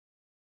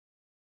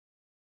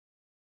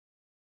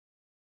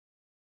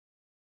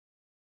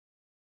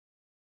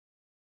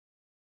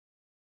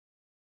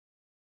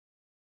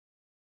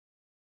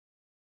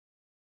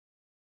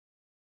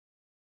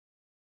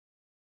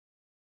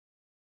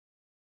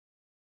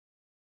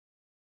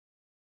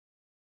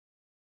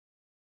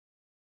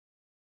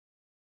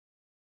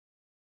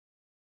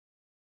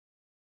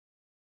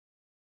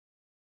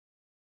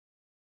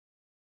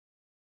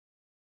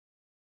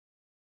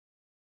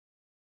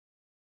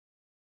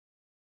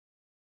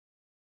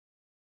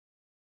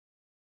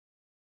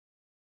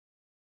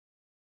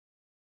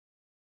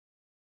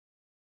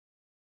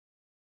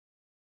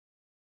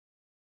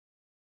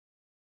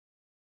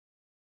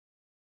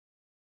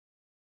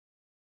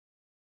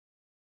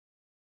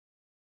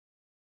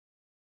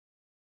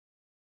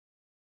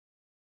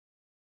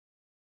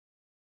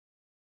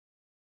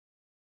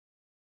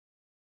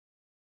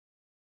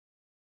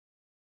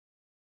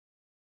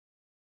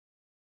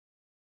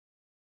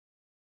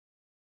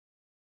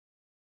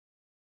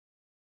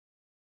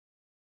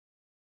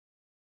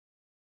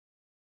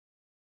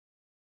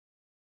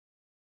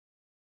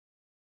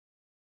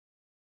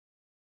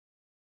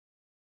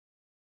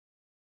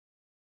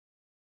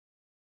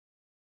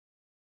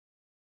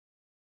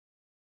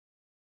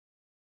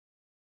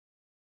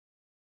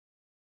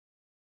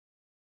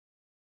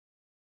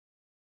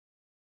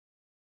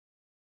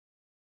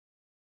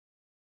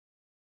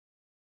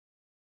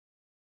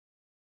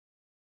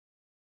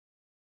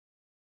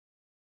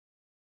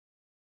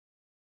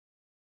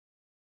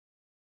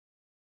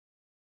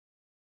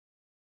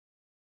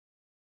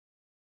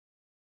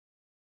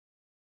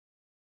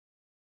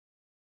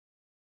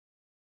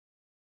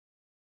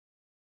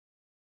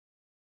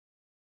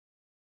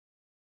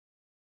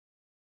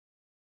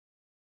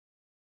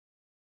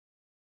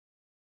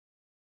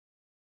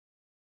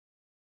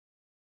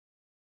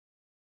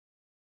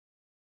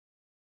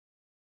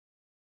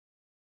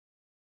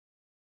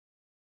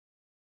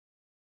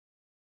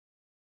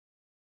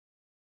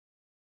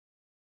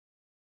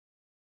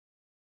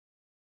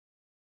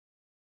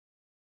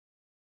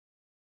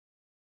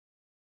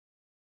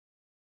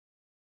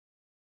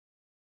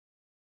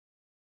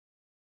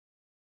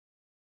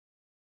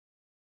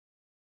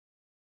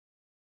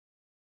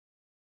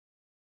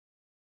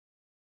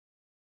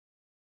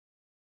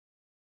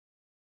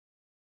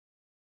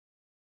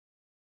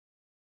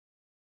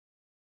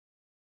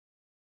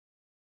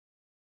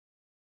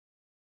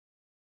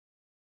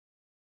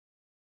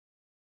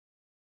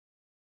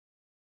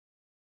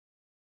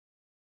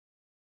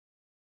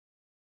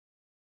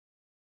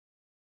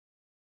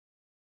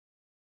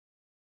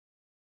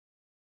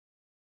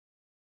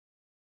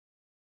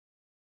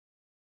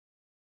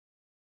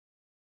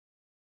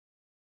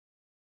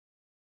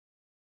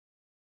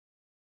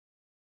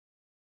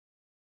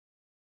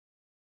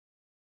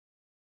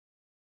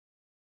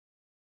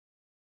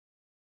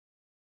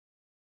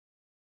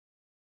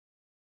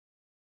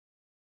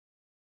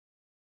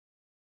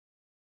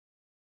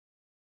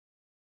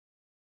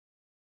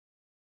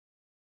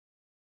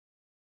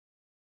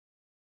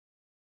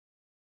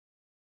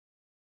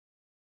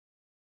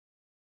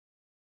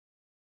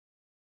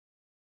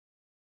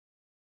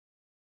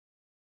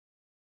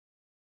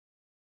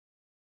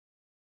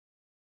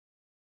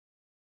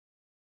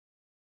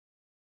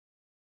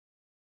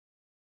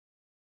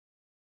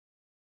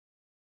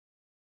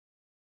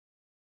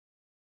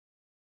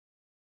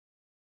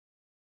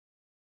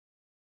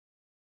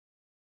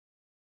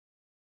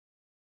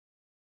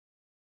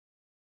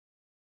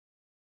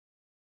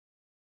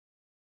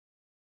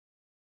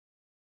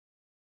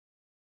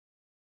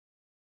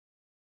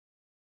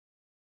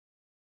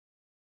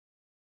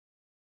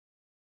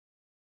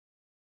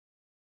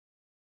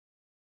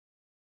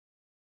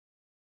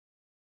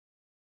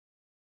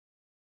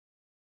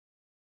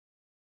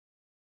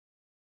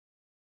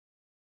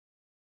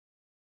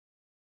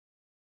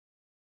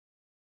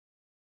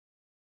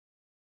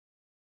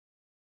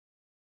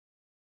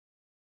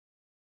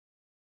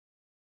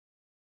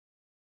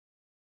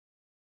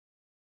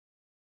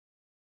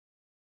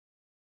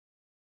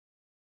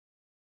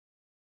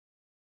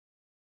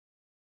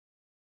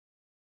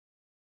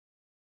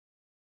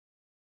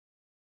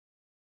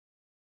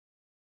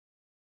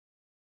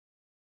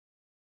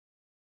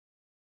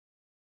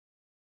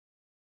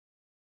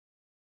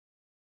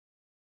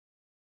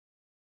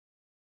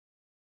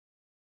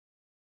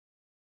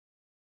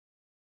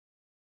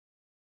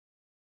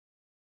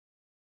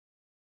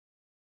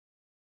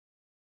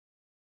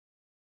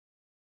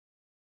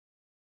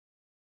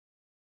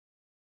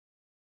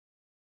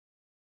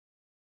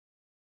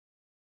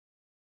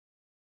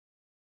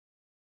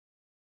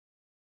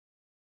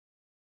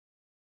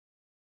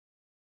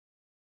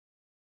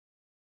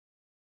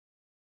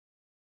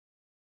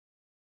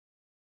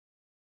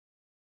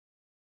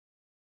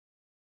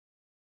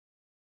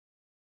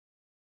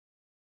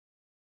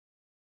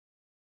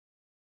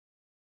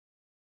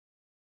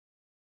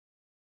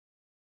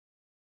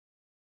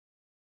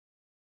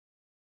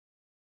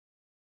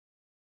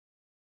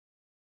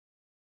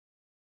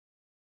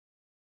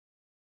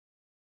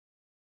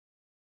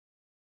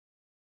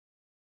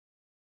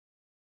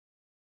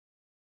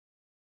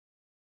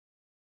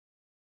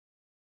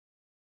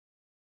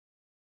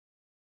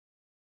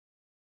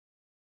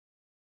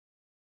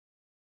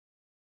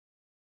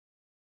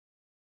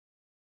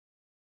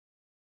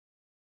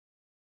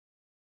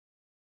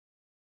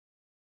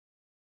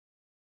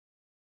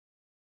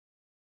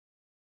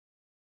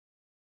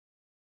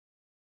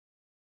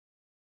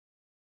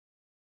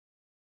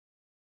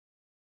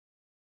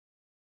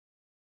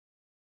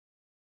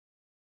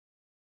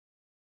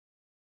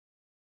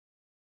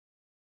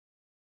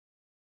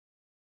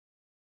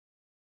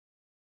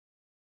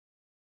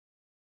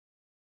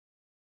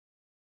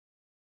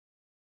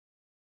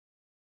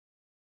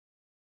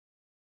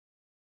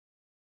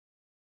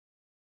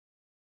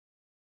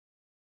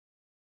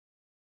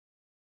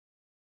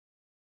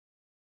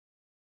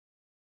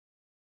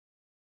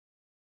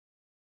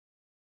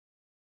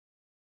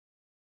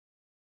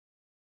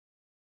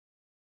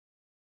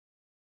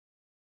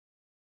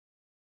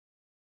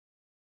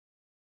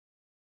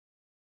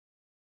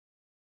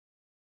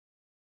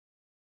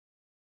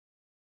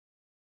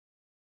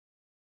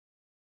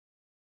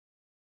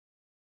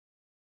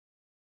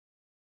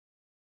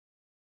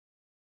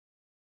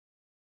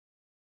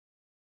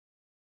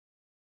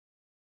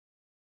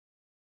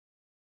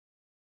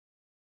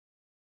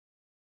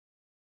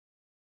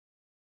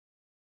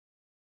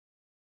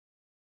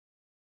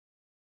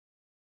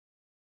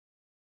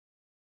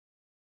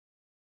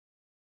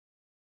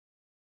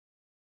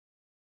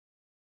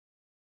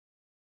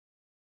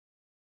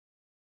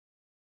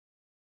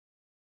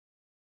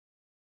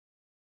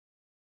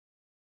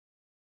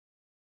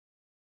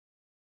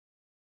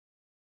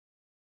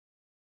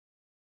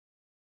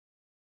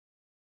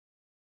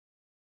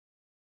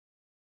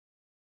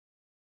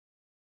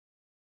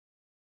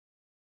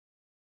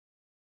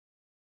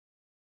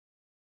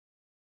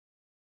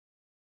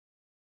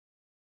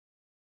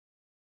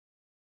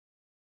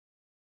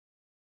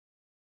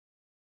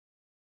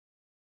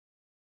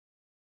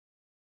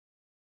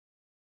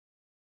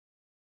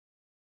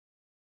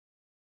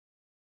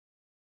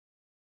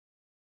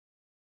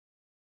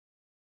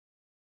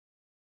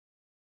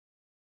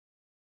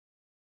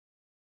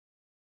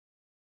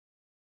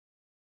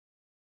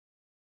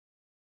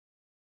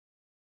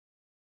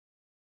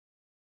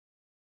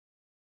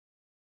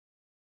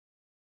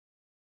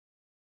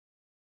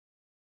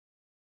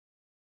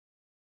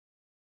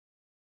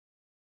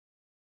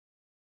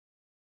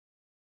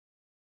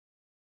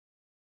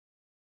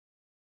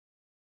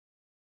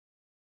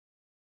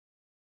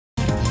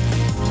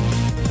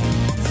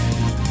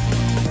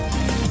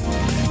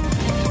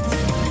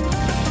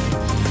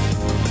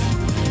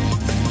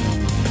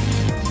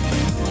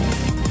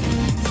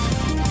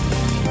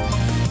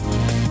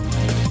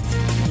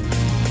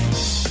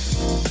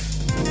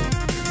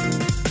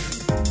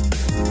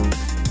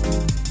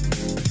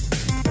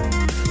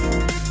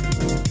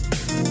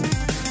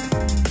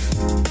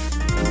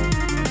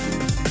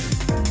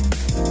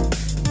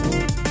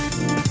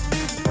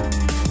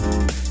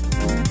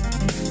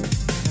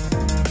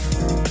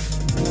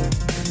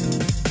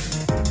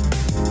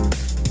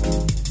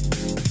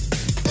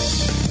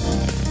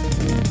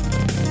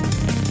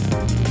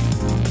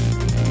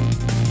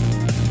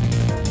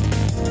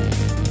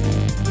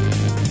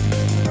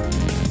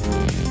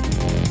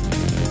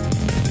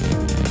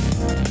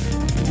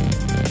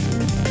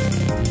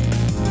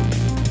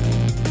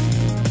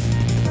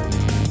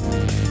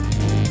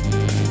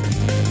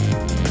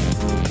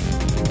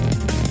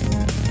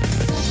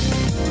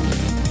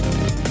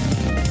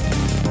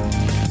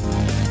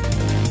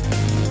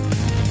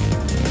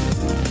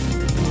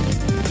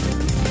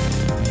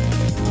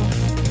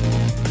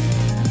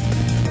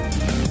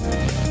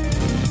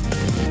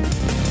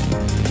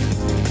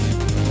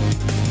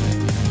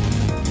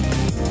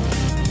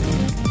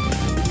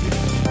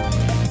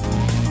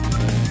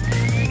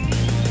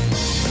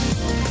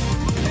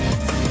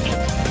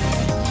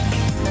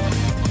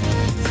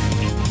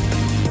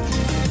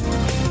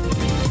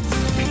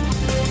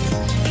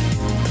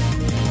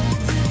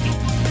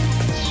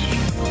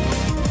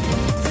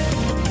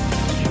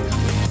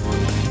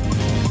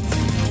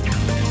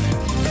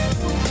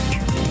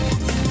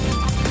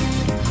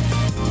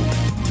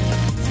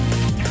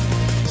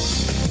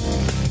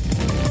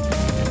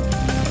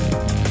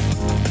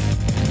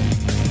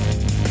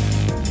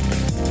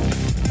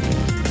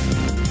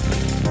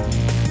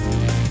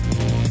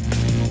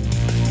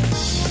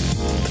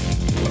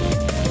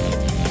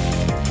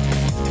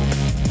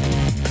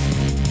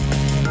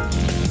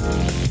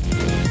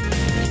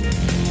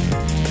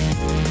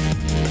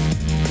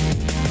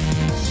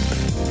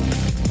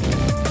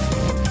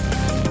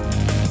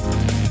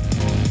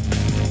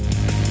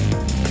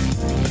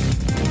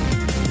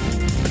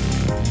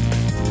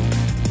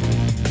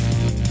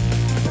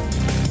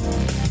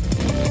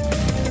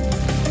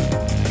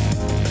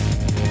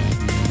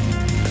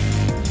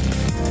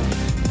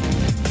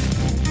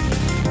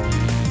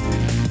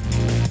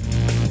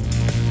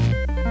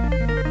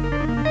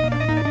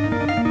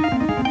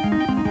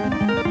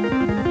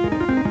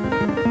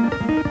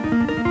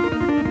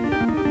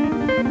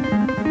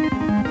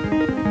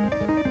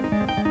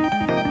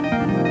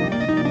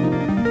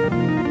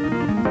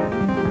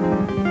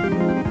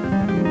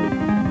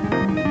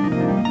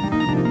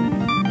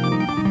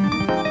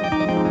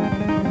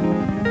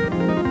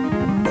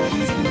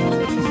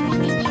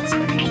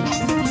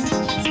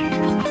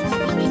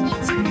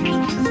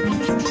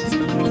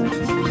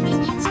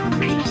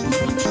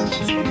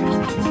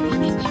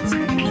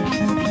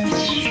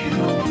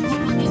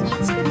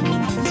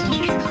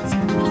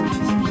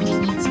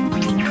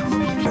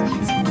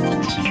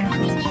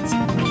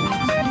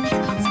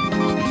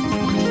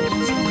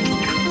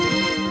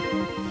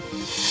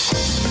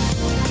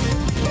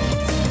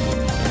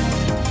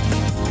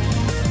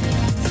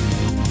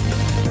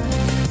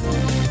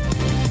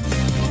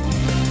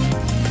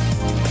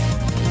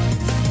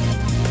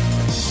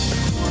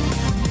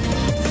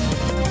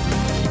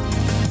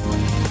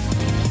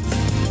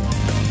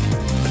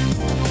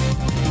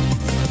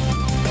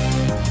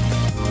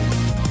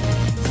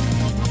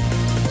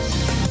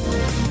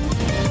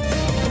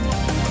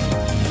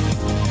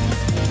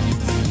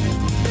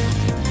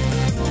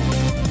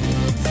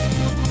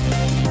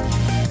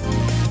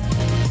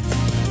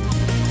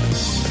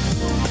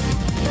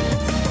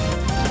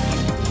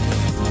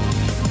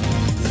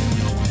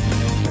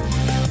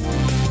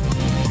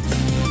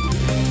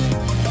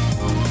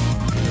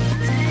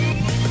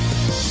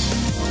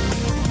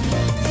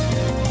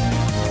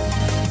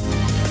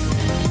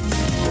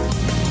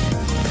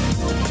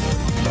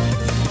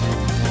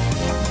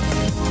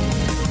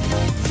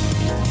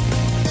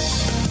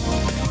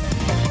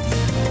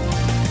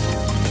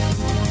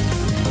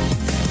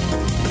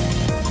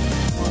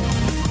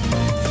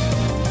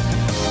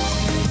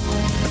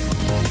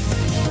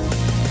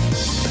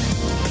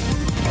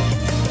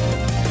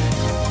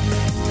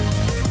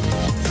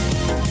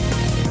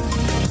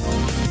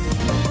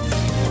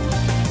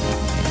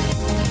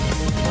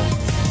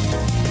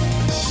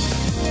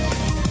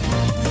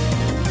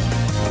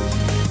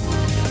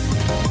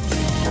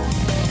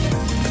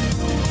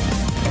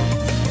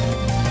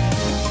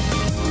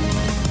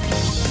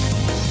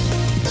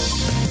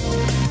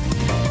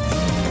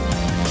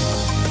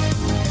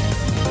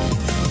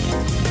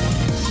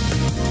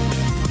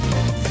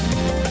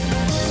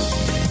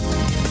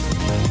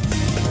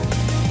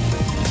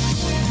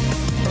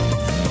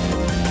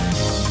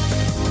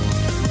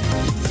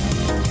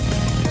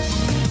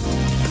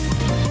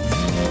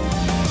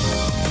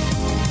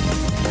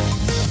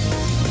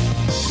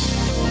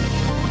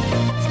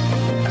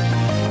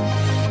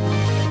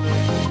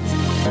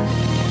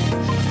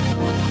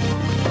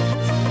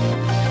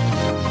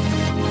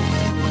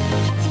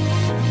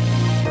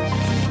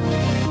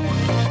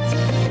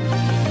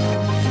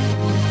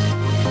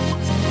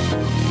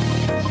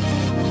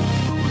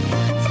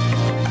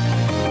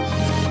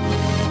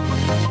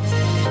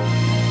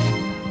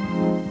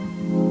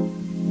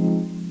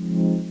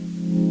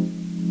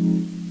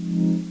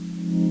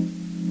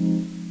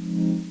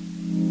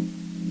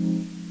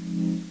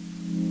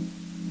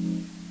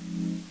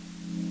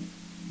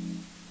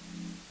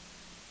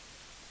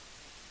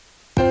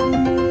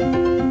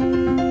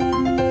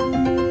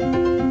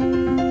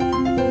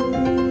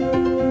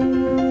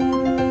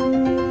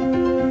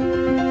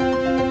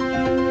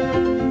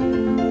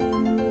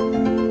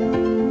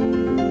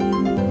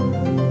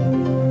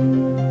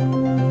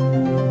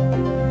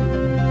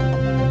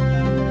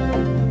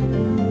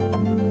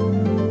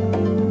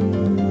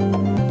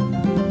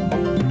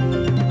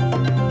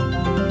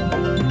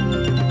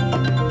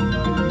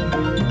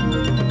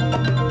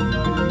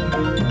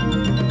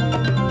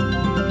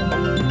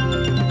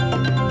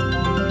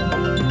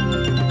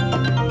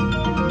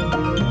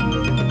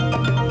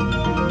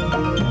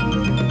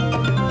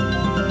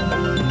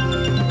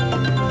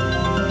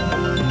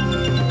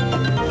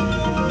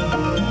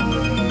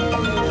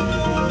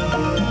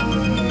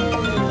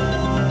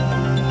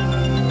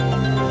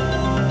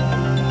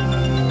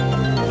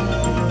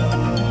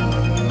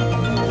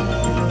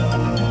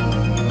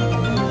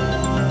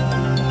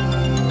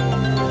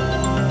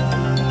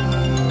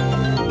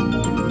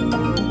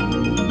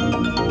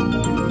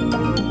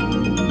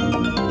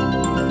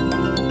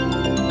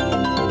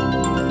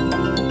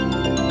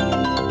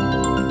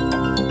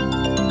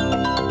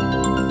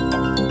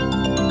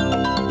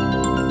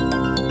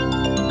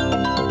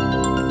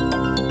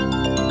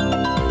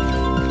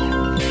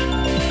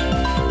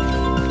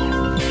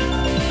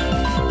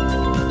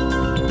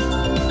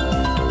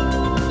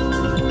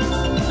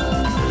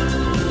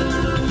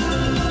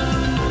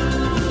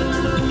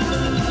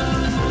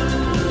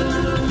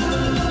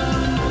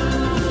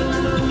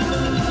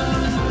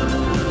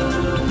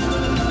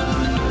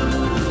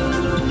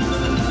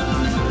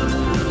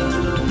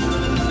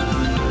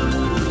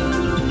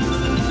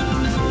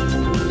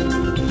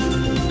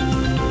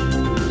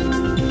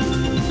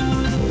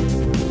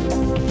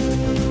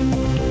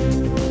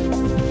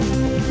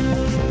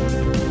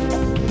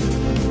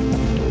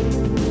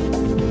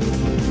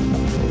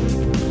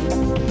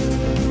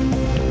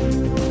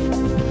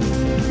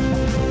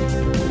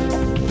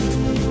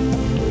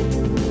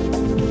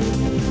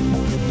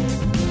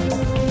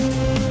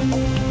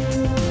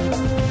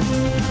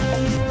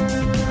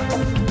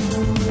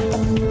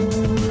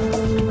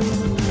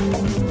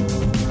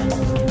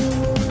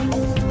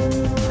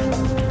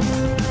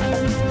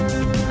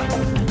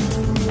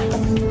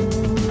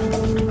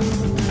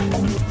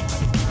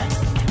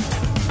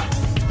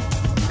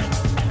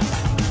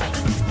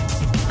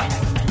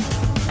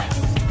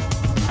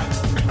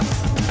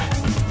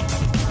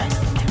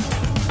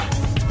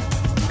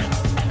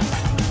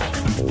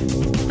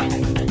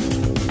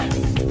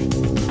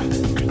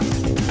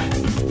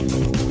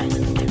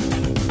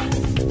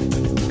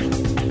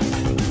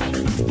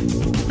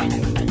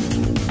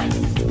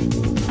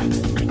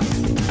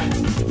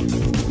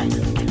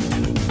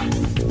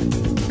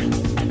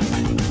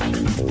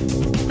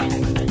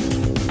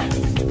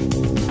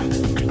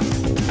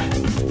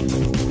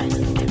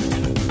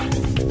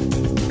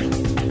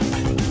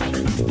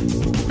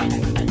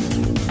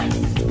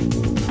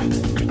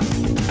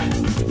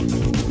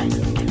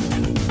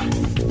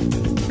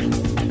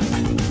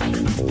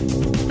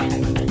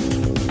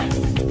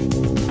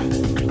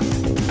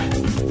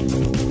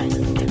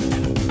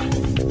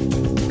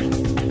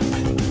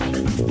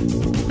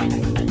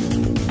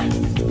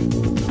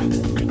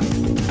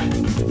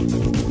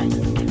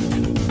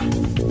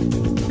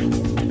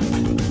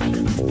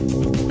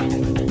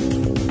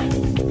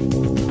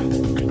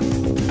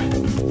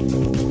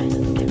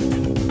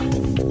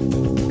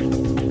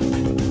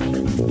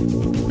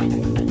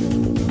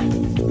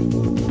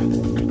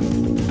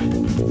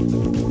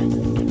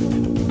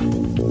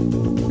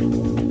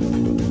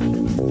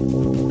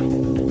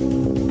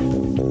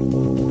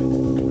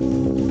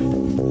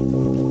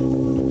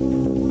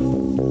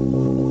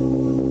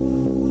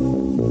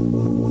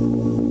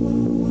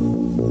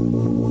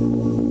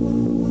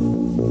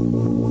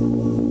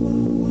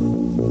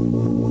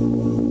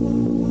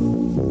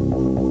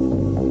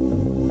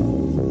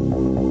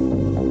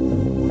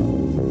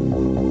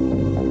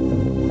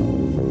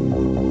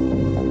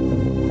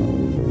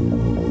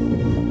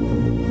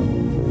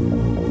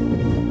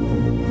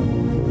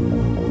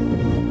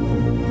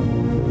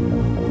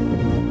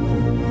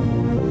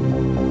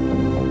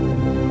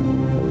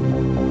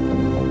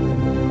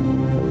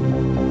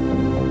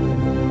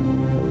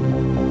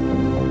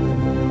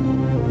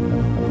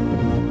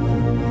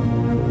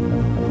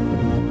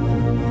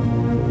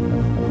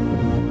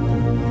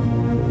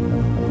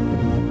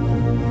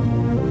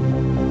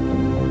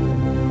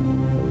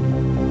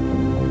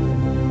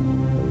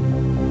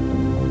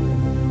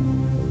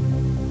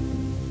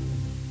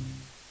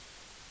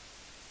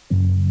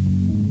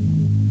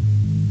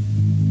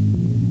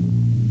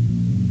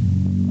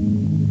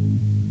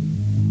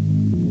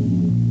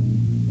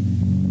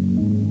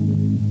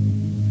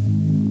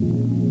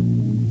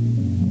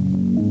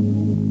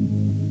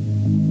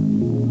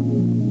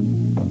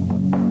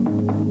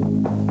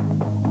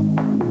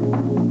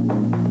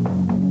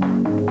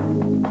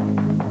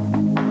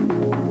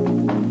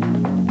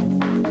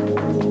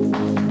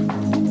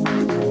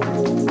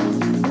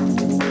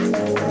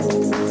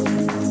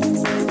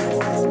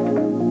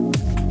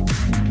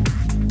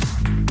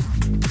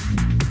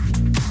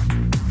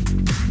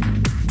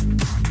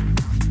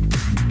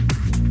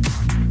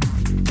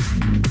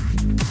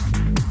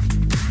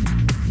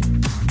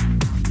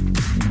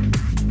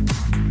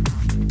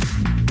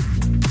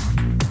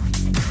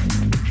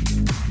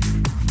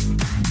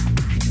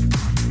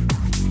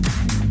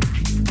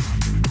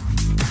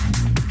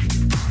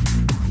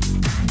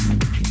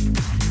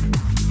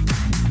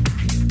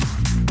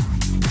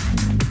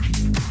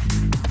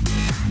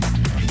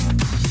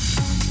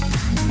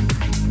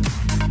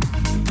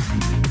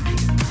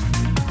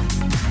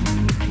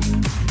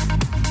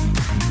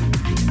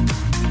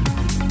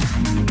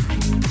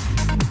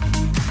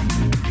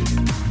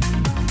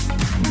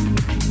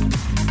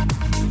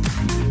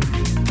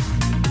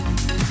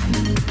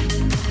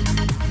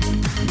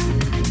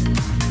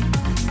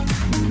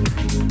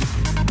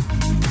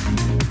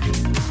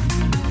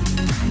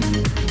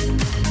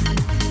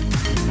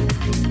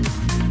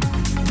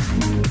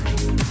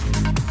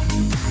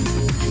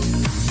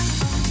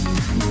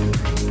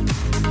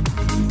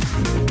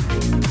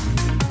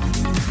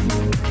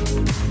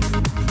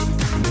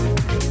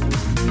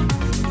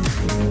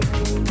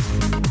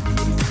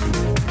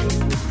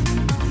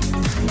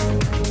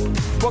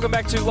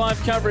 to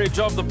live coverage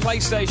of the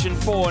PlayStation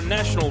 4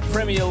 National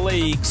Premier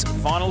League's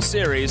final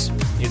series.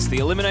 It's the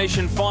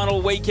Elimination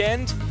final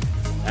weekend,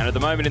 and at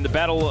the moment in the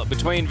battle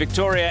between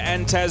Victoria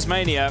and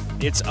Tasmania,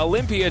 it's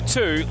Olympia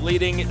 2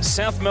 leading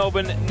South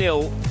Melbourne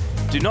 0.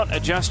 Do not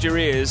adjust your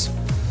ears.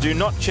 Do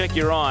not check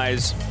your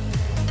eyes.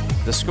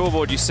 The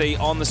scoreboard you see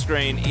on the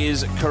screen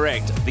is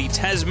correct. The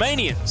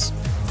Tasmanians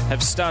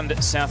have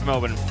stunned South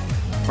Melbourne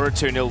for a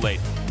 2-0 lead.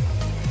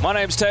 My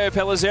name's Teo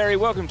Pellizzeri.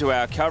 Welcome to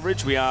our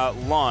coverage. We are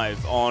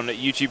live on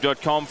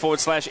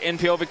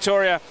youtube.com/NPL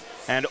Victoria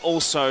and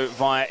also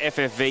via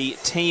FFV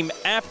Team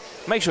app.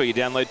 Make sure you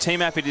download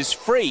Team app. It is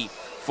free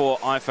for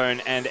iPhone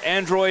and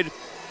Android.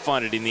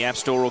 Find it in the App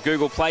Store or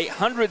Google Play.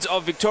 Hundreds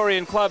of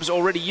Victorian clubs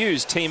already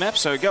use Team app,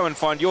 so go and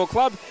find your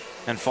club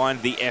and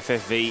find the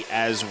FFV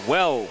as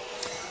well.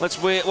 Let's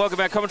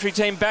welcome our commentary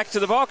team back to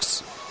the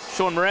box.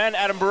 Sean Moran,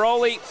 Adam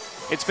Baroli.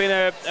 It's been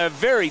a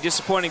very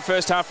disappointing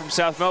first half from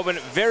South Melbourne.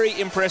 Very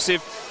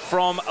impressive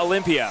from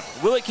Olympia.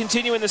 Will it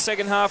continue in the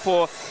second half,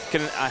 or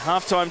can a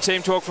halftime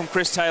team talk from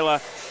Chris Taylor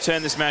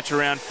turn this match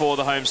around for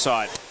the home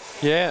side?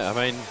 Yeah,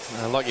 I mean,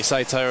 like you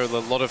say, Taylor, a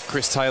lot of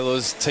Chris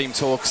Taylor's team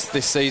talks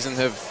this season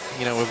have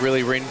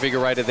really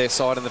reinvigorated their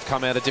side, and they've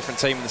come out a different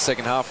team in the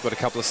second half. Got a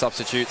couple of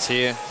substitutes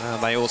here.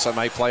 They also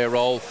may play a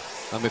role.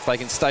 If they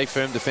can stay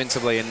firm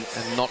defensively and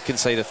not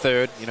concede a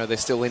third, they're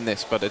still in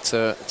this. But it's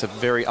a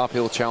very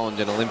uphill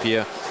challenge, and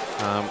Olympia,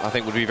 I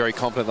think, would be very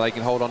confident they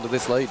can hold on to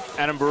this lead.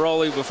 Adam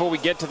Baroli, before we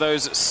get to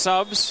those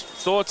subs,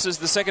 thoughts as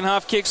the second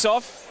half kicks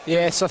off?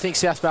 Yes, I think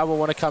South Melbourne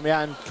want to come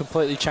out and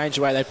completely change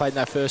the way they played in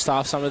that first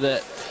half. Some of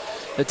the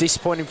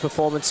disappointing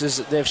performances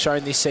that they've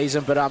shown this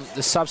season, but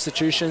the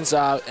substitutions,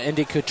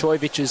 Andy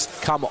Kuchovic has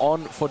come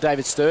on for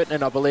David Sturton,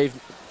 and I believe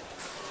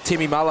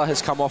Timmy Muller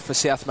has come off for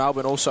South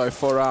Melbourne also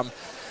for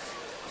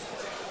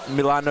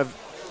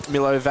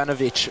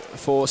Milovanovic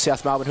for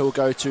South Melbourne, who will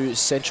go to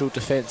central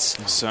defence.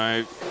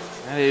 So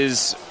that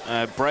is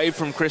brave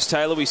from Chris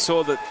Taylor. We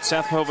saw that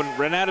South Melbourne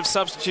ran out of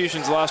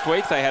substitutions last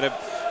week. They had a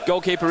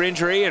goalkeeper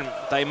injury, and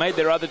they made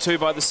their other two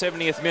by the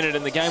 70th minute,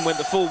 and the game went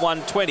the full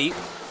 120.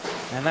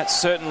 And that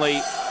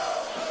certainly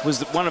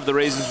was one of the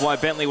reasons why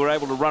Bentley were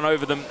able to run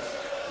over them.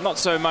 Not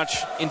so much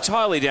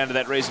entirely down to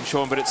that reason,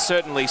 Sean, but it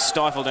certainly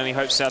stifled any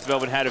hopes South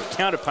Melbourne had of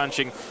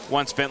counter-punching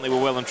once Bentley were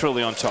well and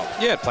truly on top.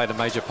 Yeah, it played a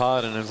major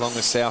part, and as long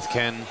as South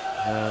can,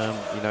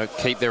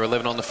 keep their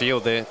 11 on the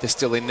field, they're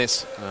still in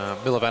this.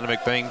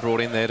 Milovanovic being brought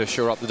in there to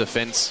shore up the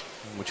defence,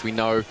 which we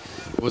know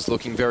was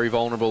looking very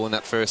vulnerable in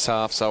that first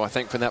half. So I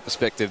think from that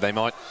perspective, they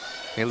might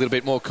be a little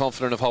bit more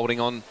confident of holding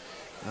on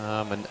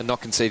and not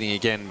conceding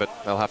again, but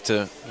they'll have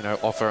to,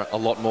 offer a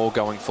lot more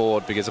going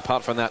forward, because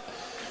apart from that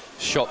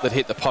shot that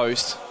hit the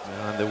post,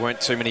 there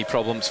weren't too many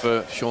problems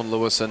for Sean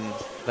Lewis and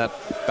that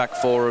back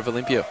four of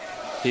Olympia.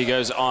 Here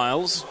goes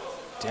Isles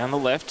down the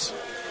left.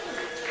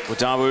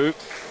 Wadawu,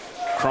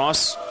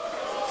 cross,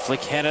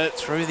 flick header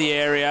through the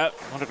area.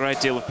 Not a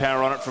great deal of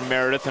power on it from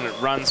Meredith, and it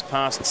runs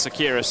past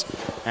Sakiris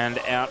and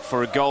out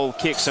for a goal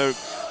kick. So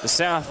the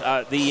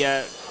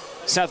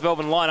South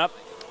Melbourne lineup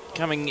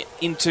coming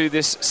into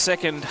this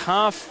second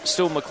half.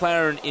 Still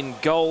McLaren in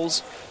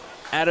goals.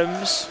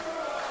 Adams,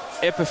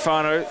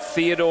 Epifano,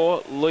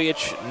 Theodore,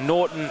 Lujic,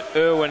 Norton,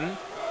 Irwin,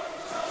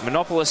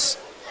 Monopolis,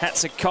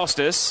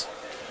 Hatzikostas,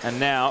 and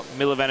now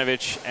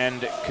Milovanovic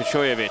and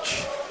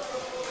Kuchovic.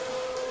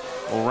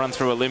 We'll run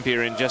through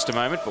Olympia in just a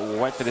moment, but we'll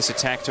wait for this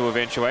attack to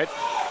eventuate.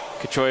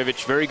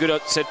 Kuchovic very good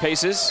at set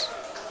pieces,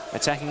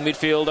 attacking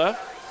midfielder.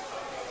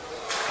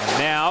 And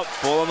now,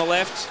 ball on the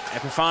left,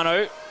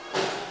 Epifano.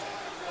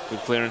 Good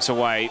clearance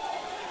away.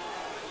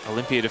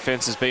 Olympia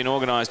defence has been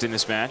organised in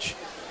this match.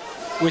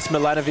 With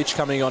Milanovic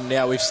coming on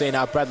now, we've seen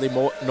Bradley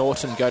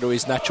Norton go to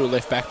his natural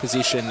left-back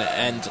position,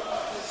 and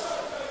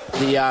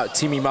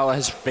Timmy Muller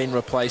has been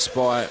replaced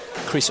by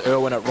Chris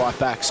Irwin at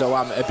right-back. So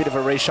a bit of a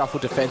reshuffle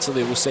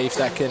defensively. We'll see if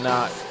that can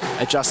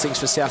adjust things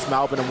for South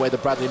Melbourne, and whether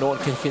Bradley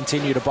Norton can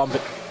continue to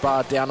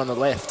bombard down on the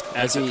left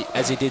as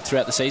he did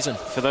throughout the season.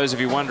 For those of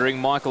you wondering,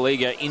 Michael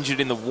Eager injured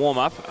in the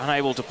warm-up,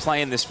 unable to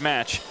play in this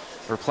match,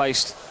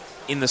 replaced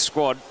in the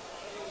squad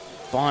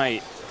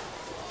by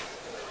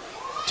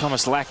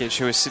Thomas Lakic,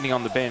 who is sitting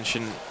on the bench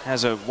and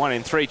has a 1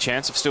 in 3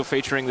 chance of still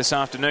featuring this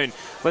afternoon.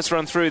 Let's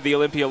run through the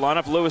Olympia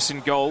lineup. Lewis in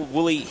goal,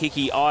 Woolley,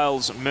 Hickey,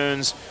 Isles,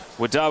 Mearns,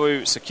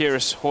 Wadawu,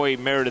 Sakiris, Hoy,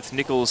 Meredith,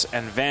 Nichols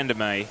and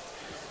Vandermeer.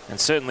 And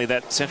certainly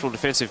that central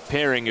defensive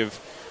pairing of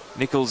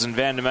Nichols and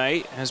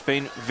Vandermeer has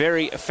been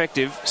very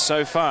effective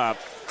so far.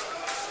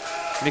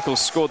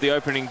 Nichols scored the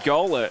opening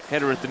goal, a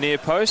header at the near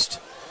post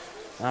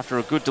after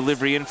a good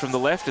delivery in from the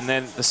left, and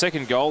then the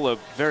second goal, a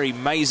very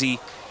mazy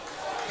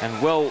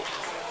and well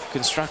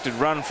constructed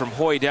run from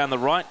Hoy down the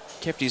right,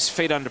 kept his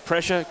feet under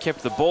pressure,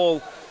 kept the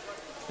ball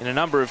in a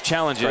number of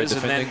challenges,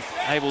 and then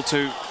able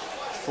to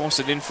force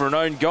it in for an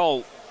own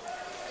goal.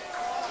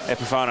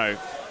 Epifano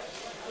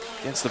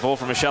gets the ball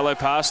from a shallow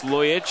pass.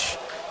 Lujic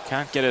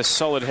can't get a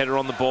solid header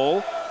on the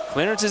ball.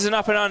 Clearance is an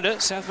up and under.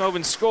 South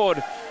Melbourne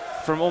scored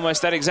from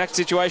almost that exact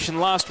situation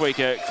last week,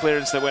 a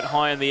clearance that went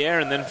high in the air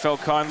and then fell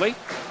kindly.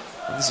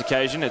 On this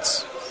occasion,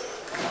 it's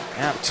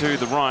Out to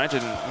the right,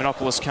 and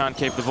Monopolis can't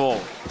keep the ball.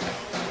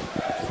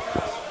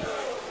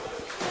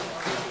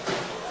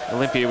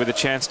 Olympia with a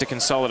chance to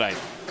consolidate.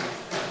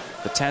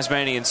 The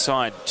Tasmanian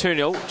side,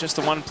 2-0, just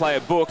the one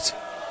player booked.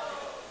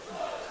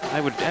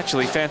 They would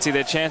actually fancy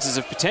their chances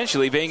of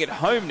potentially being at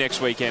home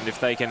next weekend if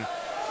they can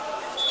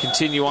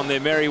continue on their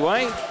merry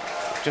way.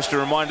 Just a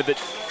reminder that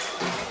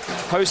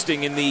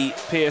hosting in the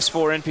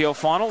PS4 NPL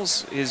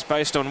finals is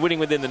based on winning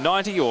within the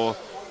 90, or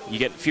you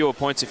get fewer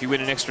points if you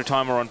win in extra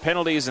time or on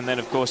penalties, and then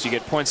of course you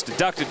get points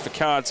deducted for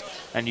cards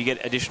and you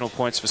get additional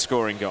points for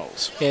scoring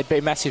goals. Yeah, it'd be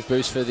a massive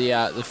boost for the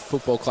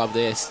football club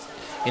there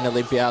in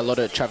Olympia. A lot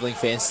of travelling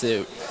fans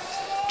to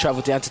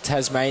travel down to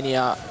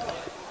Tasmania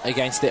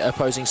against the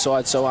opposing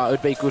side, so it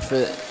would be good for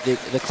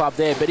the club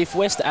there. But if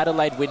West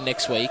Adelaide win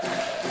next week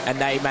and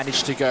they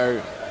manage to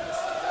go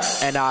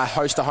and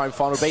host a home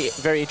final, it'll be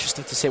very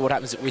interesting to see what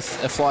happens with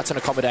flights and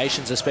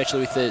accommodations,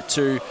 especially with the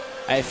 2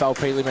 AFL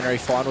preliminary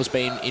finals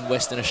being in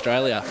Western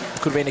Australia.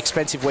 It could be an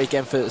expensive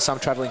weekend for some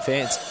travelling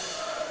fans.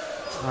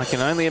 I can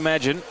only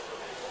imagine.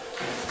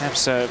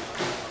 Perhaps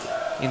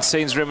in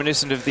scenes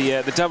reminiscent of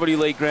the W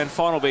League Grand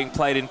Final being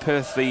played in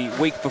Perth the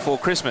week before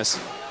Christmas.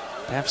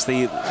 Perhaps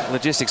the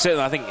logistics,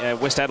 certainly I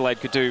think West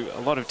Adelaide could do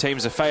a lot of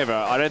teams a favour.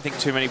 I don't think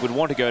too many would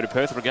want to go to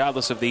Perth,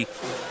 regardless of the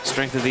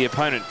strength of the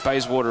opponent.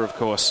 Bayswater, of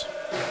course.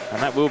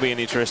 And that will be an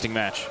interesting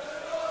match.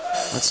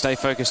 Let's stay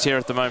focused here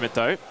at the moment,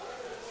 though.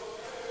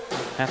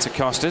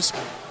 Hatzakostas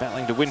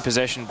battling to win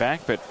possession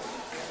back, but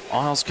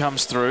Isles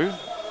comes through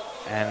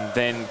and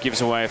then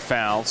gives away a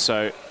foul.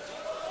 So,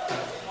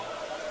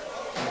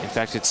 in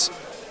fact,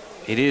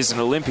 it is an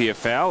Olympia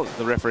foul.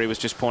 The referee was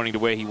just pointing to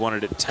where he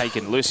wanted it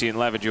taken. Lucien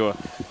Lavajor,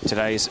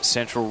 today's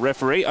central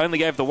referee, only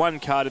gave the 1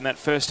 card in that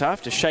first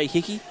half to Shea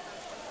Hickey.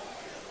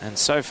 And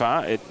so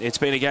far, it's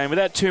been a game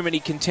without too many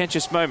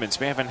contentious moments.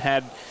 We haven't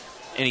had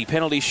any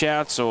penalty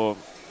shouts or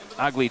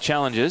ugly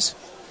challenges.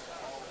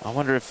 I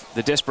wonder if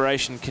the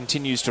desperation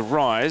continues to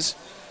rise.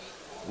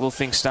 Will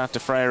things start to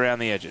fray around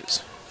the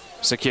edges?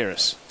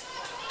 Sakiris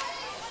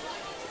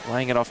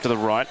laying it off to the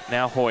right.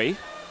 Now Hoy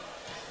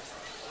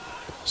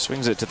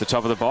swings it to the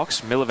top of the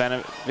box.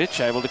 Milovanovic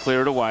able to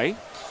clear it away.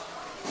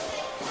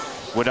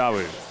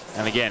 Wadawu,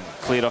 and again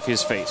cleared off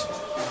his feet.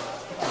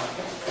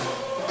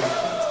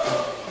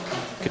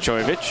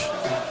 Kachovic.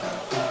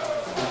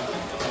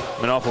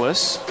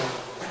 Monopolis.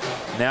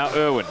 Now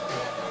Irwin.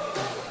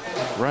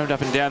 Roamed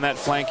up and down that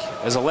flank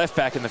as a left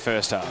back in the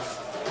first half.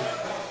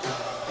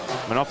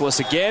 Monopolis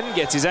again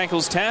gets his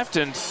ankles tapped,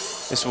 and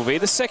this will be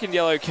the second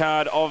yellow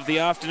card of the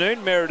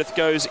afternoon. Meredith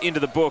goes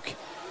into the book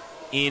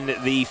in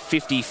the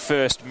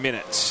 51st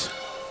minute.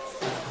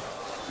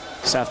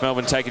 South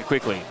Melbourne take it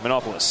quickly.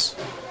 Monopolis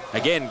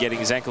again getting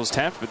his ankles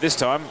tapped, but this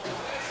time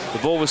the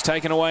ball was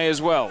taken away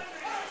as well.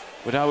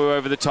 Wadawu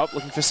over the top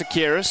looking for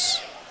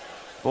Sakiris.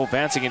 Ball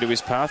bouncing into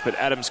his path, but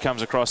Adams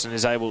comes across and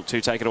is able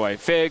to take it away.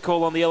 Fair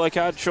call on the yellow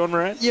card, Sean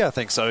Moran? Yeah, I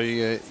think so.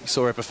 You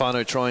saw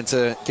Epifano trying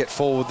to get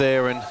forward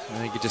there, and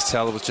you could just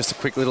tell it was just a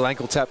quick little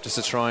ankle tap just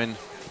to try and,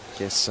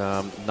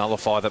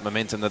 nullify that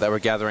momentum that they were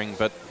gathering.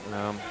 But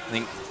I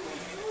think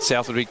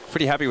South would be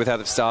pretty happy with how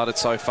they've started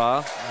so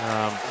far.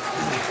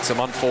 Some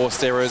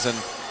unforced errors and,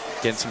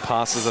 again, some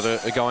passes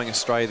that are going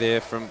astray there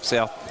from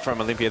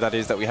Olympia, that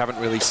is, that we haven't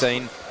really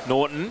seen.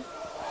 Norton.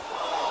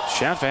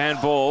 Shout for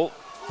handball.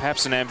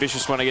 Perhaps an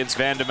ambitious one against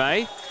Van der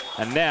May.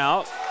 And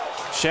now,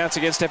 shouts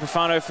against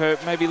Epifano for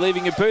maybe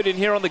leaving a boot in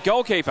here on the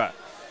goalkeeper.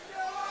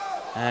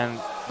 And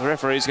the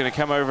referee's going to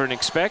come over and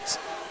inspect.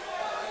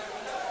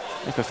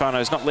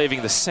 Epifano's not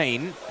leaving the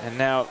scene. And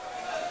now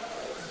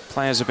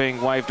players are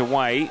being waved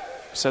away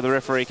so the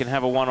referee can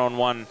have a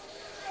one-on-one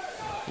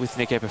with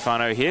Nick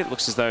Epifano here. It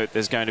looks as though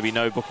there's going to be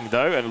no booking,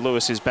 though, and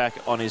Lewis is back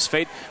on his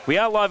feet. We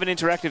are live and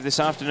interactive this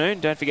afternoon.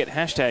 Don't forget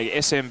hashtag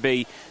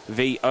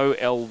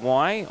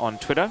SMBVOLY on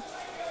Twitter.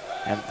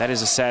 And that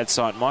is a sad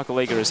sight.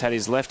 Michael Eager has had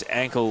his left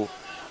ankle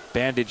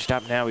bandaged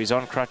up now. He's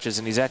on crutches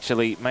and he's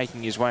actually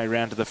making his way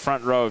around to the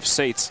front row of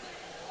seats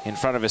in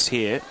front of us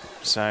here.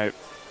 So,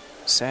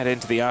 sad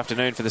end to the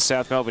afternoon for the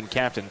South Melbourne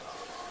captain.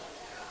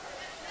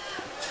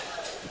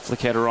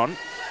 Flick header on.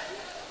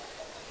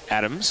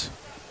 Adams.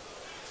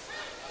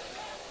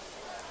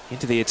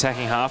 Into the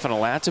attacking half and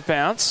allowed to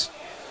bounce.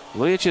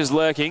 Lujic is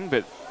lurking,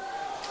 but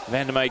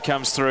Van der May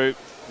comes through.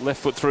 Left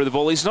foot through the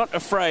ball. He's not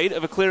afraid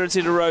of a clearance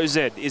into row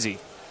Z, is he?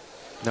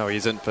 No, he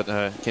isn't, but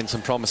again,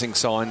 some promising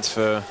signs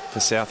for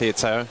South here,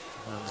 Teo.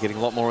 Getting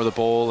a lot more of the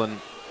ball, and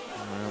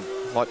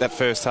like that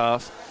first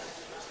half,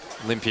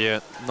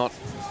 Olympia not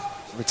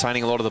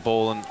retaining a lot of the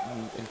ball and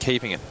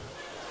keeping it.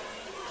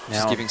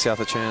 Just giving South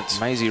a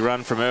chance. Mazy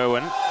run from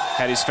Irwin.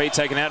 Had his feet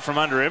taken out from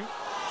under him.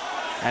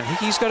 And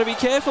Hickey's got to be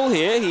careful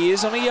here. He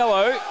is on a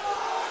yellow.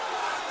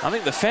 I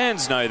think the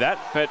fans know that,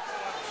 but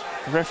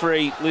the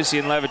referee,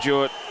 Lucien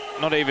Lavajor,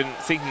 not even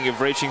thinking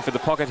of reaching for the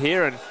pocket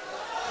here, and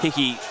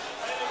Hickey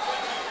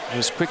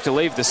was quick to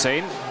leave the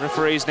scene.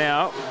 Referee's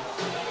now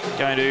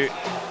going to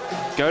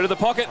go to the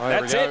pocket. Oh,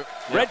 that's it.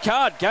 Red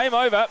card, game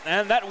over,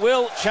 and that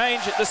will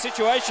change the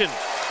situation.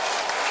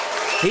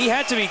 He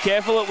had to be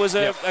careful. It was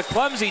a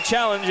clumsy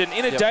challenge and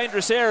in a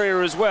dangerous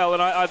area as well.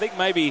 And I think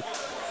maybe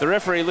the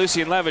referee,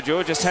 Lucien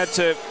Lavajor, just had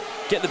to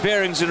get the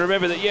bearings and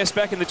remember that, yes,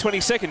 back in the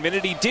 22nd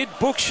minute, he did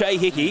book Shea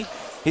Hickey.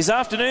 His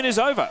afternoon is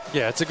over.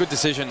 Yeah, it's a good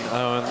decision.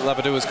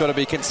 Lavajor has got to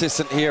be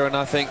consistent here, and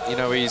I think, you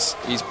know, he's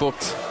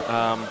booked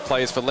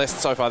players for less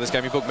so far this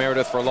game. He booked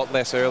Meredith for a lot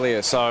less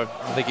earlier, so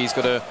I think he's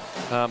got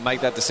to make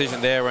that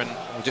decision there, and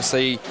we'll just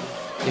see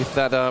if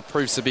that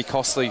proves to be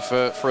costly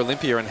for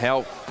Olympia and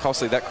how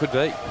costly that could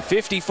be.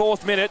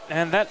 54th minute,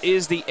 and that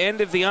is the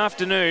end of the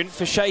afternoon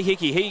for Shea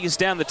Hickey. He is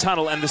down the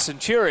tunnel, and the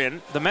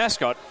Centurion, the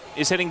mascot,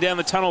 is heading down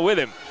the tunnel with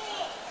him.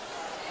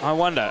 I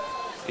wonder,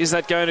 is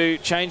that going to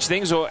change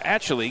things, or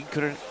actually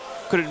could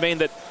it mean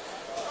that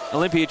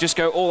Olympia just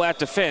go all out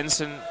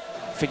defence and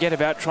forget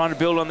about trying to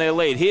build on their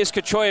lead? Here's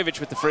Kochojevic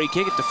with the free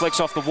kick. It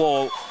deflects off the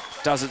wall,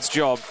 does its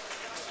job.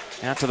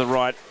 Out to the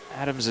right,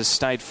 Adams has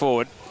stayed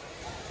forward.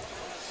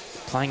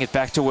 Playing it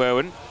back to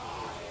Irwin.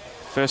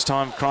 First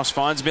time cross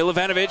finds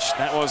Milovanovic.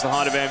 That was the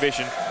height of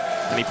ambition.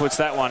 And he puts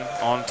that one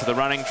onto the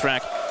running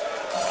track.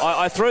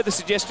 I throw the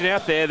suggestion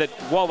out there that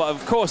while,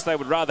 of course, they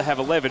would rather have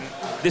 11,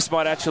 this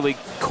might actually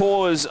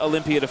cause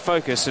Olympia to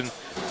focus, and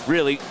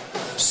really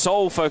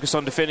sole focus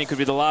on defending could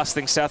be the last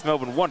thing South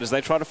Melbourne want as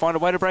they try to find a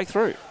way to break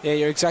through. Yeah,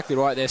 you're exactly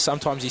right there.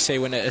 Sometimes you see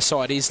when a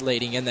side is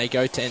leading and they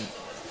go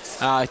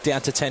down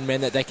to 10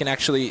 men, that they can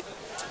actually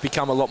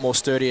become a lot more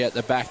sturdy at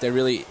the back. They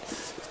really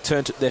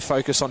turn their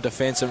focus on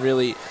defence and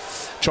really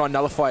try and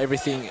nullify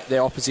everything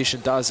their opposition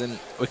does, and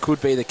it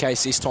could be the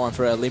case this time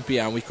for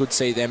Olympia, and we could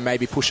see them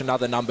maybe push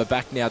another number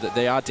back now that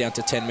they are down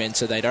to 10 men,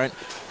 so they don't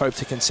hope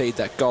to concede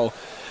that goal.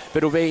 But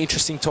it'll be an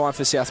interesting time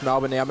for South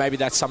Melbourne now. Maybe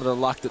that's some of the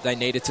luck that they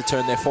needed to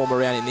turn their form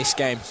around in this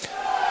game.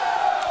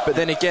 But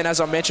then again,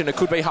 as I mentioned, it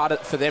could be harder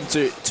for them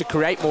to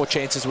create more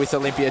chances with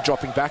Olympia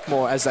dropping back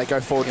more as they go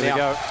forward. Here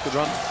now. We go. Good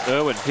run.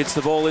 Irwin hits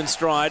the ball in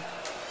stride.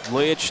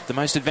 Lujic, the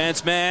most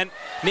advanced man.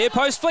 Near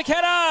post flick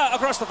header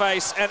across the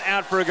face and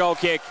out for a goal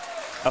kick.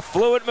 A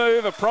fluid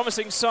move, a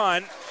promising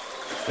sign.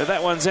 But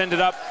that one's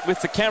ended up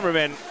with the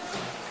cameramen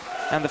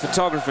and the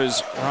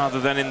photographers rather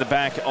than in the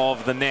back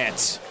of the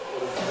net.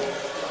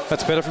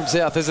 That's better from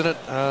South, isn't it?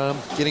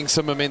 Getting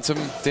some momentum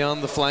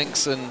down the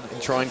flanks and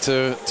trying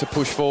to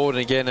push forward.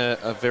 And again,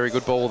 a very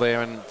good ball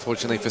there. And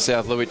fortunately for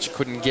South, Lujic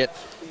couldn't get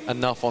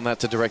enough on that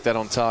to direct that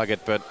on target.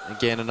 But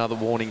again, another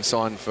warning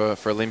sign for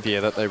Olympia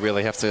that they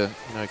really have to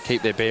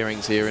keep their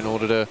bearings here in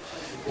order to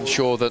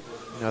ensure that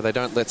they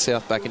don't let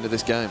South back into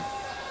this game.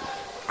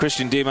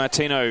 Christian Di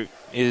Martino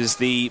is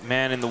the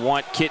man in the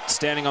white kit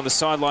standing on the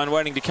sideline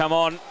waiting to come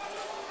on.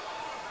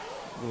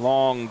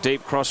 Long,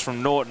 deep cross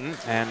from Norton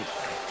and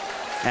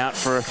out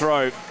for a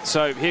throw.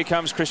 So here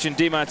comes Christian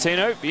Di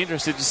Martino. Be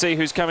interested to see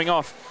who's coming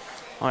off.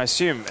 I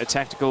assume a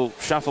tactical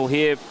shuffle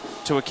here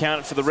to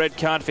account for the red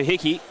card for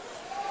Hickey.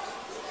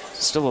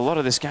 Still a lot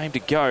of this game to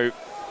go.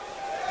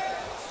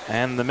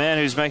 And the man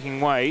who's making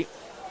way,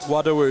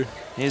 Wadawu,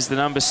 is the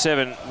number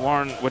 7,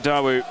 Warren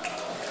Wadawu.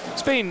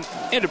 It's been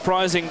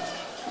enterprising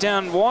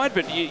down wide,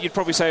 but you'd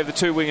probably say of the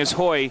two wingers,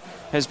 Hoy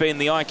has been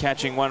the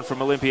eye-catching one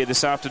from Olympia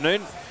this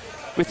afternoon.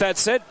 With that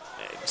said,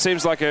 it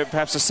seems like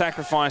perhaps a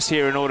sacrifice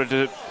here in order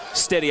to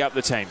steady up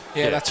the team.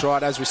 Yeah, that's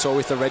right, as we saw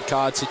with the red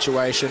card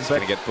situation.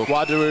 But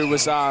Wadawu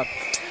was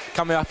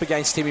coming up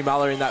against Timmy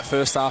Muller in that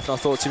first half, and I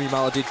thought Timmy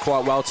Muller did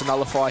quite well to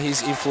nullify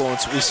his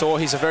influence. We saw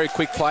he's a very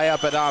quick player,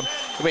 but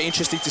it'll be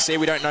interesting to see.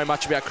 We don't know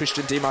much about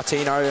Christian Di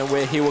Martino and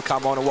where he will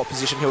come on and what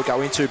position he'll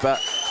go into,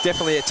 but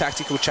definitely a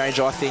tactical change,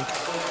 I think,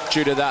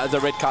 due to the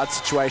red card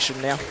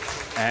situation now.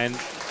 And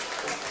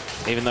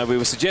even though we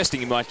were suggesting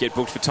he might get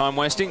booked for time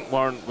wasting,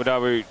 Warren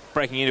Wadawu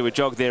breaking into a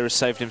jog there has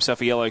saved himself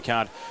a yellow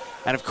card.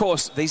 And of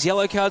course, these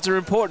yellow cards are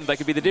important. They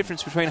could be the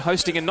difference between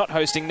hosting and not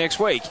hosting next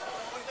week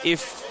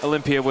if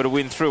Olympia were to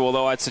win through,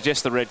 although I'd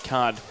suggest the red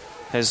card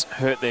has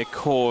hurt their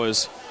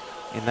cause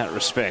in that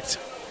respect.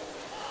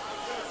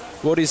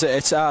 What is it?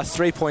 It's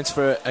 3 points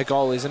for a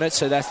goal, isn't it?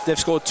 So they've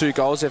scored 2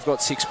 goals. They've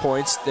got 6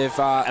 points.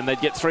 And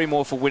they'd get 3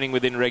 more for winning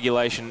within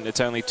regulation.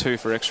 It's only 2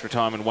 for extra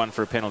time and 1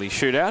 for a penalty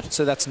shootout.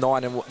 So that's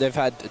 9, and they've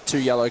had 2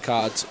 yellow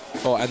cards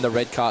and the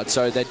red card.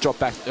 So they drop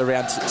back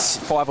around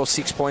 5 or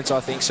 6 points, I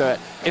think. So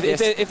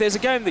if there's a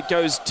game that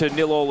goes to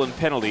 0-0 and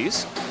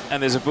penalties,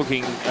 and there's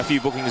a few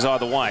bookings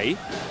either way,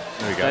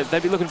 there we go.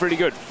 They'd be looking pretty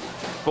good.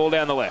 Ball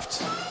down the left.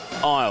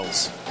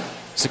 Isles.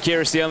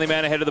 Sekiris, the only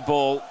man ahead of the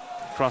ball.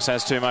 Cross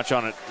has too much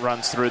on it.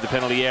 Runs through the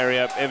penalty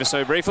area ever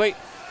so briefly.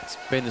 It's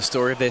been the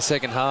story of their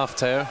second half,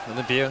 Teo.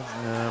 Olympia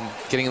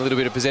getting a little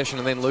bit of possession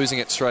and then losing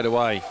it straight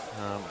away.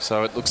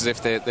 So it looks as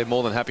if they're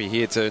more than happy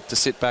here to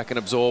sit back and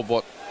absorb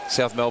what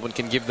South Melbourne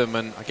can give them.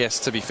 And I guess,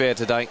 to be fair,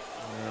 to date,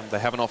 they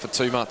haven't offered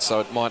too much, so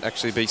it might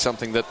actually be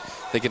something that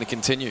they're going to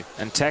continue.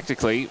 And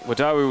tactically,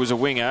 Wadawu was a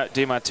winger.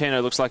 Di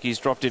Martino looks like he's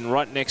dropped in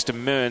right next to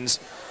Mearns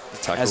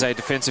as a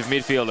defensive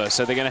midfielder.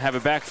 So they're going to have a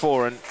back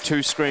 4 and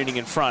 2 screening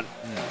in front.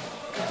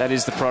 That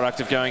is the product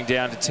of going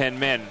down to 10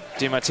 men.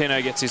 Di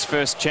Martino gets his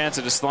first chance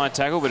at a slide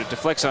tackle, but it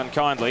deflects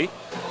unkindly.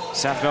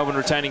 South Melbourne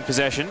retaining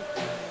possession.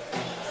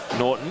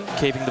 Norton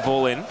keeping the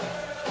ball in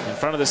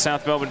front of the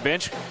South Melbourne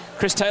bench.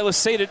 Chris Taylor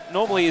seated.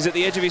 Normally he's at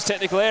the edge of his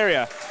technical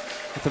area.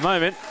 At the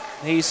moment,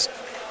 he's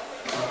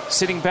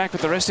sitting back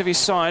with the rest of his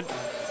side,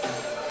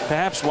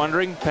 perhaps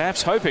wondering,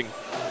 perhaps hoping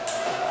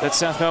that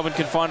South Melbourne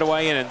can find a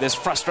way in. And there's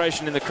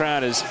frustration in the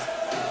crowd as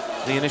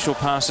the initial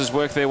passes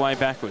work their way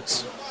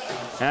backwards.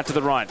 Out to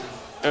the right,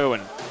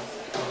 Irwin.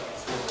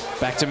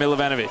 Back to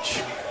Milovanovic.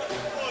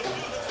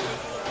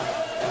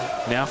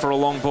 Now for a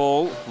long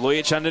ball.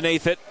 Lujic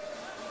underneath it.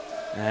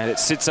 And it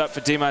sits up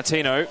for Di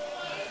Martino.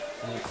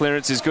 And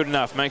clearance is good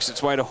enough. Makes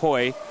its way to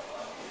Hoy.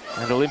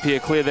 And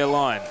Olympia clear their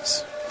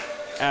lines.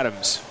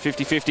 Adams,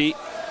 50-50.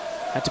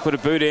 Had to put a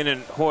boot in,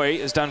 and Hoy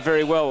has done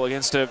very well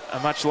against a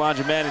much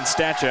larger man in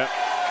stature.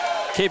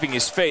 Keeping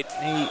his feet.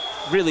 He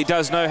really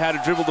does know how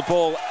to dribble the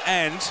ball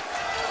and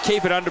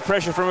keep it under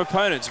pressure from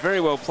opponents.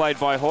 Very well played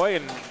by Hoy,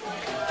 and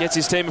gets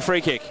his team a free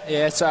kick.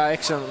 Yeah, it's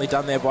excellently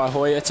done there by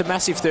Hoy. It's a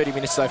massive 30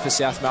 minutes, though, for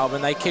South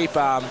Melbourne. They keep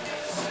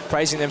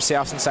praising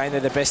themselves and saying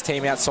they're the best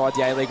team outside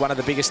the A-League, one of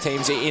the biggest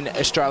teams in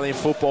Australian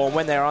football. And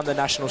when they're on the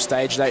national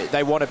stage,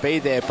 they want to be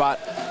there. But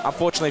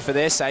unfortunately for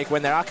their sake,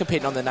 when they are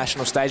competing on the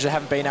national stage, they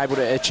haven't been able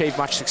to achieve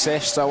much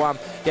success. So,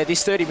 yeah,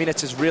 this 30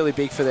 minutes is really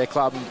big for their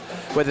club.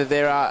 Whether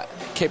they're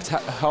kept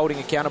holding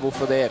accountable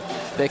for their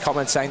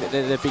comments saying that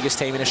they're the biggest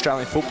team in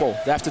Australian football.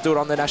 They have to do it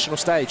on the national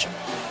stage.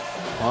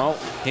 Well,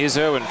 here's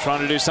Irwin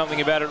trying to do something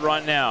about it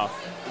right now.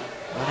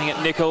 Running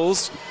at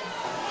Nichols.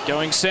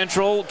 Going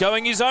central,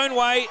 going his own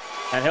way,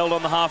 and held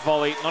on the half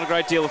volley. Not a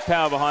great deal of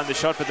power behind the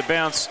shot, but the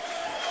bounce.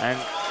 And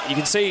you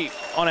can see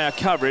on our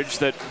coverage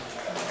that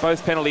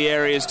both penalty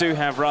areas do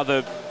have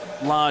rather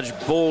large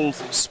bald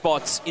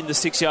spots in the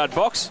 6-yard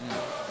box.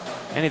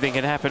 Anything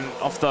can happen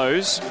off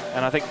those.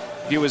 And I think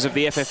viewers of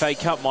the FFA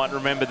Cup might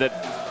remember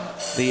that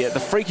the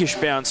freakish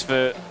bounce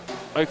for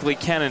Oakley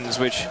Cannons,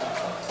 which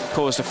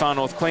caused a Far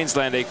North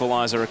Queensland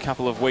equaliser a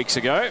couple of weeks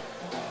ago.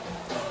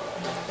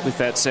 With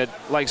that said,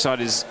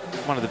 Lakeside is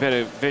one of the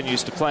better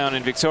venues to play on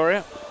in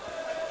Victoria.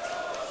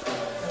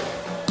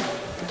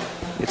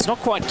 It's not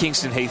quite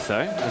Kingston Heath, though,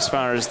 as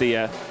far as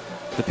the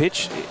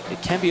pitch.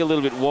 It can be a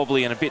little bit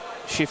wobbly and a bit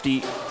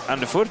shifty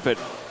underfoot, but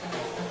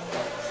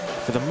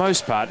for the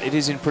most part, it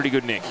is in pretty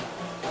good nick.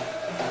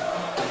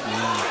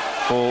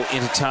 Ball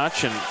into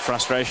touch, and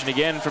frustration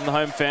again from the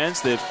home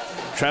fans. The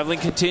travelling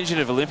contingent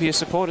of Olympia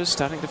supporters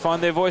starting to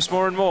find their voice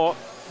more and more.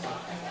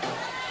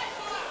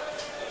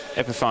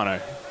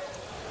 Epifano.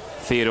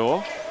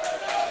 Theodore.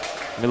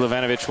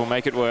 Milovanovic will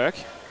make it work.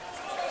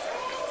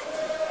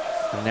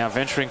 And now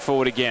venturing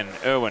forward again.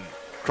 Irwin.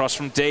 Cross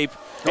from deep.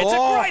 It's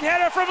a great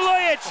header from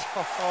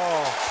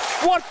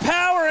Lujic. What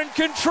power and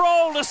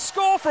control to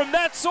score from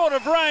that sort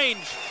of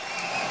range.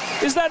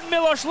 Is that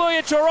Milos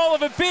Lujic or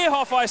Oliver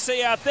Bierhoff I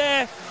see out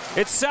there?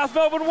 It's South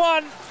Melbourne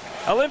 1,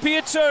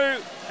 Olympia 2,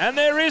 and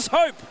there is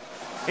hope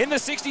in the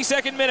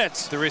 62nd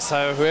minute. There is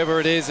hope. Whoever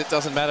it is, it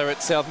doesn't matter.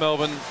 It's South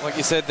Melbourne. Like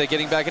you said, they're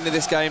getting back into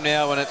this game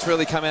now, and it's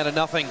really come out of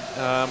nothing.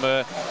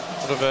 A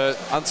sort of an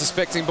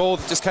unsuspecting ball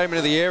that just came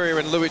into the area,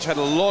 and Lujic had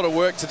a lot of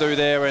work to do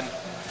there, and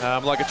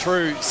like a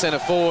true centre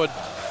forward,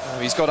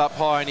 he's got up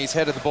high and he's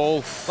headed the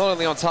ball not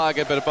only on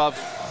target but above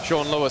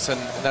Sean Lewis, and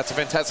that's a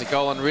fantastic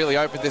goal and really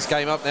opened this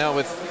game up now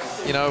with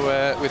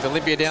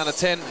Olympia down to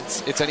 10.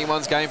 It's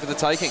anyone's game for the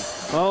taking.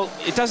 Well,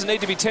 it doesn't need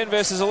to be 10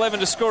 versus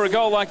 11 to score a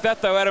goal like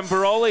that, though, Adam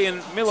Baroli.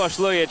 And Milos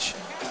Lujic,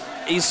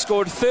 he's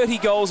scored 30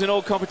 goals in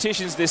all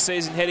competitions this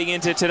season heading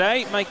into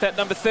today. Make that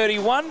number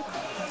 31.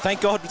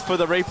 Thank God for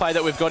the replay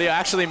that we've got here. I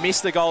actually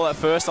missed the goal at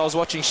first. I was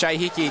watching Shea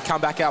Hickey come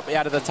back up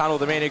out of the tunnel,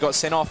 the man who got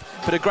sent off.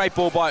 But a great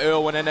ball by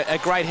Irwin and a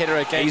great header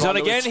again. He's on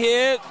again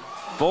here.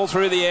 Ball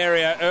through the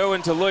area.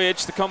 Irwin to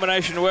Lujic. The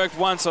combination worked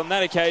once on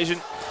that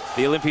occasion.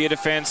 The Olympia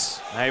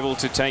defence able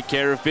to take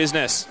care of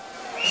business.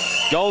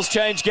 Goals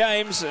change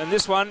games, and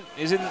this one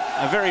is in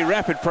a very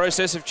rapid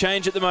process of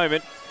change at the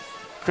moment.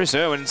 Chris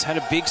Irwin's had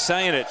a big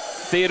say in it.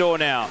 Theodore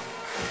now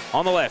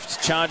on the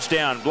left, charged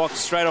down, blocked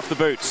straight off the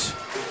boots.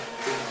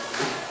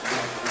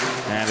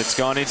 And it's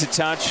gone into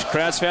touch.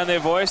 Crowds found their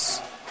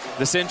voice.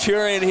 The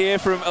Centurion here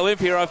from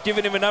Olympia, I've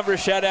given him a number of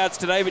shout-outs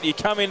today, but you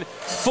come in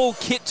full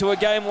kit to a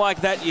game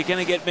like that, you're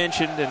going to get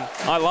mentioned, and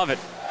I love it.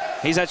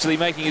 He's actually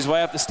making his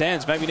way up the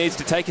stands. Maybe needs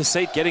to take a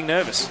seat, getting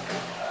nervous.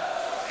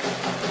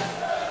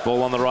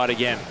 Ball on the right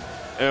again.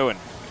 Irwin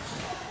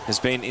has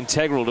been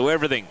integral to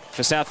everything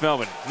for South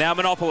Melbourne. Now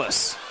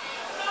Monopolis.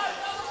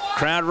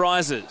 Crowd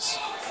rises.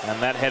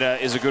 And that header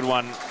is a good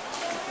one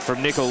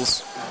from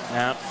Nichols.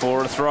 Out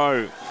for a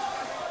throw.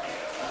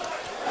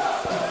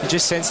 You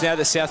just sense now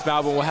that South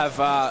Melbourne will have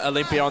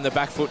Olympia on the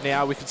back foot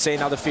now. We could see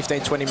another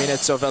 15-20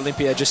 minutes of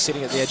Olympia just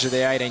sitting at the edge of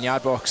their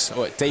 18-yard box,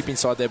 or deep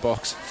inside their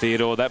box.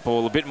 Theodore, that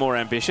ball a bit more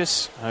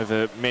ambitious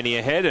over many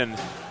ahead and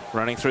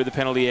running through the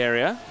penalty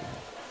area.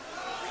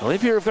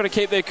 Olympia have got to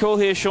keep their cool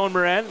here, Sean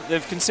Moran.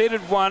 They've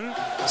conceded one.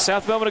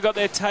 South Melbourne have got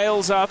their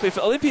tails up. If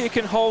Olympia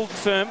can hold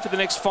firm for the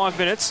next 5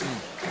 minutes,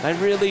 they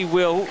really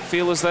will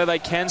feel as though they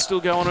can still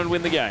go on and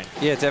win the game.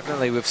 Yeah,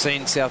 definitely. We've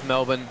seen South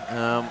Melbourne.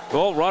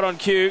 Ball right on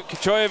cue.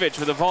 Kachojevic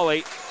with a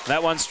volley.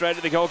 That one straight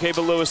at the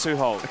goalkeeper, Lewis, who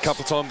holds. A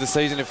couple of times this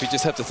season, if you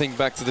just have to think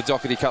back to the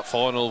Doherty Cup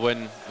final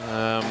when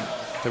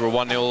They were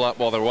 1-0 up,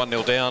 well, they were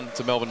 1-0 down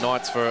to Melbourne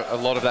Knights for a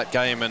lot of that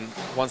game, and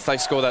once they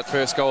scored that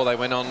first goal, they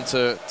went on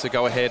to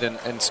go ahead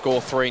and score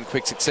 3 in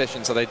quick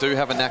succession. So they do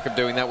have a knack of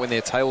doing that when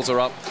their tails are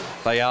up.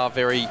 They are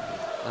very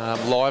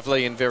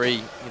lively and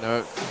very,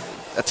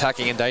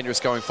 attacking and dangerous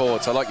going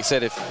forward. So like you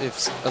said,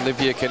 if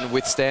Olympia can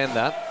withstand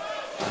that,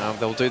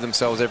 they'll do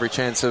themselves every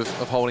chance of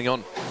holding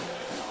on.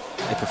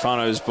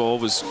 Epifano's ball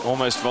was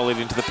almost volleyed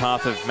into the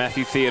path of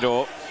Matthew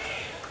Theodore.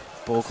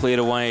 Ball cleared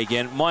away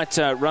again. Might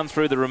run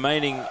through the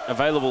remaining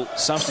available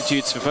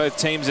substitutes for both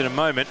teams in a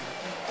moment.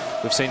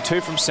 We've seen 2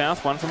 from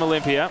South, 1 from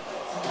Olympia.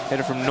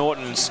 Header from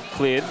Norton's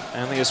cleared,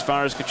 only as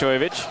far as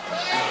Kochojevic.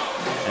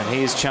 And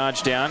he is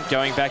charged down,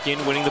 going back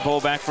in, winning the ball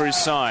back for his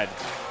side.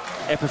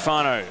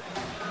 Epifano,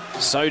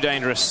 so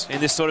dangerous in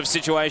this sort of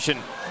situation.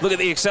 Look at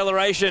the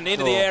acceleration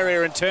into the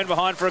area and turn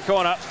behind for a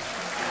corner.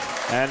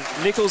 And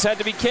Nichols had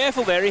to be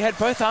careful there. He had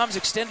both arms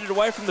extended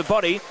away from the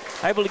body,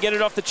 able to get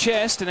it off the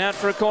chest and out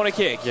for a corner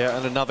kick. Yeah,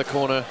 and another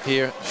corner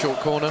here, short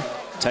corner.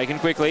 Taken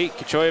quickly.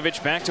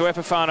 Kochojevic back to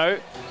Epifano.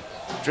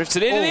 Drifts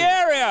it into the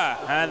area.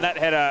 And that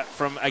header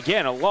from,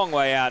 again, a long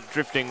way out,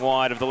 drifting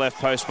wide of the left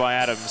post by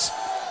Adams.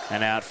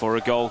 And out for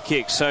a goal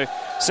kick. So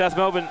South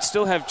Melbourne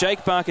still have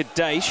Jake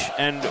Barker-Daish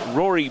and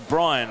Rory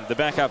Bryan, the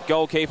backup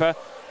goalkeeper.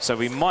 So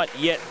we might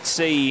yet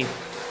see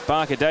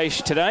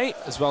Barker-Daish today,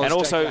 as well as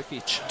also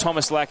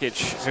Thomas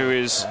Lakic, who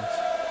is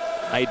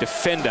a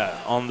defender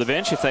on the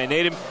bench if they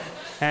need him.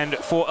 And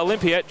for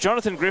Olympia,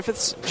 Jonathan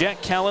Griffiths,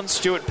 Jack Callan,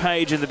 Stuart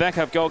Page, and the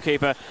backup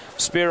goalkeeper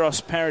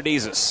Spiros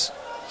Paradises.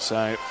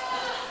 So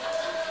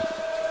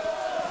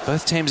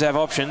both teams have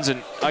options,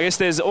 and I guess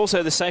there's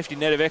also the safety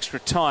net of extra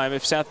time.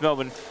 If South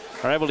Melbourne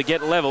are able to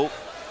get level,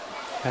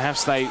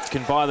 perhaps they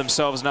can buy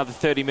themselves another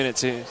 30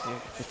 minutes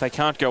if they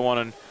can't go on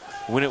and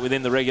win it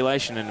within the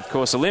regulation. And of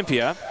course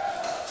Olympia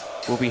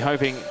will be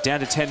hoping down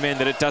to 10 men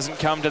that it doesn't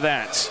come to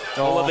that.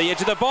 All at the edge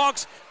of the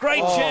box.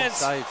 Great chance.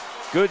 Save.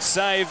 Good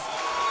save.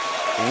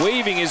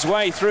 Weaving his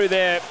way through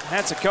there,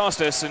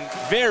 Hatzakostas, and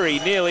very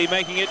nearly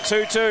making it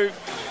 2-2.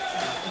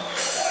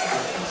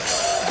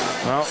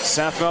 Well,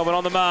 South Melbourne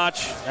on the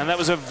march, and that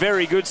was a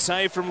very good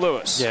save from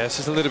Lewis. Yeah, it's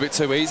just a little bit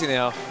too easy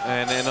now,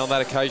 and on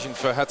that occasion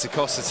for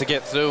Hatzakostas to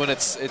get through, and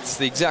it's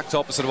the exact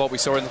opposite of what we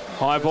saw in the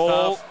high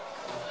ball.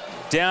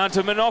 Down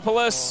to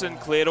Monopolis and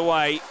cleared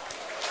away.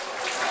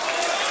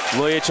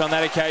 Lujic on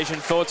that occasion,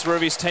 thoughts were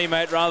of his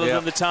teammate rather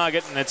than the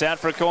target, and it's out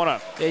for a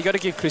corner. Yeah, you got to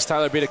give Chris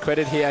Taylor a bit of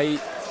credit here. He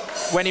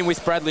went in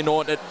with Bradley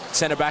Norton at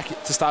centre-back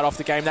to start off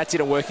the game. That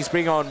didn't work. He's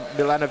bringing on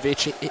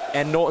Milanovic,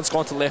 and Norton's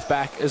gone to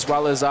left-back as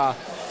well as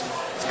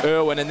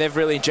Irwin, and they've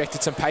really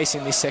injected some pace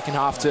in this second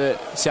half to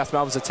South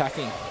Melbourne's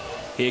attacking.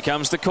 Here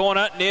comes the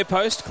corner, near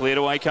post, cleared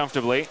away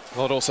comfortably.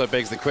 Well, it also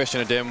begs the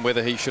question, Adem,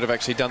 whether he should have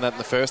actually done that in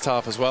the first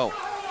half as well.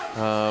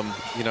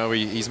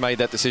 He's made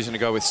that decision to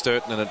go with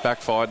Sturton, and it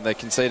backfired, and they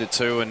conceded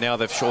 2, and now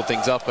they've shored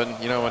things up, and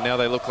now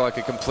they look like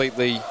a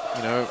completely,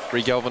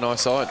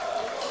 re-galvanised side.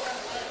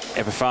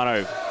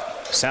 Epifano,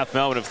 South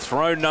Melbourne have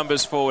thrown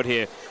numbers forward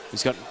here.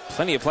 He's got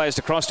plenty of players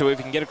to cross to if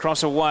he can get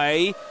across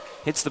away.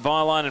 Hits the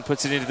byline and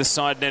puts it into the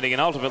side netting,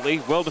 and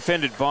ultimately well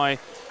defended by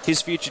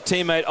his future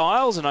teammate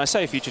Isles, and I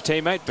say future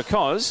teammate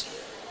because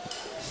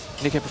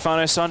Nick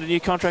Epifano signed a new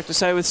contract to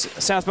stay with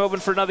South Melbourne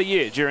for another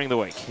year during the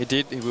week. He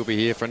did. He will be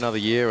here for another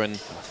year, and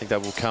I think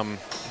that will come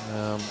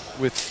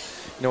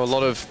with a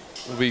lot of...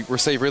 will be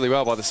received really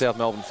well by the South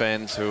Melbourne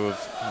fans who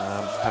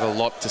have had a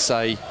lot to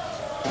say,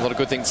 a lot of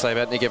good things to say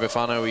about Nick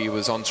Epifano. He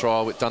was on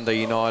trial with Dundee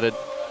United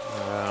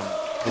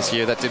this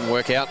year. That didn't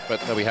work out, but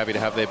they'll be happy to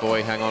have their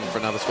boy hang on for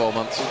another 12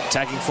 months.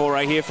 Attacking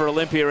foray here for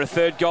Olympia. A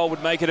third goal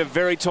would make it a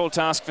very tall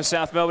task for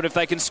South Melbourne if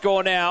they can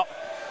score now.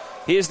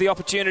 Here's the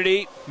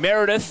opportunity.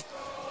 Meredith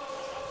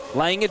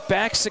laying it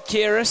back.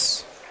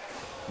 Sakiris.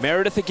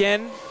 Meredith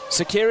again.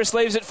 Sakiris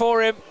leaves it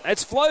for him.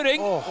 It's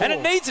floating, and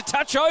it needs a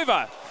touch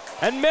over.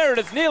 And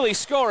Meredith nearly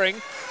scoring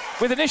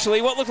with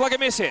initially what looked like a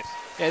miss-hit.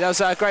 Yeah, that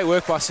was great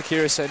work by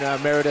Sakiris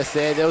and Meredith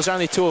there. There was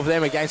only 2 of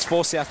them against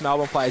 4 South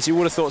Melbourne players. You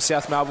would have thought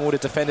South Melbourne would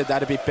have defended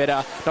that a bit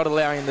better, not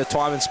allowing the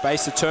time and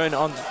space to turn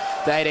on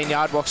the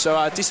 18-yard box.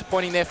 So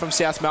disappointing there from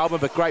South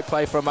Melbourne, but great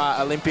play from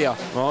Olympia.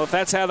 Well, if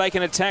that's how they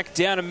can attack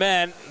down a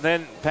man,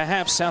 then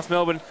perhaps South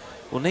Melbourne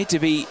will need to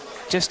be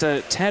just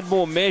a tad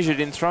more measured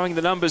in throwing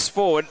the numbers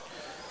forward.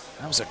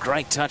 That was a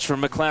great touch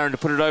from McLaren to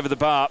put it over the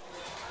bar.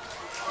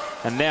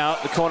 And now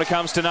the corner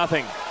comes to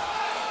nothing.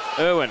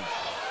 Irwin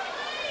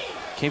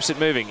keeps it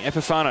moving.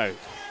 Epifano.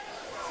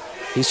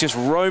 He's just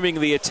roaming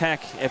the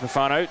attack,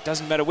 Epifano.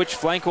 Doesn't matter which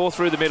flank or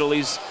through the middle.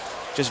 He's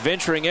just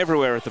venturing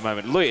everywhere at the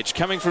moment. Lujic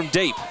coming from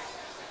deep.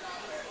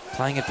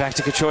 Playing it back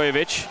to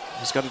Kochojevic.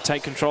 He's got to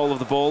take control of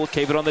the ball,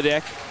 keep it on the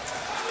deck.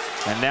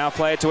 And now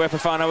play it to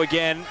Epifano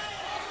again.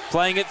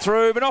 Playing it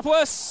through.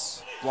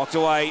 Monopolis. Blocked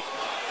away.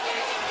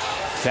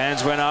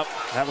 Fans went up.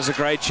 That was a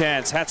great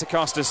chance.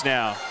 Hatzakostas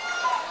now.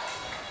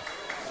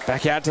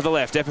 Back out to the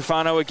left.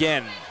 Epifano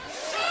again.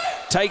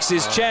 Takes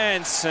his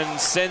chance and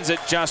sends it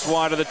just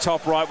wide of the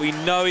top right. We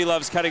know he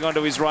loves cutting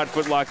onto his right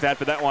foot like that,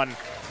 but that one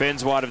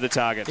bends wide of the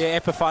target. Yeah,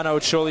 Epifano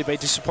would surely be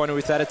disappointed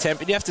with that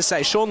attempt. And you have to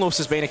say, Sean Lewis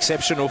has been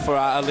exceptional for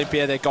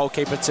Olympia, their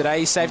goalkeeper today.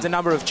 He saved a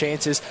number of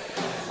chances.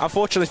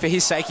 Unfortunately for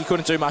his sake, he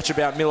couldn't do much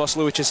about Milos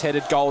Lujic's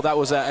headed goal. That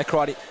was a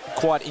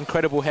quite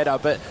incredible header.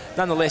 But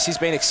nonetheless, he's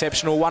been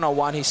exceptional.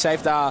 1-on-1. He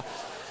saved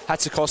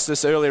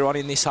Hatzikostas earlier on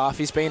in this half.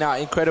 He's been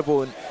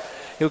incredible, and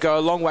he'll go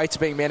a long way to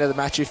being man of the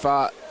match if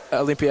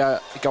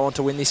Olympia go on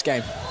to win this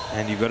game.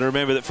 And you've got to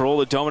remember that for all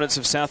the dominance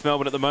of South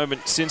Melbourne at the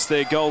moment, since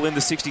their goal in the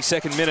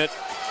 62nd minute,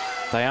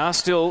 they are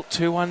still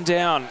 2-1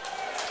 down.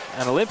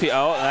 And Olympia,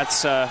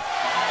 that's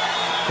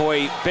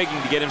Hoy begging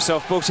to get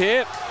himself booked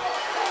here.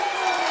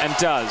 And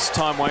does.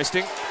 Time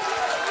wasting.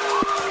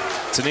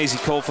 It's an easy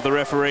call for the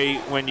referee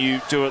when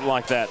you do it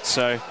like that.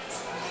 So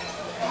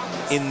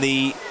in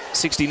the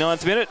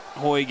 69th minute,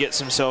 Hoy gets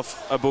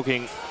himself a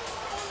booking.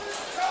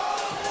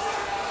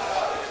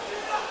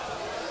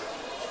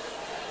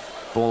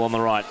 Ball on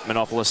the right,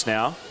 Monopolis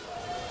now.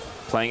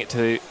 Playing it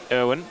to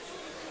Irwin.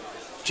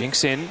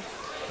 Jinks in.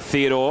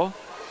 Theodore.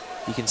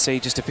 You can see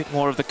just a bit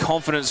more of the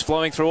confidence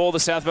flowing through all the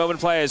South Melbourne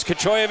players.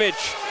 Kachojevic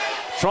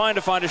trying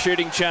to find a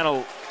shooting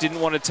channel. Didn't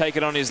want to take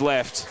it on his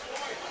left.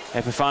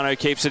 Epifano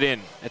keeps it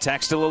in.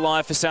 Attack still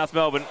alive for South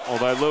Melbourne,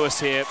 although Lewis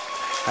here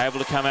able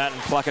to come out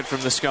and pluck it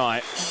from the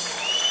sky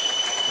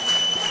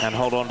and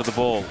hold on to the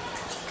ball.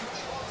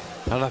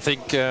 And I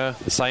think the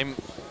same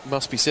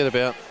must be said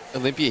about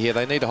Olympia here.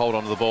 They need to hold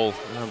on to the ball.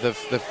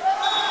 They've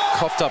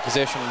coughed up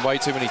possession way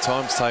too many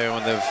times, Teo,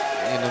 and they've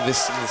in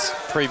this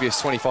previous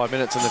 25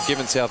 minutes, and they've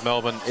given South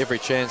Melbourne every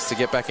chance to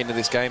get back into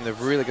this game. They've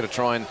really got to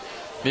try and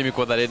mimic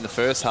what they did in the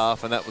first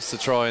half, and that was to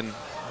try and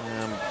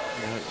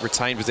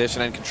retain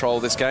possession and control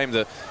this game.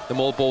 The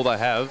more ball they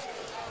have,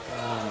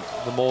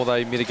 the more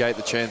they mitigate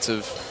the chance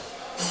of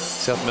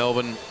South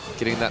Melbourne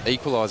getting that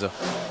equaliser.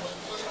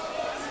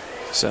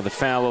 So the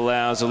foul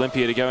allows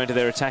Olympia to go into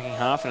their attacking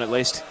half and at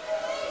least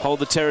hold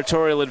the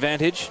territorial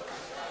advantage.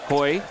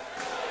 Hoy,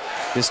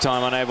 this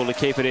time unable to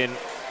keep it in.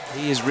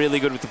 He is really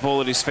good with the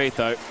ball at his feet,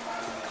 though.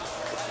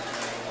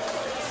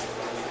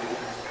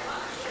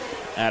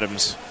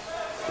 Adams.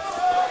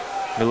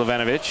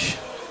 Milovanovic.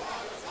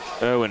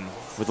 Irwin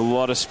with a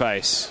lot of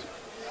space.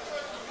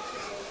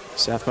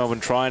 South Melbourne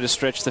trying to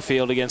stretch the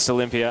field against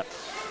Olympia.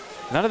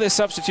 None of their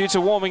substitutes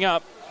are warming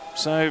up,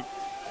 so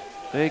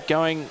they're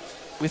going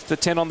with the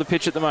 10 on the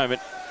pitch at the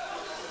moment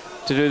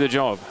to do the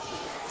job.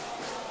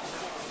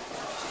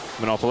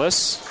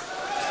 Monopolis.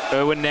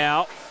 Irwin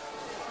now.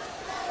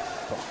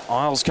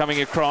 Isles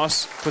coming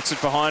across, puts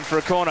it behind for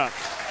a corner.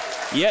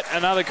 Yet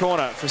another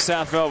corner for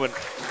South Melbourne.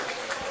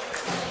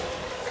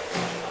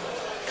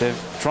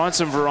 They've tried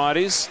some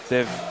varieties.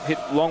 They've hit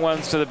long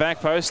ones to the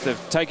back post.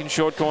 They've taken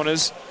short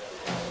corners.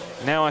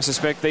 Now I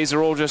suspect these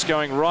are all just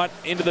going right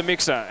into the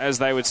mixer, as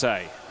they would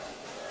say.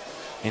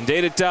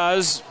 Indeed it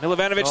does.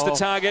 Milovanovic the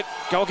target.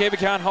 Goalkeeper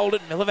can't hold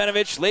it.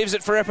 Milovanovic leaves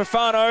it for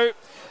Epifano.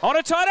 On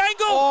a tight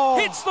angle.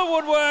 Hits the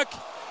woodwork.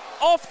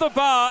 Off the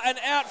bar and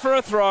out for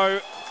a throw.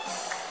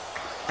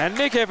 And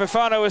Nick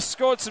Epifano has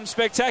scored some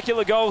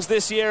spectacular goals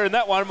this year, and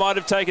that one might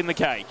have taken the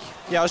cake.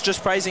 Yeah, I was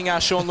just praising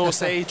Sean Lewis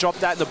there. He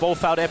dropped that and the ball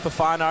fell to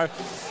Epifano.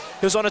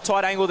 He was on a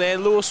tight angle there.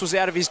 Lewis was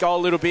out of his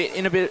goal a little bit,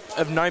 in a bit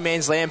of no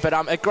man's land, but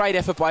a great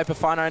effort by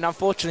Epifano, and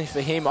unfortunately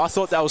for him, I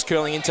thought that was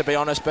curling in, to be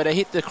honest, but it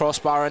hit the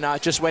crossbar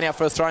and just went out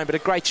for a throw-in, but a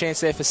great chance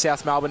there for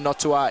South Melbourne not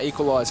to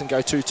equalise and go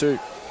 2-2.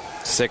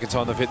 Second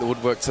time they've hit the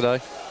woodwork today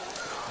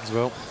as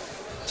well.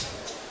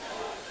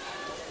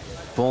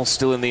 Ball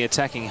still in the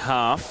attacking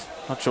half.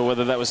 Not sure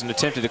whether that was an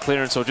attempted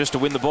clearance or just to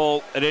win the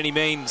ball at any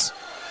means.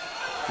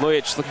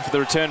 Lujic looking for the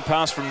return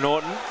pass from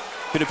Norton.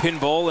 Bit of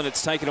pinball and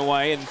it's taken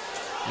away, and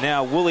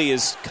now Woolley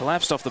has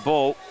collapsed off the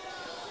ball.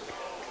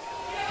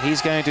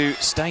 He's going to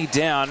stay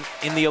down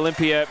in the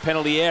Olympia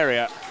penalty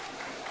area.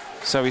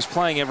 So he's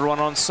playing everyone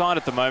on side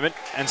at the moment,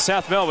 and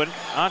South Melbourne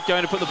aren't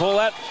going to put the ball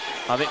out.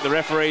 I think the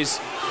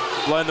referee's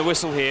blown the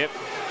whistle here,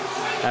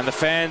 and the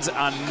fans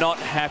are not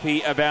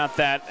happy about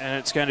that, and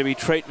it's going to be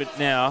treatment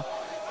now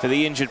for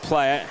the injured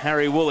player,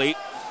 Harry Woolley.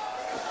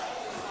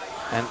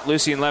 And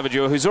Lucien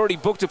Lavageur, who's already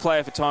booked a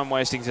player for time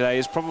wasting today,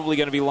 is probably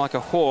going to be like a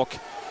hawk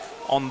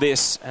on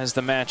this as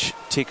the match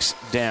ticks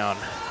down.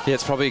 Yeah,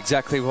 it's probably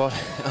exactly what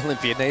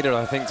Olympia needed,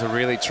 I think, to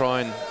really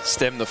try and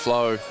stem the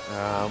flow,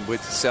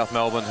 which South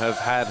Melbourne have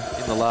had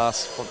in the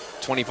last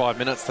 25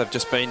 minutes. They've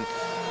just been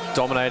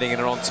dominating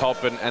and are on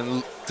top,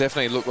 and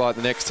definitely look like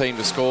the next team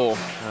to score.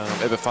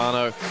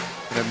 Epifano,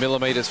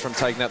 millimetres from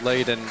taking that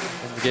lead, and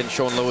again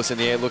Sean Lewis in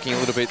the air looking a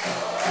little bit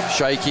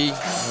shaky.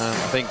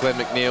 I think Glenn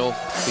McNeil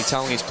be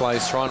telling his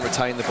players, try and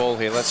retain the ball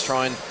here. Let's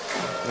try and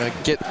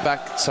get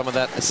back some of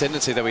that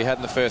ascendancy that we had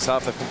in the first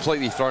half. They've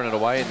completely thrown it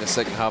away in the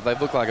second half. They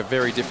look like a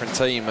very different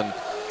team, and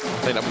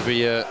I think that would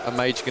be a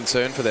major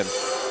concern for them.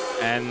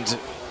 And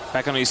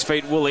back on his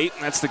feet, Woolley.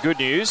 That's the good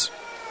news.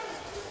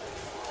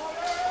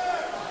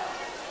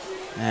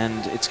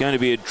 And it's going to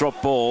be a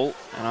drop ball,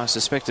 and I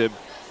suspect a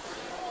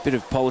bit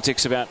of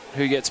politics about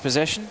who gets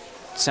possession.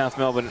 South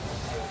Melbourne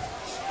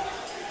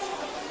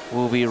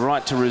will be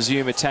right to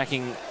resume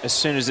attacking as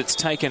soon as it's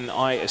taken,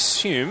 I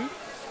assume.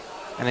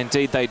 And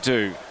indeed they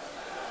do.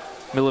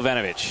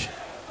 Milovanovic.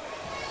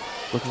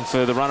 Looking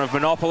for the run of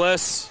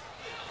Monopolis.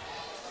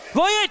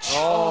 Lujic!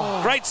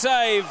 Oh. Great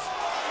save.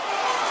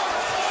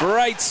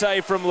 Great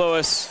save from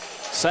Lewis.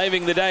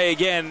 Saving the day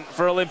again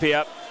for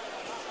Olympia.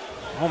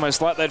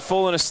 Almost like they'd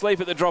fallen asleep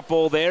at the drop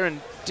ball there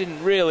and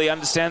didn't really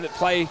understand that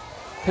play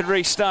had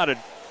restarted.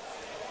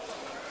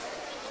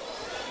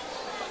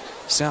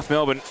 South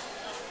Melbourne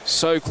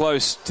so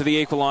close to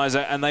the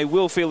equaliser, and they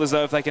will feel as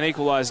though if they can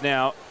equalise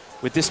now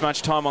with this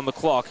much time on the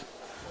clock,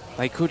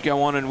 they could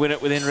go on and win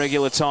it within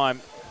regular time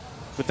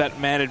with that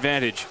man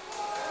advantage.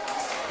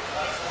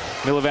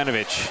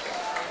 Milovanovic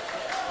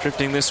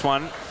drifting this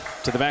one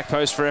to the back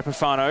post for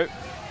Epifano.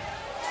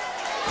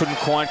 Couldn't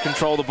quite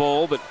control the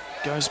ball, but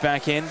goes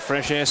back in.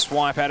 Fresh air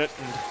swipe at it,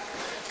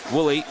 and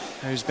Woolley,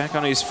 who's back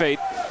on his feet,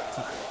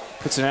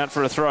 puts it out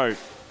for a throw.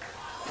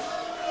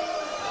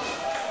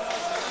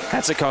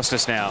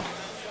 Hatzakostas now.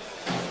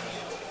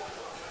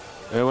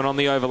 Irwin on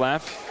the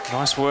overlap.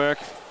 Nice work.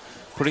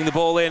 Putting the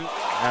ball in,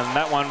 and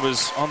that one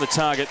was on the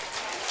target.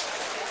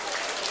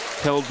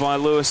 Held by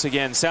Lewis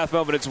again. South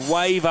Melbourne, it's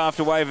wave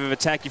after wave of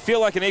attack. You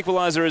feel like an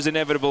equaliser is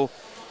inevitable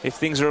if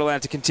things are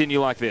allowed to continue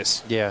like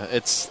this. Yeah,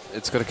 it's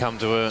got to come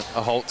to a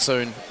halt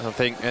soon, I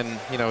think. And,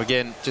 you know,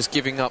 again, just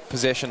giving up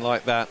possession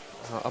like that,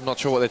 I'm not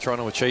sure what they're trying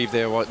to achieve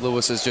there. Right?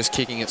 Lewis is just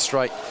kicking it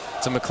straight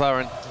to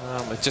McLaren.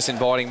 It's just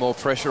inviting more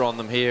pressure on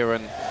them here,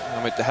 and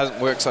it hasn't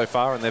worked so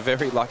far, and they're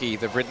very lucky.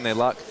 They've ridden their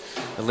luck.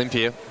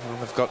 Olympia,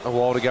 they've got a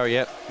while to go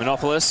yet.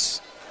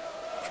 Monopolis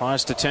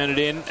tries to turn it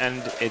in,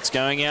 and it's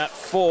going out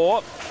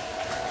for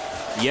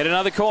yet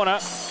another corner.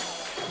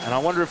 And I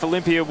wonder if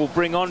Olympia will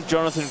bring on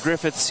Jonathan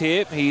Griffiths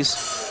here. He's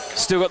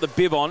still got the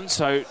bib on,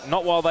 so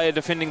not while they are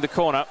defending the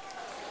corner.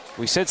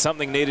 We said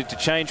something needed to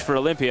change for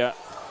Olympia.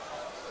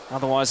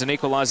 Otherwise, an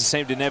equaliser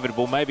seemed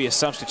inevitable. Maybe a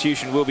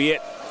substitution will be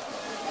it.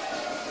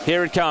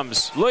 Here it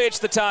comes. Lujic,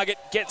 the target,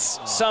 gets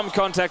some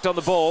contact on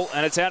the ball,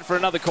 and it's out for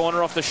another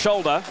corner off the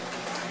shoulder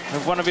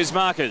of one of his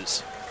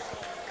markers.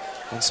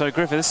 And so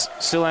Griffiths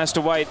still has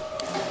to wait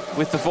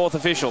with the fourth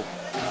official.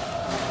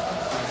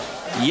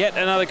 Yet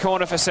another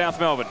corner for South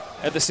Melbourne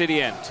at the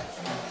city end.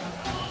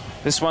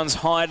 This one's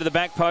high to the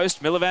back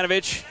post.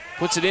 Milovanovic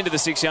puts it into the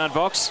 6-yard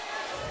box.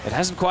 It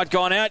hasn't quite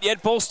gone out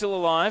yet. Ball's still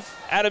alive.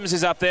 Adams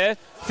is up there.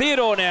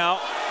 Theodore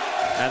now.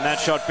 And that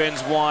shot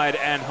bends wide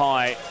and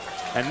high.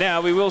 And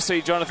now we will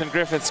see Jonathan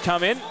Griffiths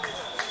come in.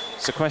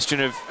 It's a question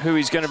of who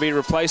he's going to be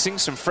replacing.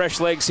 Some fresh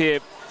legs here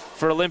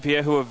for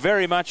Olympia, who are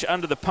very much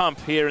under the pump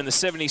here in the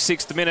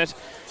 76th minute.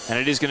 And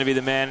it is going to be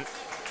the man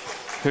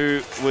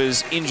who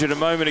was injured a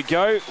moment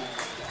ago.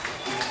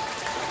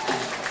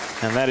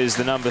 And that is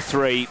the number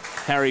 3,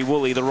 Harry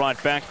Woolley, the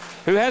right back,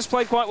 who has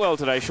played quite well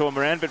today, Sean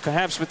Moran, but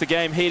perhaps with the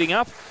game heating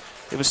up,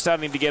 it was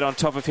starting to get on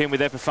top of him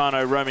with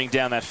Epifano roaming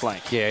down that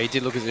flank. Yeah, he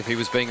did look as if he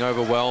was being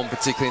overwhelmed,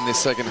 particularly in this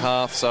second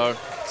half, so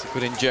it's a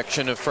good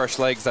injection of fresh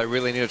legs. They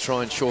really need to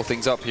try and shore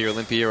things up here,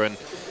 Olympia, and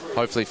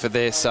hopefully for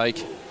their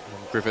sake,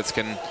 Griffiths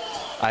can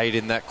aid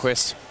in that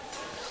quest.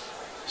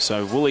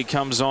 So Woolley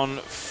comes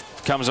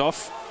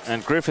off,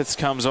 and Griffiths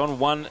comes on.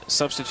 One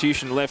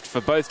substitution left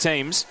for both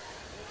teams.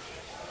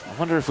 I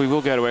wonder if we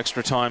will go to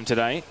extra time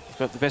today. We've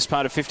got the best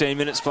part of 15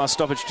 minutes plus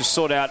stoppage to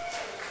sort out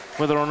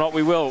whether or not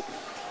we will.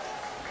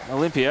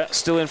 Olympia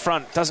still in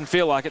front. Doesn't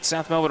feel like it.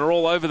 South Melbourne are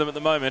all over them at the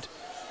moment.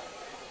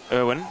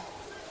 Irwin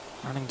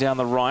running down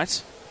the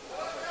right.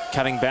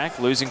 Cutting back,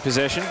 losing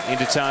possession,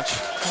 into touch.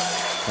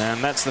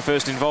 And that's the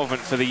first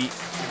involvement for the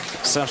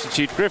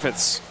substitute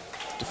Griffiths,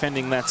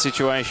 defending that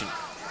situation.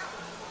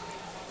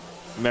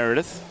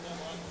 Meredith.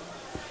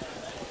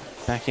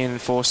 Back in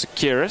for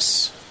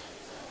Sekiris.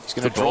 He's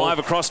going to drive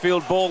a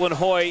crossfield ball, and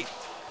Hoy,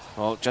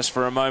 well, just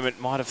for a moment,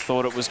 might have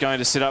thought it was going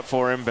to sit up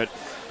for him, but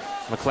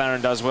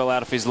McLaren does well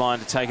out of his line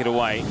to take it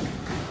away.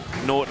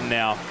 Norton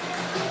now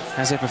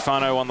has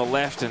Epifano on the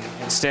left and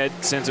instead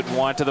sends it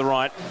wide to the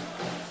right.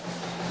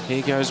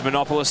 Here goes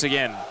Monopolis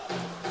again.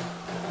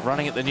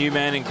 Running at the new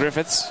man in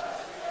Griffiths.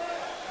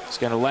 He's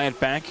going to lay it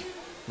back.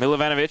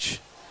 Milovanovic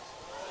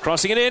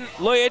crossing it in.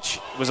 Lujic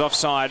was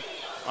offside.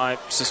 I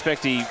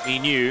suspect he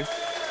knew.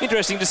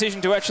 Interesting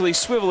decision to actually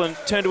swivel and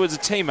turn towards a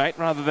teammate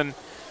rather than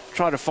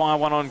try to fire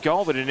one on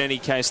goal, but in any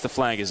case, the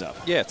flag is up.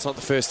 Yeah, it's not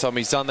the first time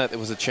he's done that. There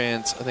was a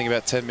chance, I think,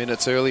 about 10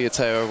 minutes earlier,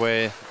 Teo,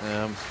 where,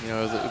 it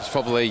was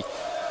probably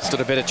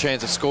stood a better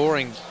chance of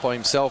scoring by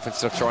himself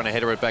instead of trying to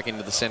header it back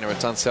into the centre.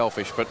 It's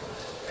unselfish, but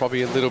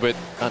probably a little bit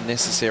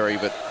unnecessary.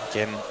 But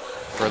again,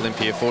 for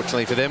Olympia,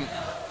 fortunately for them,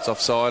 it's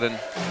offside and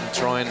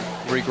try and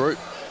regroup.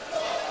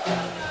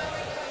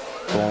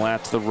 Ball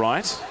out to the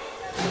right.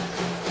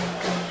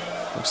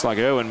 Looks like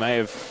Irwin may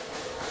have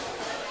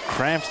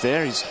cramped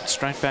there. He's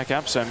straight back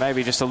up, so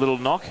maybe just a little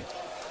knock.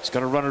 He's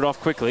got to run it off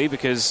quickly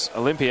because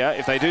Olympia,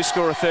 if they do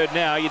score a third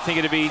now, you'd think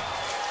it'd be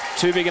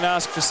too big an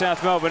ask for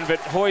South Melbourne, but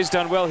Hoy's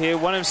done well here,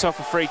 won himself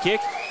a free kick,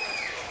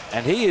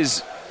 and he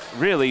is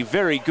really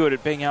very good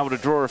at being able to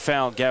draw a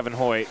foul, Gavin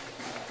Hoy.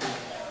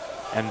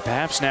 And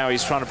perhaps now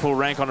he's trying to pull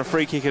rank on a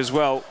free kick as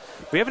well.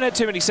 We haven't had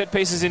too many set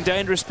pieces in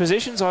dangerous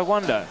positions, I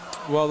wonder.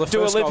 Well,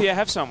 do Olympia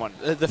have someone?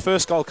 The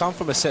first goal come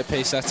from a set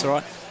piece, that's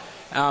right.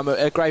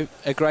 A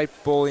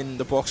great ball in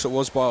the box it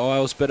was by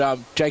Isles, but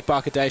Jake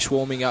Barkadash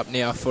warming up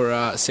now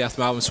for South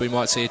Melbourne, so we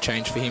might see a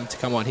change for him to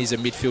come on. He's a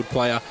midfield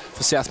player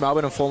for South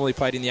Melbourne and formerly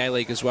played in the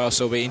A-League as well,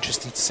 so it'll be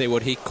interesting to see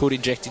what he could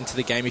inject into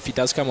the game if he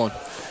does come on.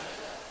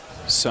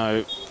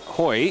 So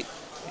Hoy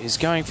is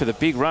going for the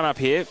big run-up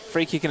here.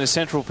 Free kick in a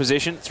central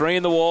position, 3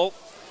 in the wall.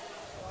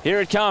 Here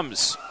it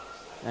comes.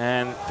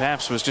 And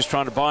perhaps was just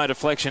trying to buy a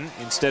deflection.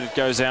 Instead it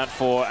goes out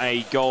for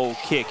a goal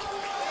kick.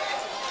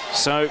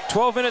 So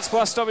 12 minutes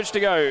plus stoppage to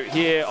go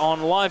here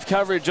on live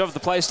coverage of the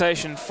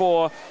PlayStation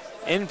 4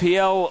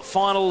 NPL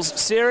Finals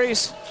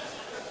Series.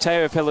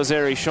 Teo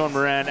Pellizzeri, Sean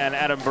Moran and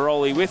Adam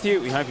Baroli with you.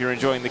 We hope you're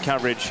enjoying the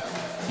coverage.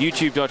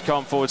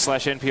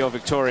 YouTube.com/NPL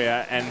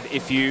Victoria. And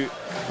if you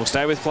will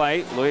stay with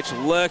play, Luic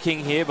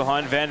lurking here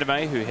behind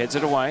Vandermeer, who heads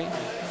it away.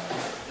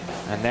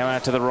 And now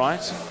out to the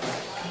right.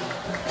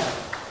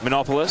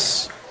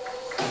 Monopolis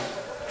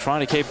trying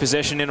to keep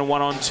possession in a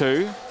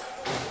 1-on-2.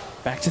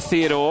 Back to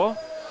Theodore.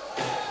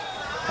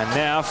 And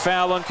now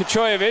foul on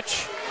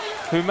Kochojevic,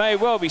 who may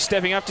well be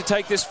stepping up to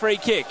take this free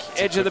kick.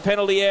 Edge of the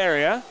penalty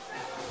area.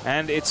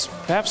 And it's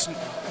perhaps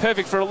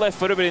perfect for a left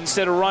footer, but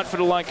instead a right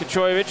footer like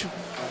Kochojevic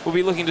will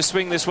be looking to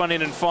swing this one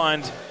in and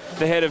find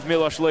the head of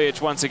Milos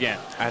Lujic once again.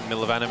 And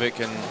Milovanovic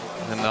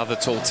and another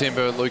tall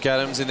timber, Luke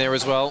Adams in there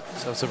as well.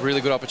 So it's a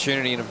really good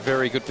opportunity and a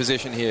very good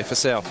position here for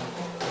South.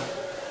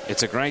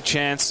 It's a great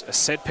chance, a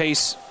set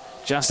piece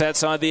just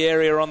outside the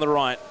area on the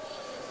right.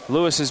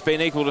 Lewis has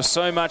been equal to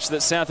so much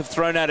that South have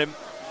thrown at him.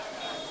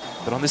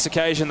 But on this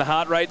occasion, the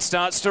heart rate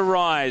starts to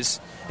rise.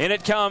 In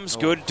it comes.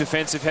 Good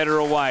defensive header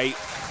away.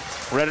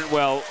 Read it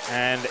well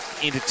and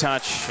into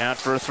touch. Out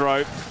for a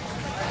throw.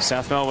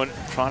 South Melbourne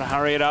trying to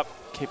hurry it up.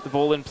 Keep the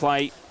ball in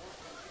play.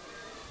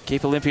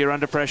 Keep Olympia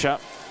under pressure.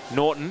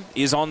 Norton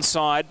is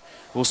onside.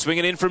 Will swing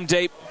it in from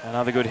deep.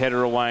 Another good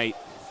header away.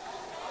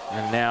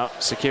 And now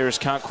Sekiris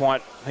can't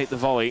quite meet the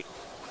volley.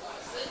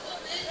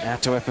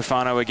 Out to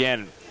Epifano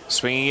again.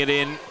 Swinging it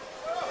in.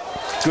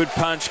 Good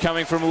punch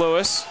coming from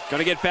Lewis. Going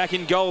to get back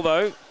in goal,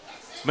 though.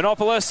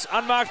 Monopolis,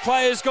 unmarked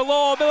players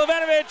galore.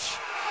 Milovanovic.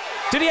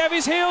 Did he have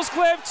his heels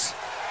clipped?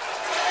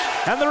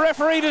 And the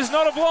referee does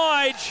not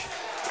oblige.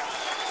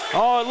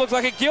 Oh, it looked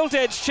like a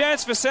gilt-edged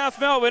chance for South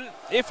Melbourne,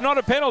 if not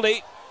a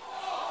penalty.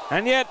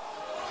 And yet,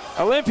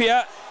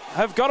 Olympia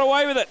have got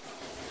away with it.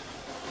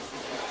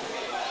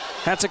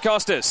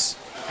 Hatzakostas.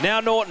 Now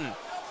Norton.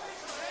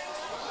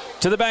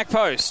 To the back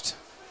post.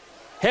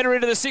 Header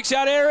into the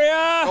 6-yard area.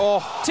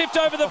 Oh. Tipped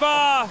over the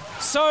bar.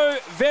 So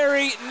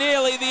very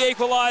nearly the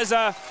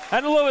equaliser.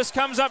 And Lewis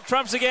comes up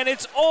trumps again.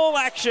 It's all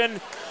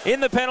action in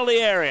the penalty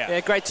area.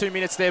 Yeah, great 2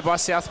 minutes there by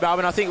South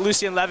Melbourne. I think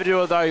Lucien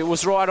Lavadure, though,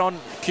 was right on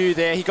cue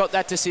there. He got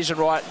that decision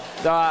right.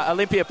 The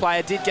Olympia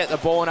player did get the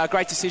ball, and a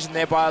great decision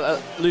there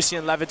by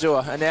Lucien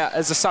Lavadure. And now,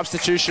 as a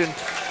substitution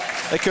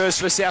occurs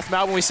for South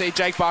Melbourne, we see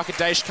Jake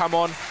Barkadash come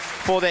on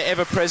for their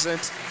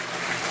ever-present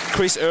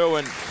Chris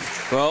Irwin.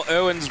 Well,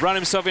 Irwin's run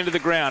himself into the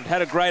ground.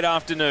 Had a great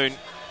afternoon.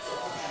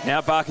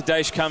 Now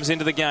Barkadash comes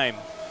into the game.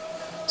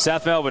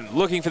 South Melbourne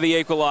looking for the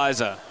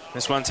equaliser.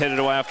 This one's headed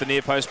away off the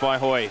near post by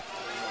Hoy.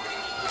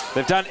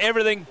 They've done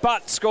everything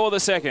but score the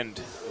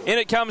second. In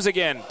it comes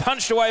again.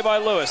 Punched away by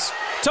Lewis.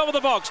 Top of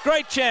the box.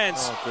 Great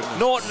chance. Oh,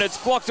 Norton,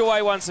 it's blocked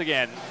away once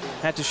again.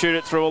 Had to shoot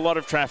it through a lot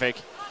of traffic.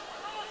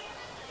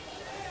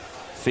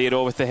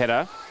 Theodore with the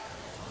header.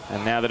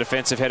 And now the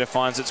defensive header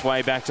finds its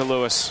way back to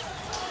Lewis.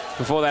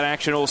 Before that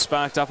action all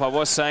sparked up, I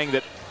was saying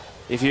that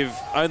if you've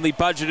only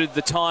budgeted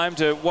the time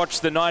to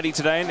watch the 90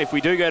 today, and if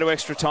we do go to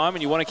extra time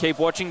and you want to keep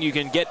watching, you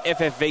can get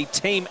FFV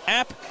Team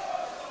app,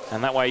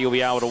 and that way you'll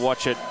be able to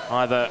watch it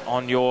either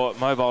on your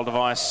mobile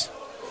device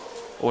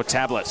or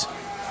tablet.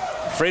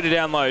 Free to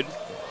download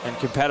and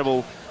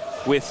compatible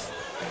with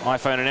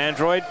iPhone and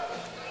Android,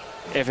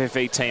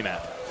 FFV Team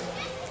app.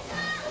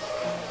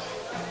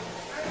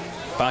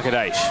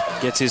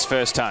 Barkadash gets his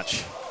first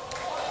touch.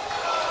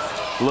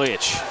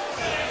 Lujic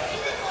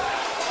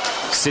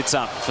sits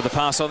up for the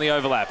pass on the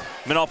overlap.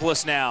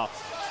 Monopolis now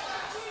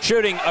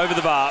shooting over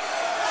the bar,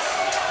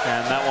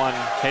 and that one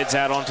heads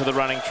out onto the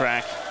running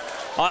track.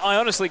 I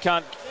honestly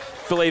can't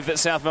believe that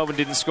South Melbourne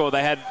didn't score.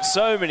 They had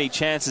so many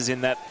chances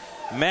in that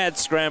mad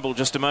scramble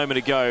just a moment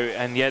ago,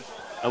 and yet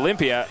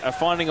Olympia are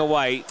finding a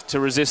way to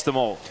resist them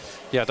all.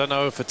 Yeah, I don't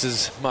know if it's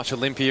as much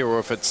Olympia or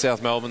if it's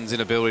South Melbourne's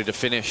inability to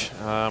finish.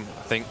 I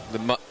think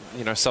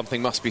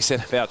something must be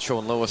said about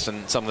Sean Lewis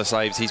and some of the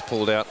saves he's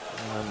pulled out.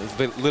 He's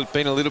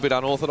been a little bit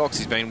unorthodox.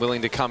 He's been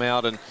willing to come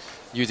out and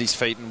use his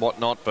feet and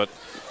whatnot, but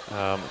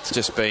it's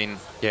just been,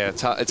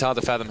 it's hard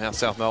to fathom how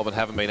South Melbourne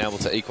haven't been able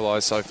to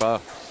equalise so far.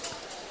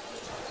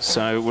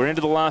 So we're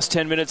into the last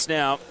 10 minutes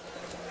now.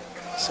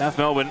 South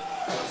Melbourne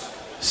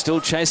still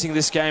chasing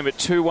this game at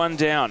 2-1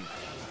 down.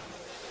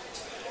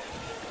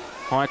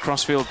 High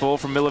crossfield ball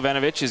from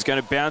Milovanovic is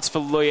going to bounce for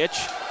Lujic.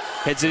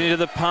 Heads it into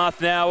the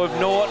path now of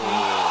Norton.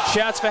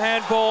 Shouts for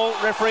handball.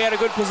 Referee had a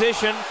good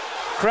position.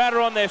 Crowd are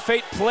on their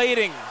feet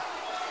pleading.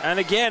 And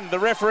again, the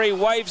referee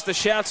waves the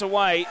shouts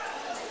away.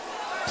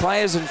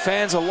 Players and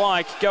fans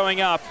alike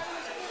going up,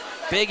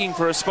 begging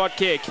for a spot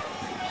kick.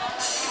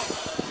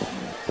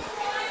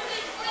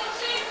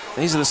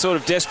 These are the sort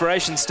of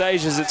desperation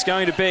stages it's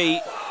going to be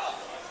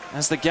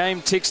as the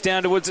game ticks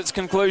down towards its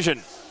conclusion.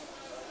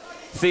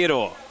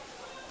 Theodore.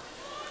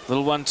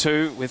 Little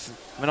 1-2 with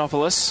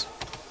Monopolis.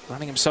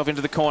 Running himself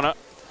into the corner.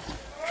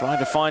 Trying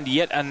to find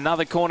yet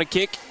another corner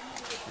kick.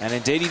 And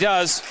indeed he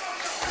does.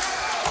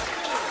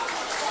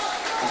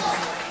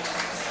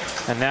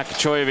 And now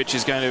Kachojevic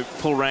is going to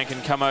pull rank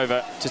and come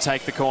over to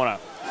take the corner.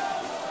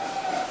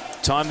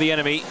 Time the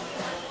enemy.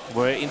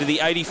 We're into the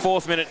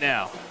 84th minute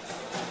now.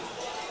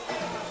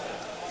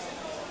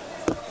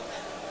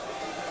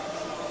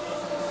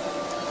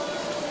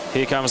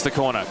 Here comes the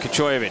corner.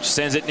 Kachojevic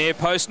sends it near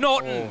post.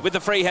 Norton with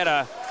the free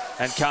header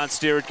and can't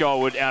steer it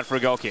goalward, out for a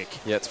goal kick.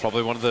 Yeah, it's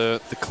probably one of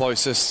the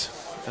closest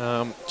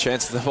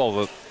chances,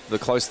 well, the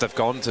closest they've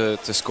gone to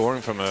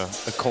scoring from a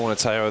corner,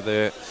 Teo.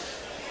 Their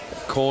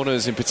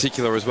corners in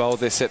particular as well,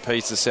 their set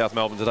pieces, South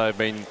Melbourne today, have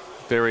been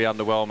very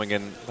underwhelming,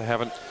 and they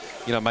haven't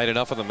made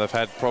enough of them. They've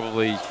had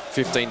probably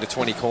 15 to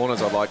 20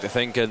 corners, I'd like to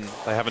think, and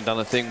they haven't done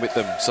a thing with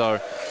them.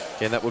 So,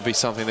 again, that would be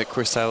something that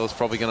Chris Taylor's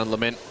probably going to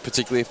lament,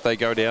 particularly if they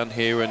go down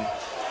here and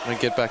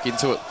get back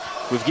into it.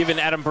 We've given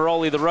Adam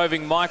Baroli the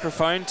roving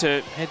microphone to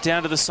head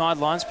down to the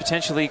sidelines,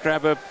 potentially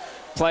grab a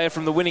player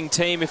from the winning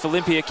team if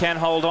Olympia can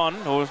hold on,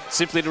 or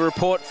simply to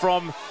report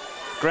from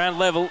ground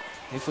level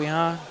if we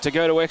are to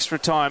go to extra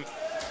time.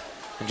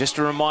 And just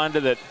a reminder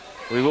that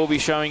we will be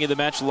showing you the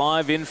match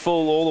live in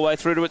full all the way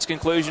through to its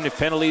conclusion if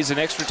penalties and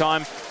extra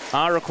time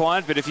are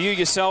required. But if you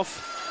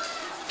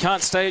yourself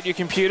can't stay at your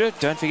computer,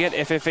 don't forget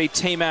FFE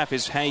Team App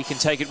is how you can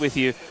take it with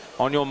you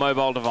on your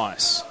mobile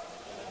device.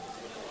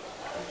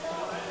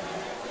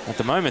 At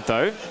the moment,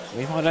 though,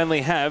 we might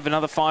only have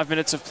another 5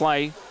 minutes of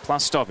play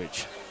plus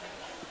stoppage.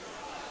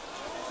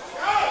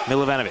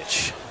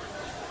 Milovanovic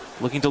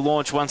looking to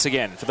launch once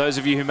again. For those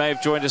of you who may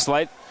have joined us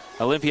late,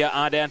 Olympia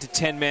are down to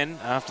 10 men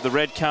after the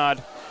red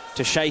card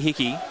to Shea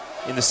Hickey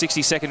in the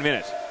 62nd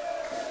minute.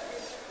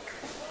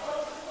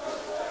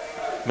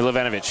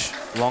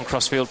 Milovanovic, long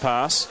crossfield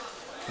pass.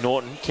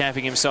 Norton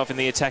camping himself in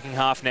the attacking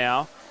half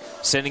now.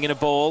 Sending in a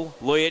ball.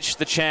 Lujic,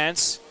 the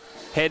chance.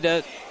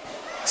 Header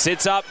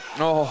sits up.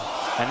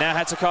 And now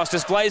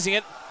Hatzakostas blazing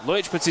it.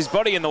 Lujic puts his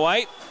body in the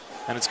way,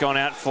 and it's gone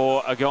out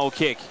for a goal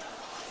kick.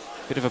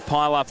 Bit of a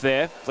pile up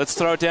there. Let's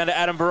throw it down to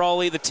Adam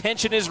Baroli. The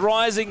tension is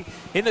rising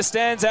in the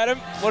stands, Adam.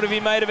 What have you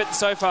made of it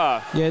so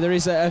far? Yeah, there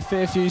is a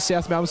fair few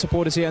South Melbourne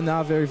supporters here, and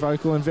they're very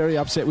vocal and very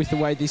upset with the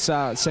way this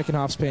second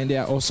half's panned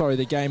out,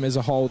 the game as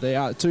a whole. They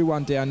are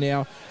 2-1 down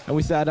now, and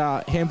with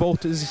that handball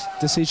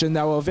decision,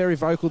 they were very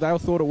vocal. They all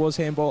thought it was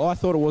handball. I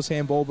thought it was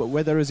handball, but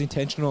whether it was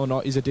intentional or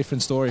not is a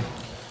different story.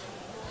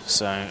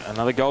 So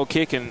another goal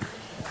kick, and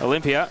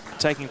Olympia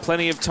taking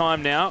plenty of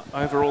time now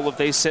over all of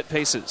these set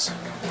pieces.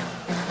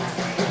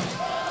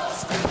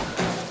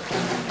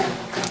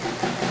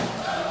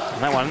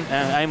 And that one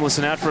aimless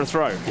and out for a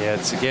throw. Yeah,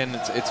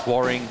 it's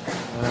worrying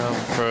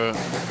for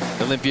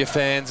Olympia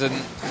fans and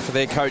for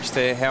their coach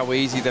there, how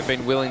easy they've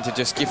been willing to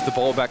just give the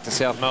ball back to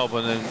South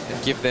Melbourne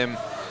and give them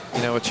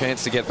a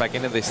chance to get back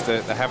into this.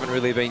 They haven't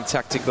really been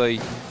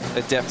tactically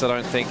adept, I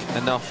don't think,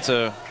 enough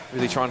to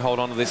really try and hold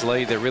on to this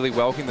lead. They're really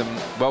welcoming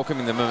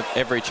them at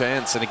every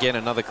chance. And again,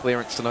 another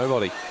clearance to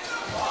nobody.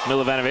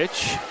 Milovanovic.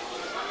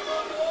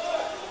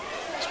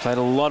 He's played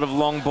a lot of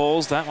long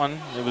balls. That one,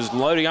 it was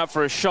loading up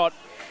for a shot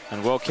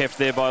and well kept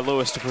there by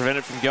Lewis to prevent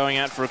it from going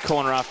out for a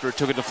corner after it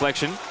took a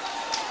deflection.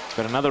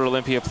 Got another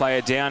Olympia player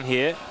down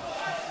here.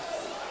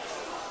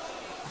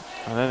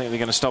 I don't think they're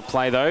going to stop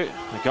play, though.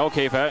 The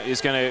goalkeeper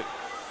is going to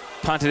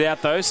punt it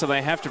out, though, so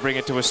they have to bring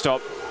it to a stop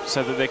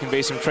so that there can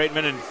be some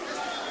treatment. And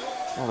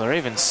well, they're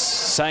even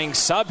saying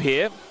sub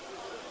here.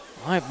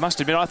 I must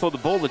admit, I thought the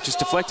ball had just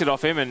deflected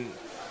off him, and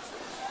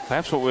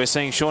perhaps what we're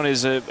seeing, Sean,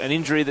 is an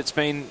injury that's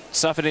been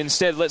suffered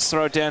instead. Let's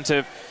throw it down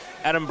to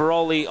Adam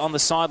Baroli on the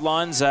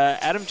sidelines.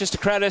 Adam, just a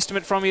crowd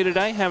estimate from you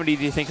today. How many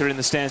do you think are in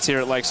the stands here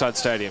at Lakeside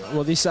Stadium?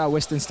 Well, this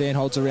Western stand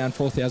holds around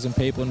 4,000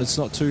 people, and it's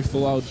not too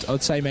full.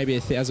 I'd say maybe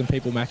 1,000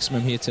 people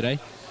maximum here today.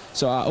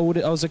 So I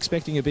was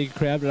expecting a bigger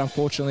crowd, but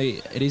unfortunately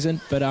it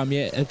isn't. But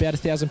yeah, about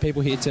 1,000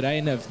 people here today,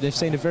 and they've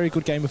seen a very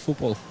good game of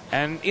football.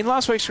 And in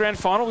last week's grand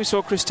final, we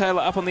saw Chris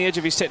Taylor up on the edge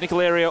of his technical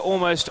area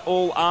almost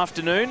all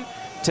afternoon.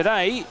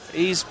 Today,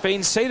 he's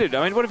been seated.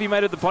 I mean, what have you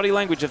made of the body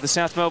language of the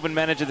South Melbourne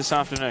manager this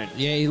afternoon?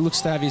 Yeah, he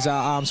looks to have his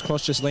arms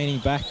crossed, just leaning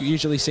back. You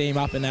usually see him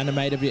up and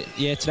animate a bit.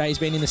 Yeah, today he's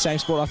been in the same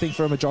spot, I think,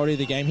 for a majority of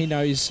the game. He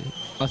knows,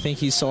 I think,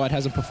 his side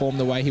hasn't performed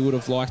the way he would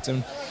have liked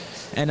them.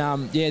 And,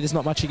 yeah, there's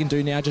not much he can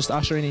do now, just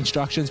usher in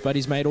instructions, but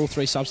he's made all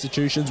 3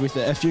 substitutions. With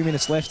a few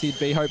minutes left, he'd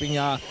be hoping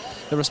the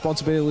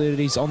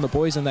responsibilities on the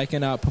boys and they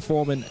can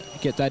perform and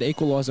get that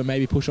equaliser,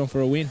 maybe push on for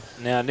a win.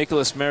 Now,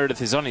 Nicholas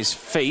Meredith is on his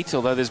feet,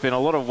 although there's been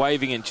a lot of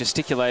waving and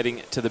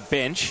gesticulating to the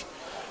bench.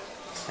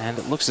 And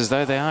it looks as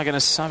though they are going to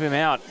sub him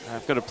out.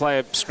 I've got a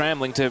player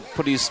scrambling to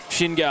put his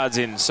shin guards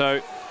in.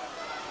 So,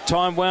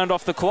 time wound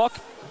off the clock.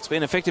 It's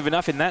been effective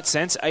enough in that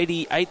sense.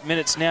 88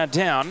 minutes now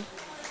down.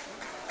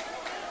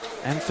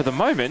 And for the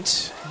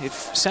moment, if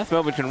South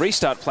Melbourne can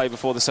restart play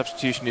before the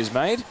substitution is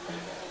made,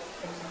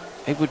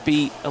 it would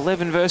be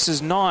 11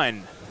 versus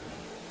 9.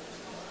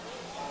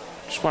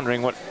 Just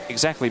wondering what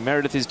exactly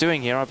Meredith is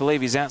doing here. I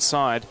believe he's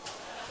outside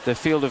the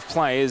field of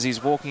play as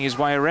he's walking his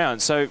way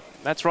around. So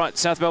that's right,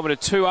 South Melbourne are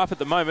 2 up at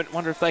the moment.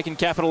 Wonder if they can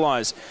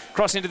capitalise.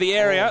 Cross into the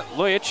area,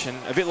 Lujic, and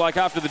a bit like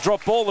after the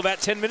drop ball about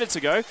 10 minutes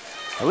ago,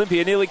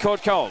 Olympia nearly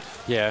caught cold.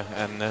 Yeah,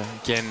 and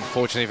again,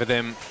 fortunately for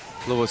them,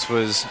 Lewis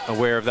was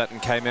aware of that and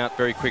came out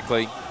very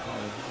quickly.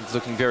 He's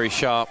looking very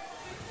sharp.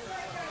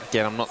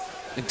 Again, I'm not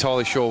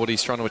entirely sure what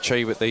he's trying to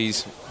achieve with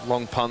these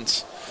long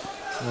punts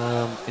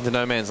into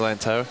no man's land,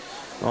 Tao.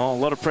 Oh, a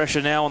lot of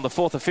pressure now on the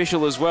 4th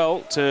official as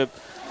well to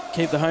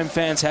keep the home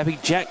fans happy.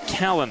 Jack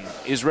Callan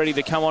is ready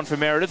to come on for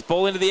Meredith.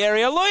 Ball into the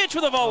area. Lujic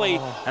with a volley.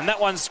 And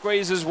that one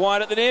squeezes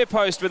wide at the near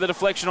post with a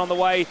deflection on the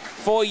way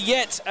for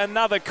yet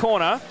another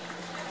corner.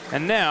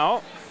 And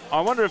now, I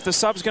wonder if the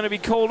sub's going to be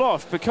called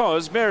off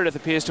because Meredith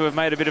appears to have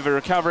made a bit of a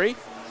recovery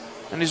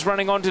and is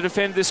running on to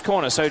defend this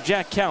corner. So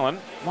Jack Callan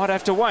might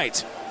have to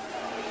wait.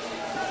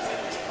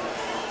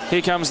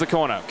 Here comes the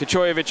corner.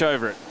 Kachojevic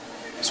over it.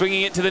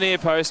 Swinging it to the near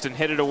post and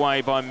headed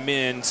away by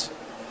Mint.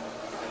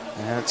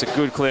 And it's a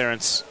good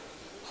clearance.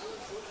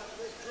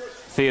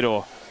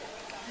 Theodore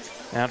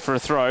out for a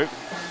throw.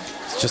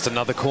 It's just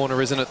another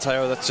corner, isn't it,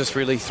 Teo? That's just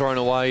really thrown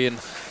away and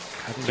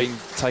hadn't been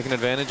taken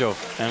advantage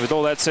of. And with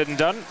all that said and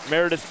done,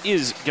 Meredith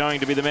is going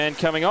to be the man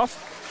coming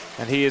off.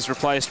 And he is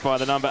replaced by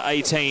the number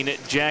 18,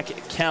 Jack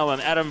Callan.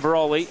 Adam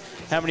Baroli,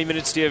 how many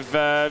minutes do you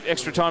have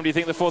extra time do you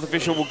think the 4th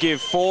official will give?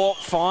 4,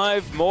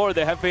 5 more?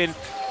 There have been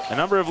a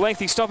number of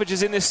lengthy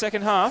stoppages in this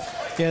second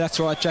half. Yeah, that's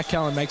right. Jack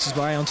Callan makes his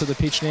way onto the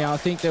pitch now. I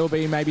think there will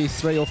be maybe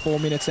 3 or 4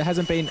 minutes. There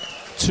hasn't been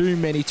too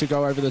many to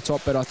go over the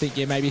top, but I think,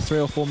 yeah, maybe 3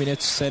 or 4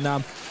 minutes. And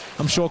I'm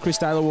sure Chris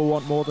Taylor will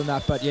want more than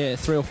that, but, yeah,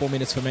 3 or 4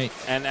 minutes for me.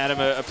 And, Adam,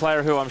 a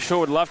player who I'm sure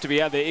would love to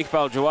be out there,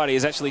 Iqbal Jawadi,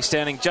 is actually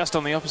standing just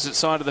on the opposite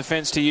side of the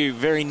fence to you,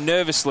 very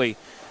nervously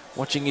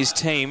watching his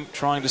team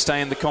trying to stay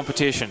in the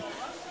competition.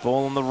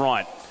 Ball on the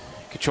right.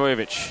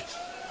 Kachojevic.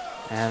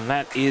 And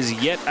that is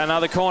yet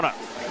another corner.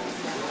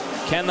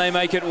 Can they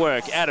make it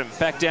work? Adam,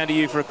 back down to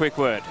you for a quick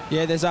word.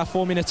 Yeah, there's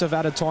 4 minutes of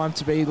added time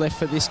to be left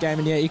for this game.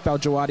 And, yeah, Iqbal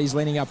Jawadi's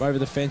leaning up over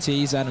the fence.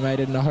 He's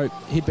animated, and I hope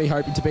he'd be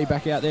hoping to be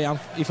back out there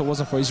if it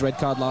wasn't for his red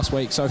card last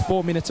week. So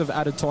 4 minutes of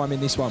added time in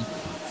this one.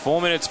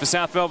 4 minutes for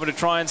South Melbourne to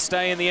try and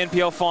stay in the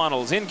NPL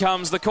finals. In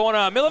comes the corner.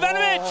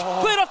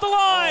 Milovanovic cleared off the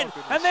line.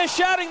 And they're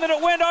shouting that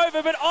it went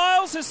over, but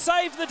Isles has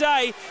saved the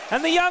day.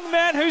 And the young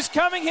man who's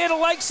coming here to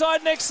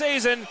Lakeside next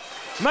season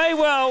may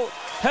well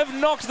have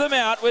knocked them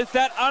out with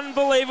that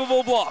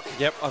unbelievable block.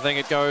 Yep, I think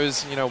it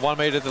goes, 1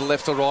 metre to the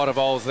left or right of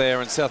Isles there,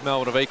 and South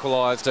Melbourne have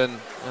equalised. And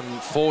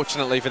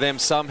fortunately for them,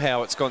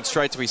 somehow it's gone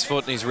straight to his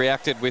foot, and he's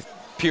reacted with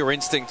pure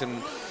instinct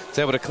and was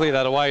able to clear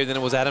that away. And then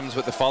it was Adams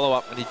with the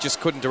follow-up, and he just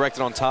couldn't direct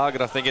it on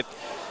target. I think it,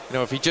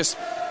 if he just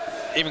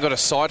even got a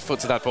side foot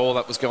to that ball,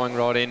 that was going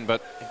right in.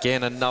 But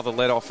again, another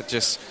let-off. It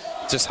just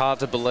hard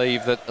to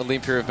believe that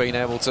Olympia have been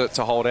able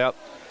to hold out.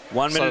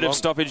 1 minute of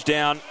stoppage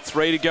down,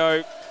 3 to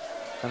go.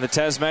 And the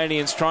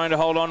Tasmanians trying to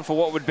hold on for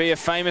what would be a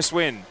famous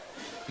win.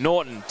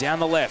 Norton down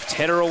the left,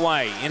 header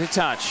away, into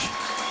touch.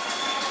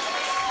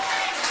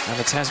 And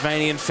the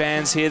Tasmanian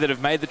fans here that have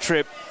made the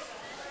trip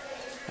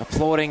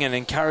applauding and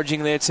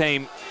encouraging their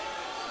team.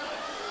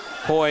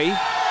 Hoy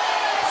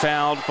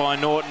fouled by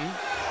Norton.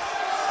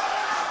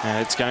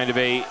 And it's going to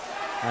be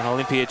an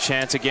Olympia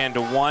chance again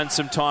to wind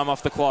some time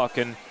off the clock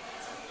and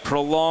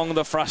prolong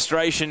the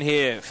frustration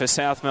here for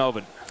South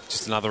Melbourne.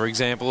 Just another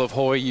example of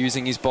Hoy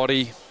using his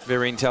body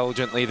very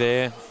intelligently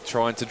there,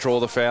 trying to draw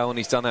the foul, and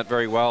he's done that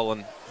very well.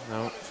 And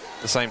at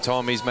the same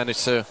time, he's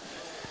managed to,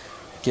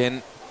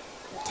 again,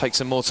 take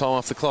some more time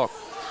off the clock.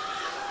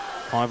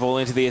 High ball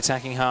into the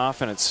attacking half,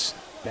 and it's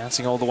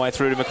bouncing all the way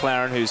through to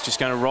McLaren, who's just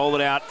going to roll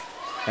it out.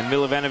 And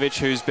Milovanovic,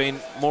 who's been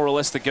more or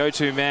less the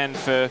go-to man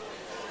for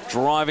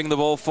driving the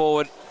ball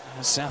forward.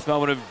 South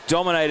Melbourne have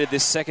dominated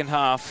this second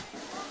half.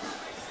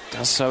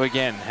 Does so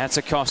again.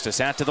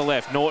 Hatzakostas out to the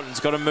left. Norton's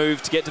got to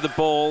move to get to the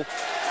ball.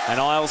 And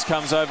Isles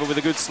comes over with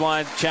a good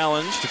slide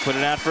challenge to put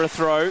it out for a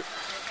throw.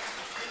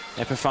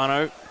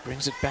 Epifano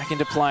brings it back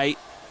into play.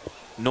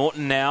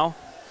 Norton now.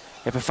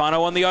 Epifano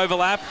on the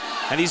overlap.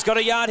 And he's got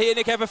a yard here,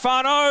 Nick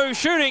Epifano,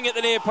 shooting at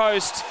the near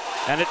post.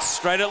 And it's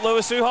straight at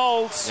Lewis, who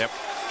holds. Yep.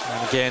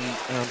 And again,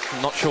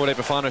 I'm not sure what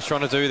Epifano's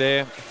trying to do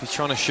there. If he's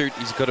trying to shoot,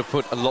 he's got to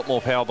put a lot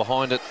more power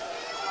behind it.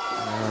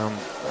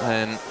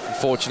 And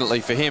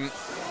unfortunately for him,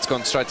 it's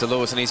gone straight to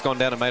Lewis, and he's gone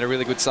down and made a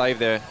really good save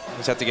there.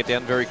 He's had to get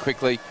down very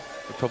quickly.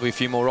 With probably a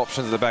few more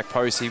options at the back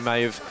post he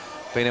may have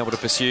been able to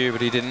pursue, but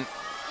he didn't.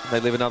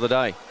 They live another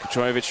day.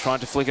 Kachojevic trying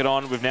to flick it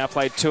on. We've now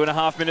played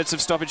 2.5 minutes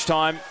of stoppage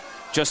time.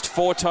 Just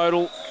 4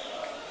 total.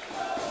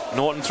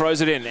 Norton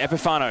throws it in.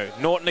 Epifano.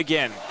 Norton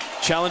again.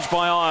 Challenged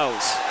by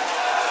Isles.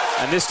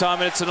 And this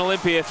time it's an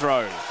Olympia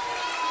throw.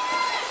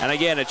 And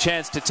again, a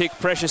chance to tick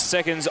precious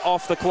seconds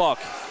off the clock.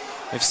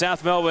 If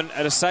South Melbourne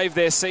are to save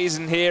their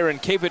season here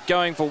and keep it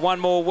going for one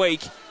more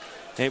week,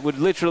 it would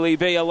literally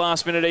be a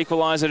last-minute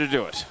equaliser to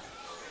do it.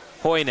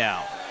 Hoy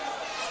now.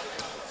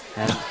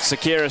 And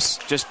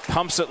Sakiris just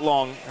pumps it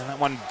long, and that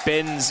one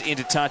bends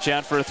into touch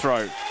out for a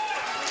throw.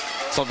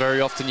 It's not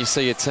very often you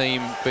see a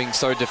team being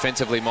so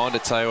defensively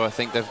minded, Teo. I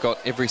think they've got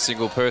every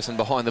single person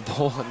behind the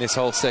ball in this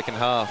whole second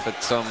half.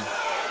 It's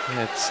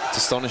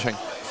astonishing.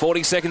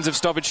 40 seconds of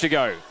stoppage to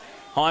go.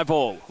 High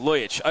ball,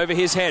 Lujic over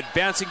his head,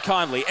 bouncing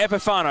kindly.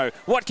 Epifano,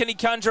 what can he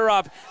conjure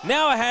up?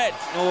 Now ahead.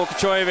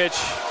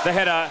 Kochojevic, the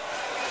header,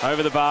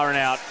 over the bar and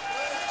out.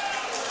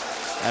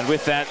 And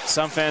with that,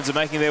 some fans are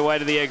making their way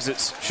to the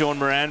exits, Sean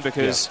Moran,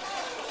 because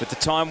with the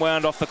time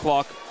wound off the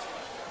clock,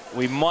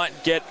 we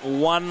might get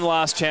one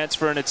last chance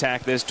for an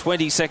attack. There's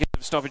 20 seconds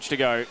of stoppage to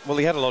go. Well,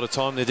 he had a lot of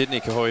time there, didn't he,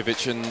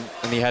 Kochojevic,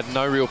 and he had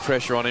no real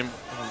pressure on him.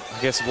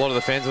 I guess a lot of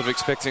the fans would have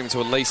expected him to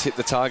at least hit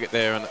the target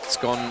there, and it's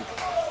gone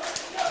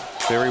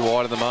very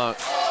wide of the mark.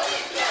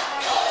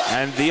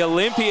 And the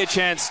Olympia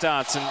chance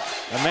starts, and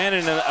a man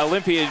in an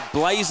Olympia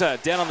blazer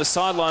down on the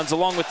sidelines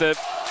along with the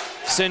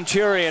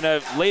Centurion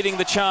are leading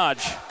the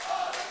charge.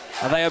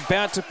 Are they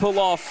about to pull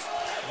off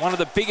one of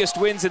the biggest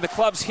wins in the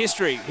club's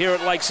history here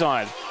at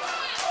Lakeside?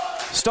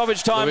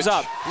 Stoppage time's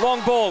up.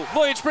 Long ball.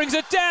 Lujic brings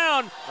it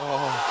down.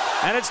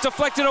 And it's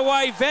deflected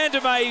away.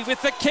 Vandermeer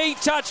with the key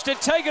touch to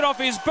take it off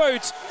his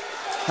boot.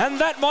 And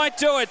that might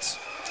do it.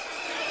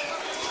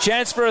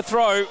 Chance for a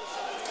throw.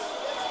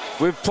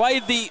 We've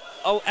played the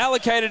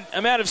allocated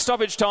amount of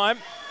stoppage time.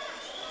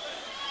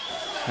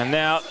 And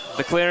now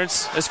the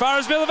clearance. As far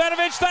as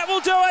Milovanovic, that will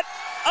do it.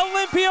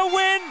 Olympia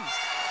win.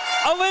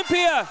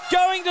 Olympia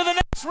going to the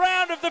next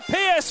round of the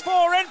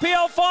PS4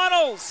 NPL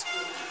finals.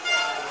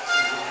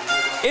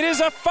 It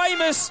is a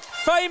famous,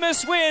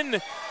 famous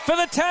win for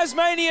the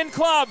Tasmanian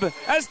club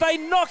as they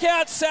knock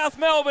out South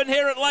Melbourne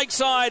here at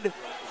Lakeside.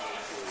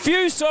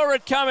 Few saw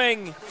it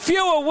coming.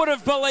 Fewer would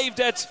have believed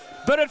it.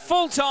 But at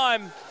full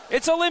time,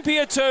 it's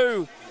Olympia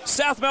 2,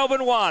 South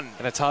Melbourne 1.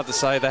 And it's hard to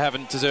say they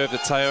haven't deserved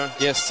it, Teo.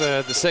 Yes,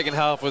 the second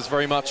half was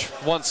very much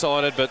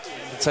one-sided, but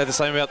I'd say the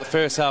same about the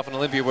first half, and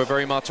Olympia were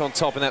very much on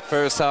top in that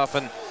first half.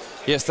 And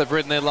yes, they've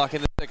ridden their luck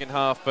in the second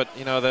half, but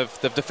you know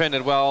they've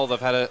defended well. They've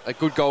had a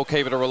good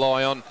goalkeeper to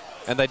rely on,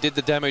 and they did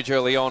the damage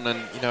early on. And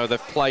you know they've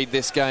played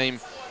this game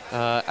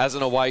as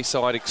an away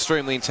side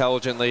extremely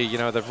intelligently. You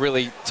know they've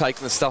really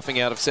taken the stuffing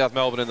out of South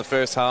Melbourne in the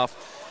first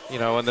half. You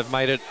know, and they've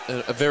made it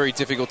a very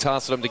difficult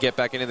task for them to get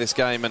back into this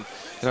game. And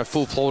you know,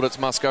 full plaudits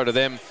must go to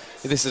them.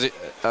 This is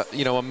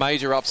a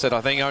major upset.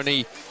 I think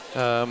only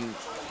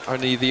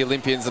the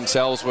Olympians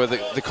themselves were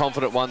the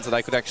confident ones that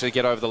they could actually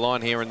get over the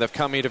line here, and they've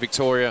come here to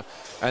Victoria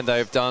and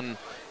they've done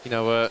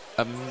a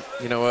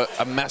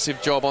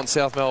massive job on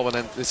South Melbourne,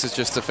 and this is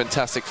just a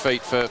fantastic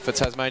feat for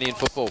Tasmanian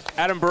football.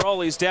 Adam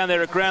Baroli's down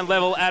there at ground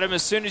level. Adam,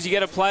 as soon as you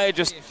get a player,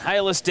 just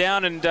hail us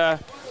down and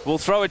we'll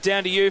throw it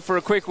down to you for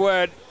a quick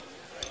word.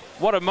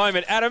 What a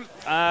moment. Adam,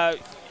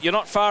 you're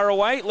not far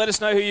away. Let us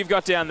know who you've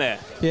got down there.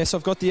 Yes,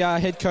 I've got the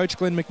head coach,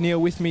 Glenn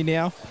McNeil, with me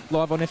now,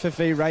 live on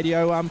FFV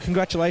Radio.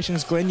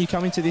 Congratulations, Glenn. You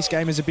come into this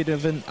game as a bit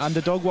of an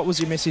underdog. What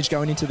was your message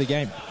going into the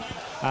game?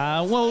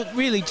 Well,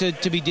 really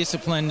to be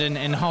disciplined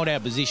and hold our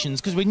positions,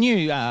 because we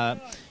knew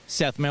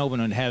South Melbourne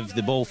would have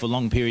the ball for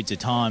long periods of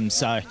time.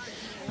 So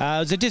it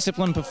was a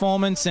disciplined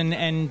performance,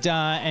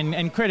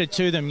 and credit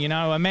to them. You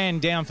know, a man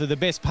down for the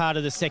best part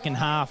of the second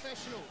half.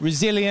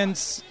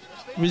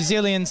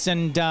 Resilience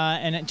and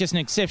just an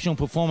exceptional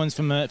performance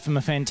from a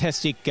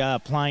fantastic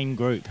playing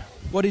group.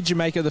 What did you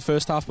make of the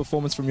first half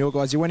performance from your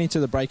guys? You went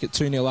into the break at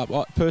 2-0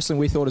 up. Personally,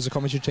 we thought as a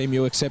commentary team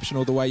you were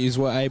exceptional the way you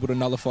were able to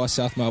nullify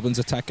South Melbourne's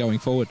attack going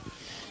forward.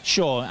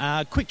 Sure.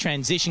 Quick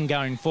transition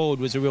going forward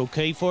was a real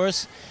key for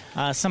us,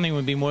 something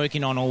we've been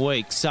working on all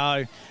week.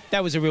 So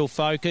that was a real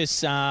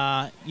focus.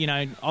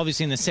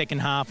 Obviously in the second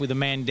half with a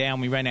man down,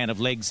 we ran out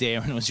of legs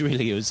there, and it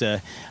was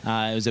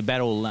a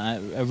battle,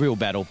 a real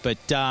battle. But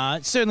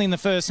certainly in the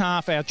first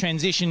half, our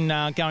transition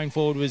going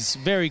forward was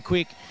very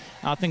quick.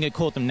 I think it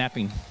caught them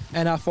napping.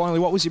 And finally,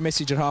 what was your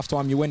message at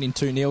half-time? You went in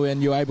 2-0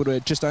 and you were able to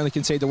just only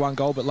concede the one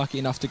goal, but lucky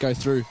enough to go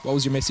through. What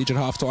was your message at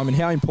half-time, and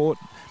how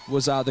important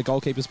was the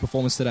goalkeeper's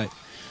performance today?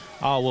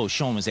 Oh, well,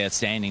 Sean was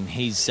outstanding.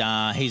 He's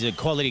a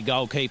quality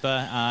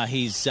goalkeeper.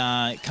 He's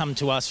come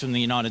to us from the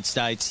United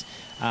States.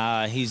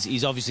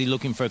 He's obviously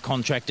looking for a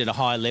contract at a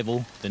higher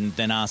level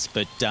than us,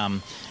 but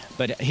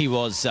he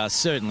was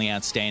certainly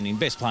outstanding.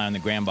 Best player on the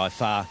ground by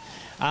far.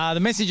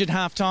 The message at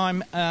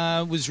halftime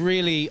was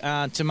really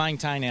to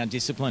maintain our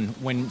discipline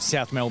when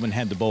South Melbourne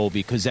had the ball,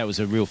 because that was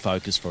a real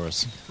focus for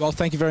us. Well,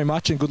 thank you very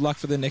much, and good luck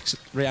for the next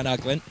round,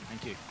 Glenn.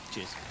 Thank you.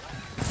 Cheers.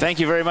 Thank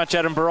you very much,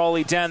 Adam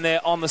Baroli, down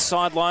there on the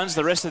sidelines.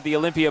 The rest of the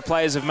Olympia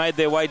players have made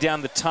their way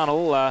down the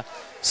tunnel.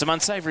 Some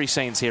unsavoury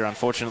scenes here,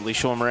 unfortunately,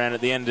 Sean Moran,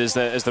 at the end as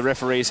the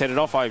referees headed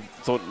off. I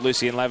thought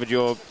Lucy and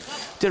Lavagure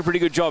did a pretty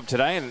good job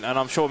today, and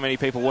I'm sure many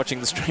people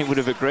watching the stream would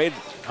have agreed.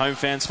 Home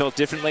fans felt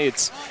differently.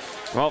 It's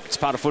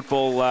part of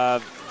football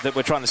that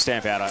we're trying to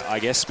stamp out, I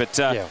guess. But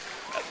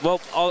Well,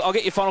 I'll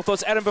get your final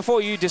thoughts. Adam,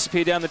 before you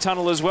disappear down the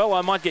tunnel as well,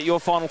 I might get your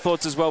final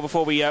thoughts as well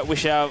before we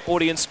wish our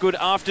audience good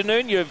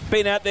afternoon. You've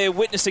been out there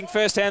witnessing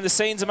firsthand the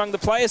scenes among the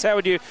players. How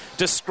would you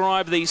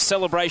describe the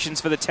celebrations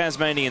for the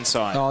Tasmanian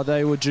side? Oh,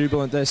 they were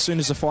jubilant. As soon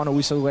as the final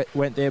whistle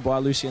went there by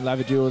Lucy and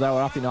Lavadure, they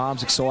were up in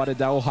arms, excited.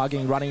 They were all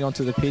hugging, running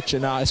onto the pitch,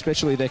 and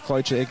especially their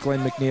coach,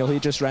 Glenn McNeil. He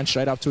just ran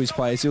straight up to his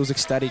players. He was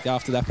ecstatic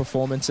after that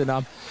performance,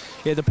 and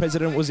the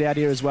president was out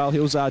here as well. He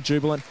was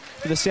jubilant.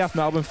 For the South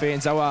Melbourne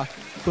fans, they were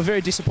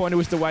very disappointed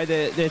with the way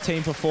their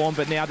team performed,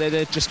 but now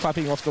they're just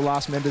clapping off the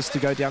last members to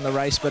go down the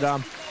race.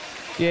 But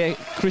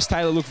Chris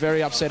Taylor looked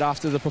very upset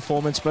after the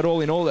performance, but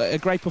all in all, a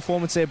great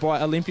performance there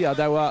by Olympia.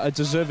 They were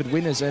deserved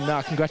winners,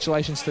 and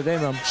congratulations to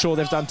them. I'm sure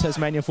they've done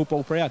Tasmanian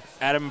football proud.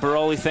 Adam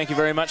Baroli, thank you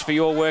very much for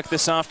your work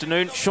this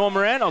afternoon. Sean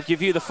Moran, I'll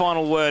give you the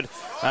final word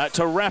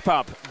to wrap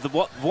up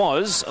what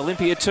was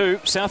Olympia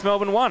 2, South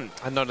Melbourne 1.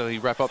 And not only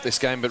wrap up this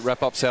game, but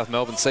wrap up South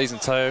Melbourne season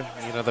 2.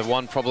 You know, they've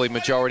won probably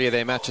majority of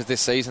their matches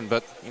this season,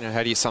 but, you know,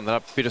 how do you sum that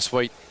up?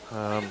 Bittersweet.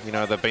 You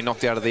know, they've been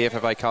knocked out of the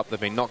FFA Cup. They've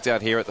been knocked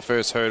out here at the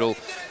first hurdle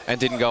and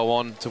didn't go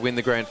on to win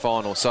the grand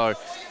final. So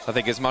I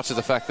think as much as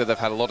the fact that they've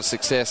had a lot of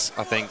success,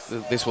 I think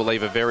this will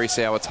leave a very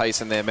sour taste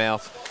in their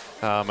mouth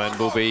and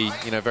will be,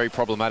 you know, very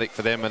problematic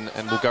for them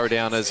and will go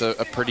down as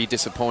a pretty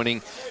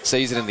disappointing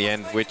season in the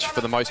end, which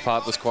for the most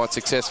part was quite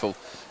successful.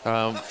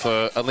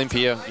 For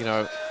Olympia, you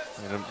know,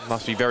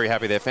 must be very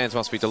happy. Their fans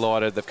must be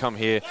delighted. They've come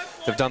here.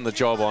 They've done the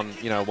job on,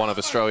 you know, one of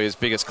Australia's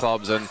biggest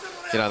clubs, and,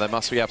 you know, they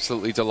must be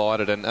absolutely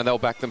delighted. And they'll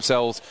back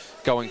themselves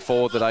going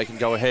forward that they can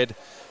go ahead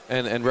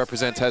and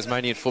represent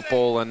Tasmanian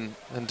football and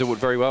do it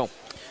very well.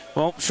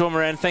 Well, Sean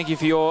Moran, thank you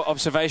for your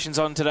observations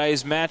on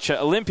today's match.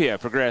 Olympia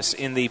progress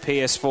in the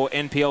PS4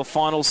 NPL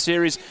Finals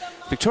Series.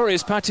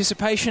 Victoria's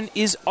participation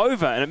is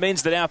over, and it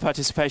means that our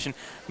participation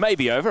may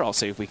be over. I'll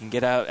see if we can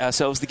get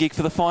ourselves the gig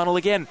for the final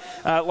again,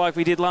 like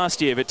we did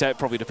last year, but it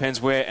probably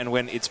depends where and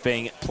when it's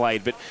being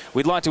played. But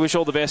we'd like to wish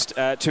all the best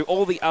to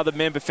all the other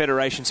member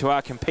federations who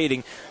are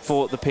competing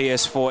for the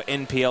PS4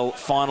 NPL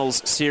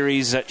Finals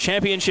Series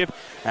Championship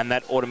and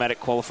that automatic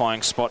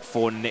qualifying spot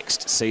for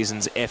next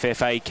season's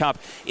FFA Cup.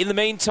 In the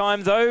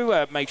meantime,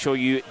 though, make sure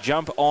you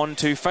jump on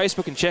to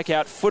Facebook and check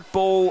out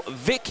Football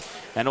Vic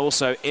and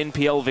also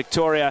NPL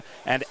Victoria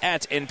and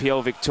at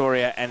NPL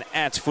Victoria and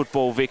at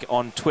Football Vic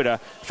on Twitter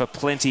for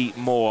plenty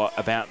more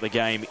about the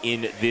game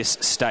in this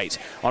state.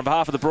 On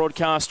behalf of the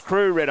broadcast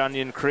crew, Red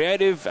Onion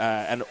Creative,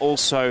 and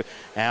also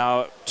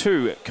our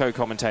two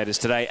co-commentators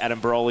today, Adam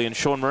Baroli and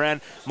Sean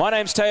Moran, my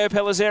name's Teo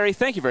Pellizzeri.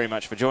 Thank you very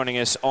much for joining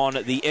us on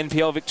the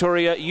NPL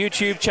Victoria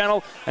YouTube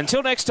channel.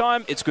 Until next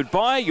time, it's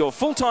goodbye. Your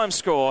full-time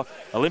score,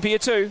 Olympia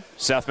 2,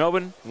 South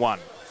Melbourne 1.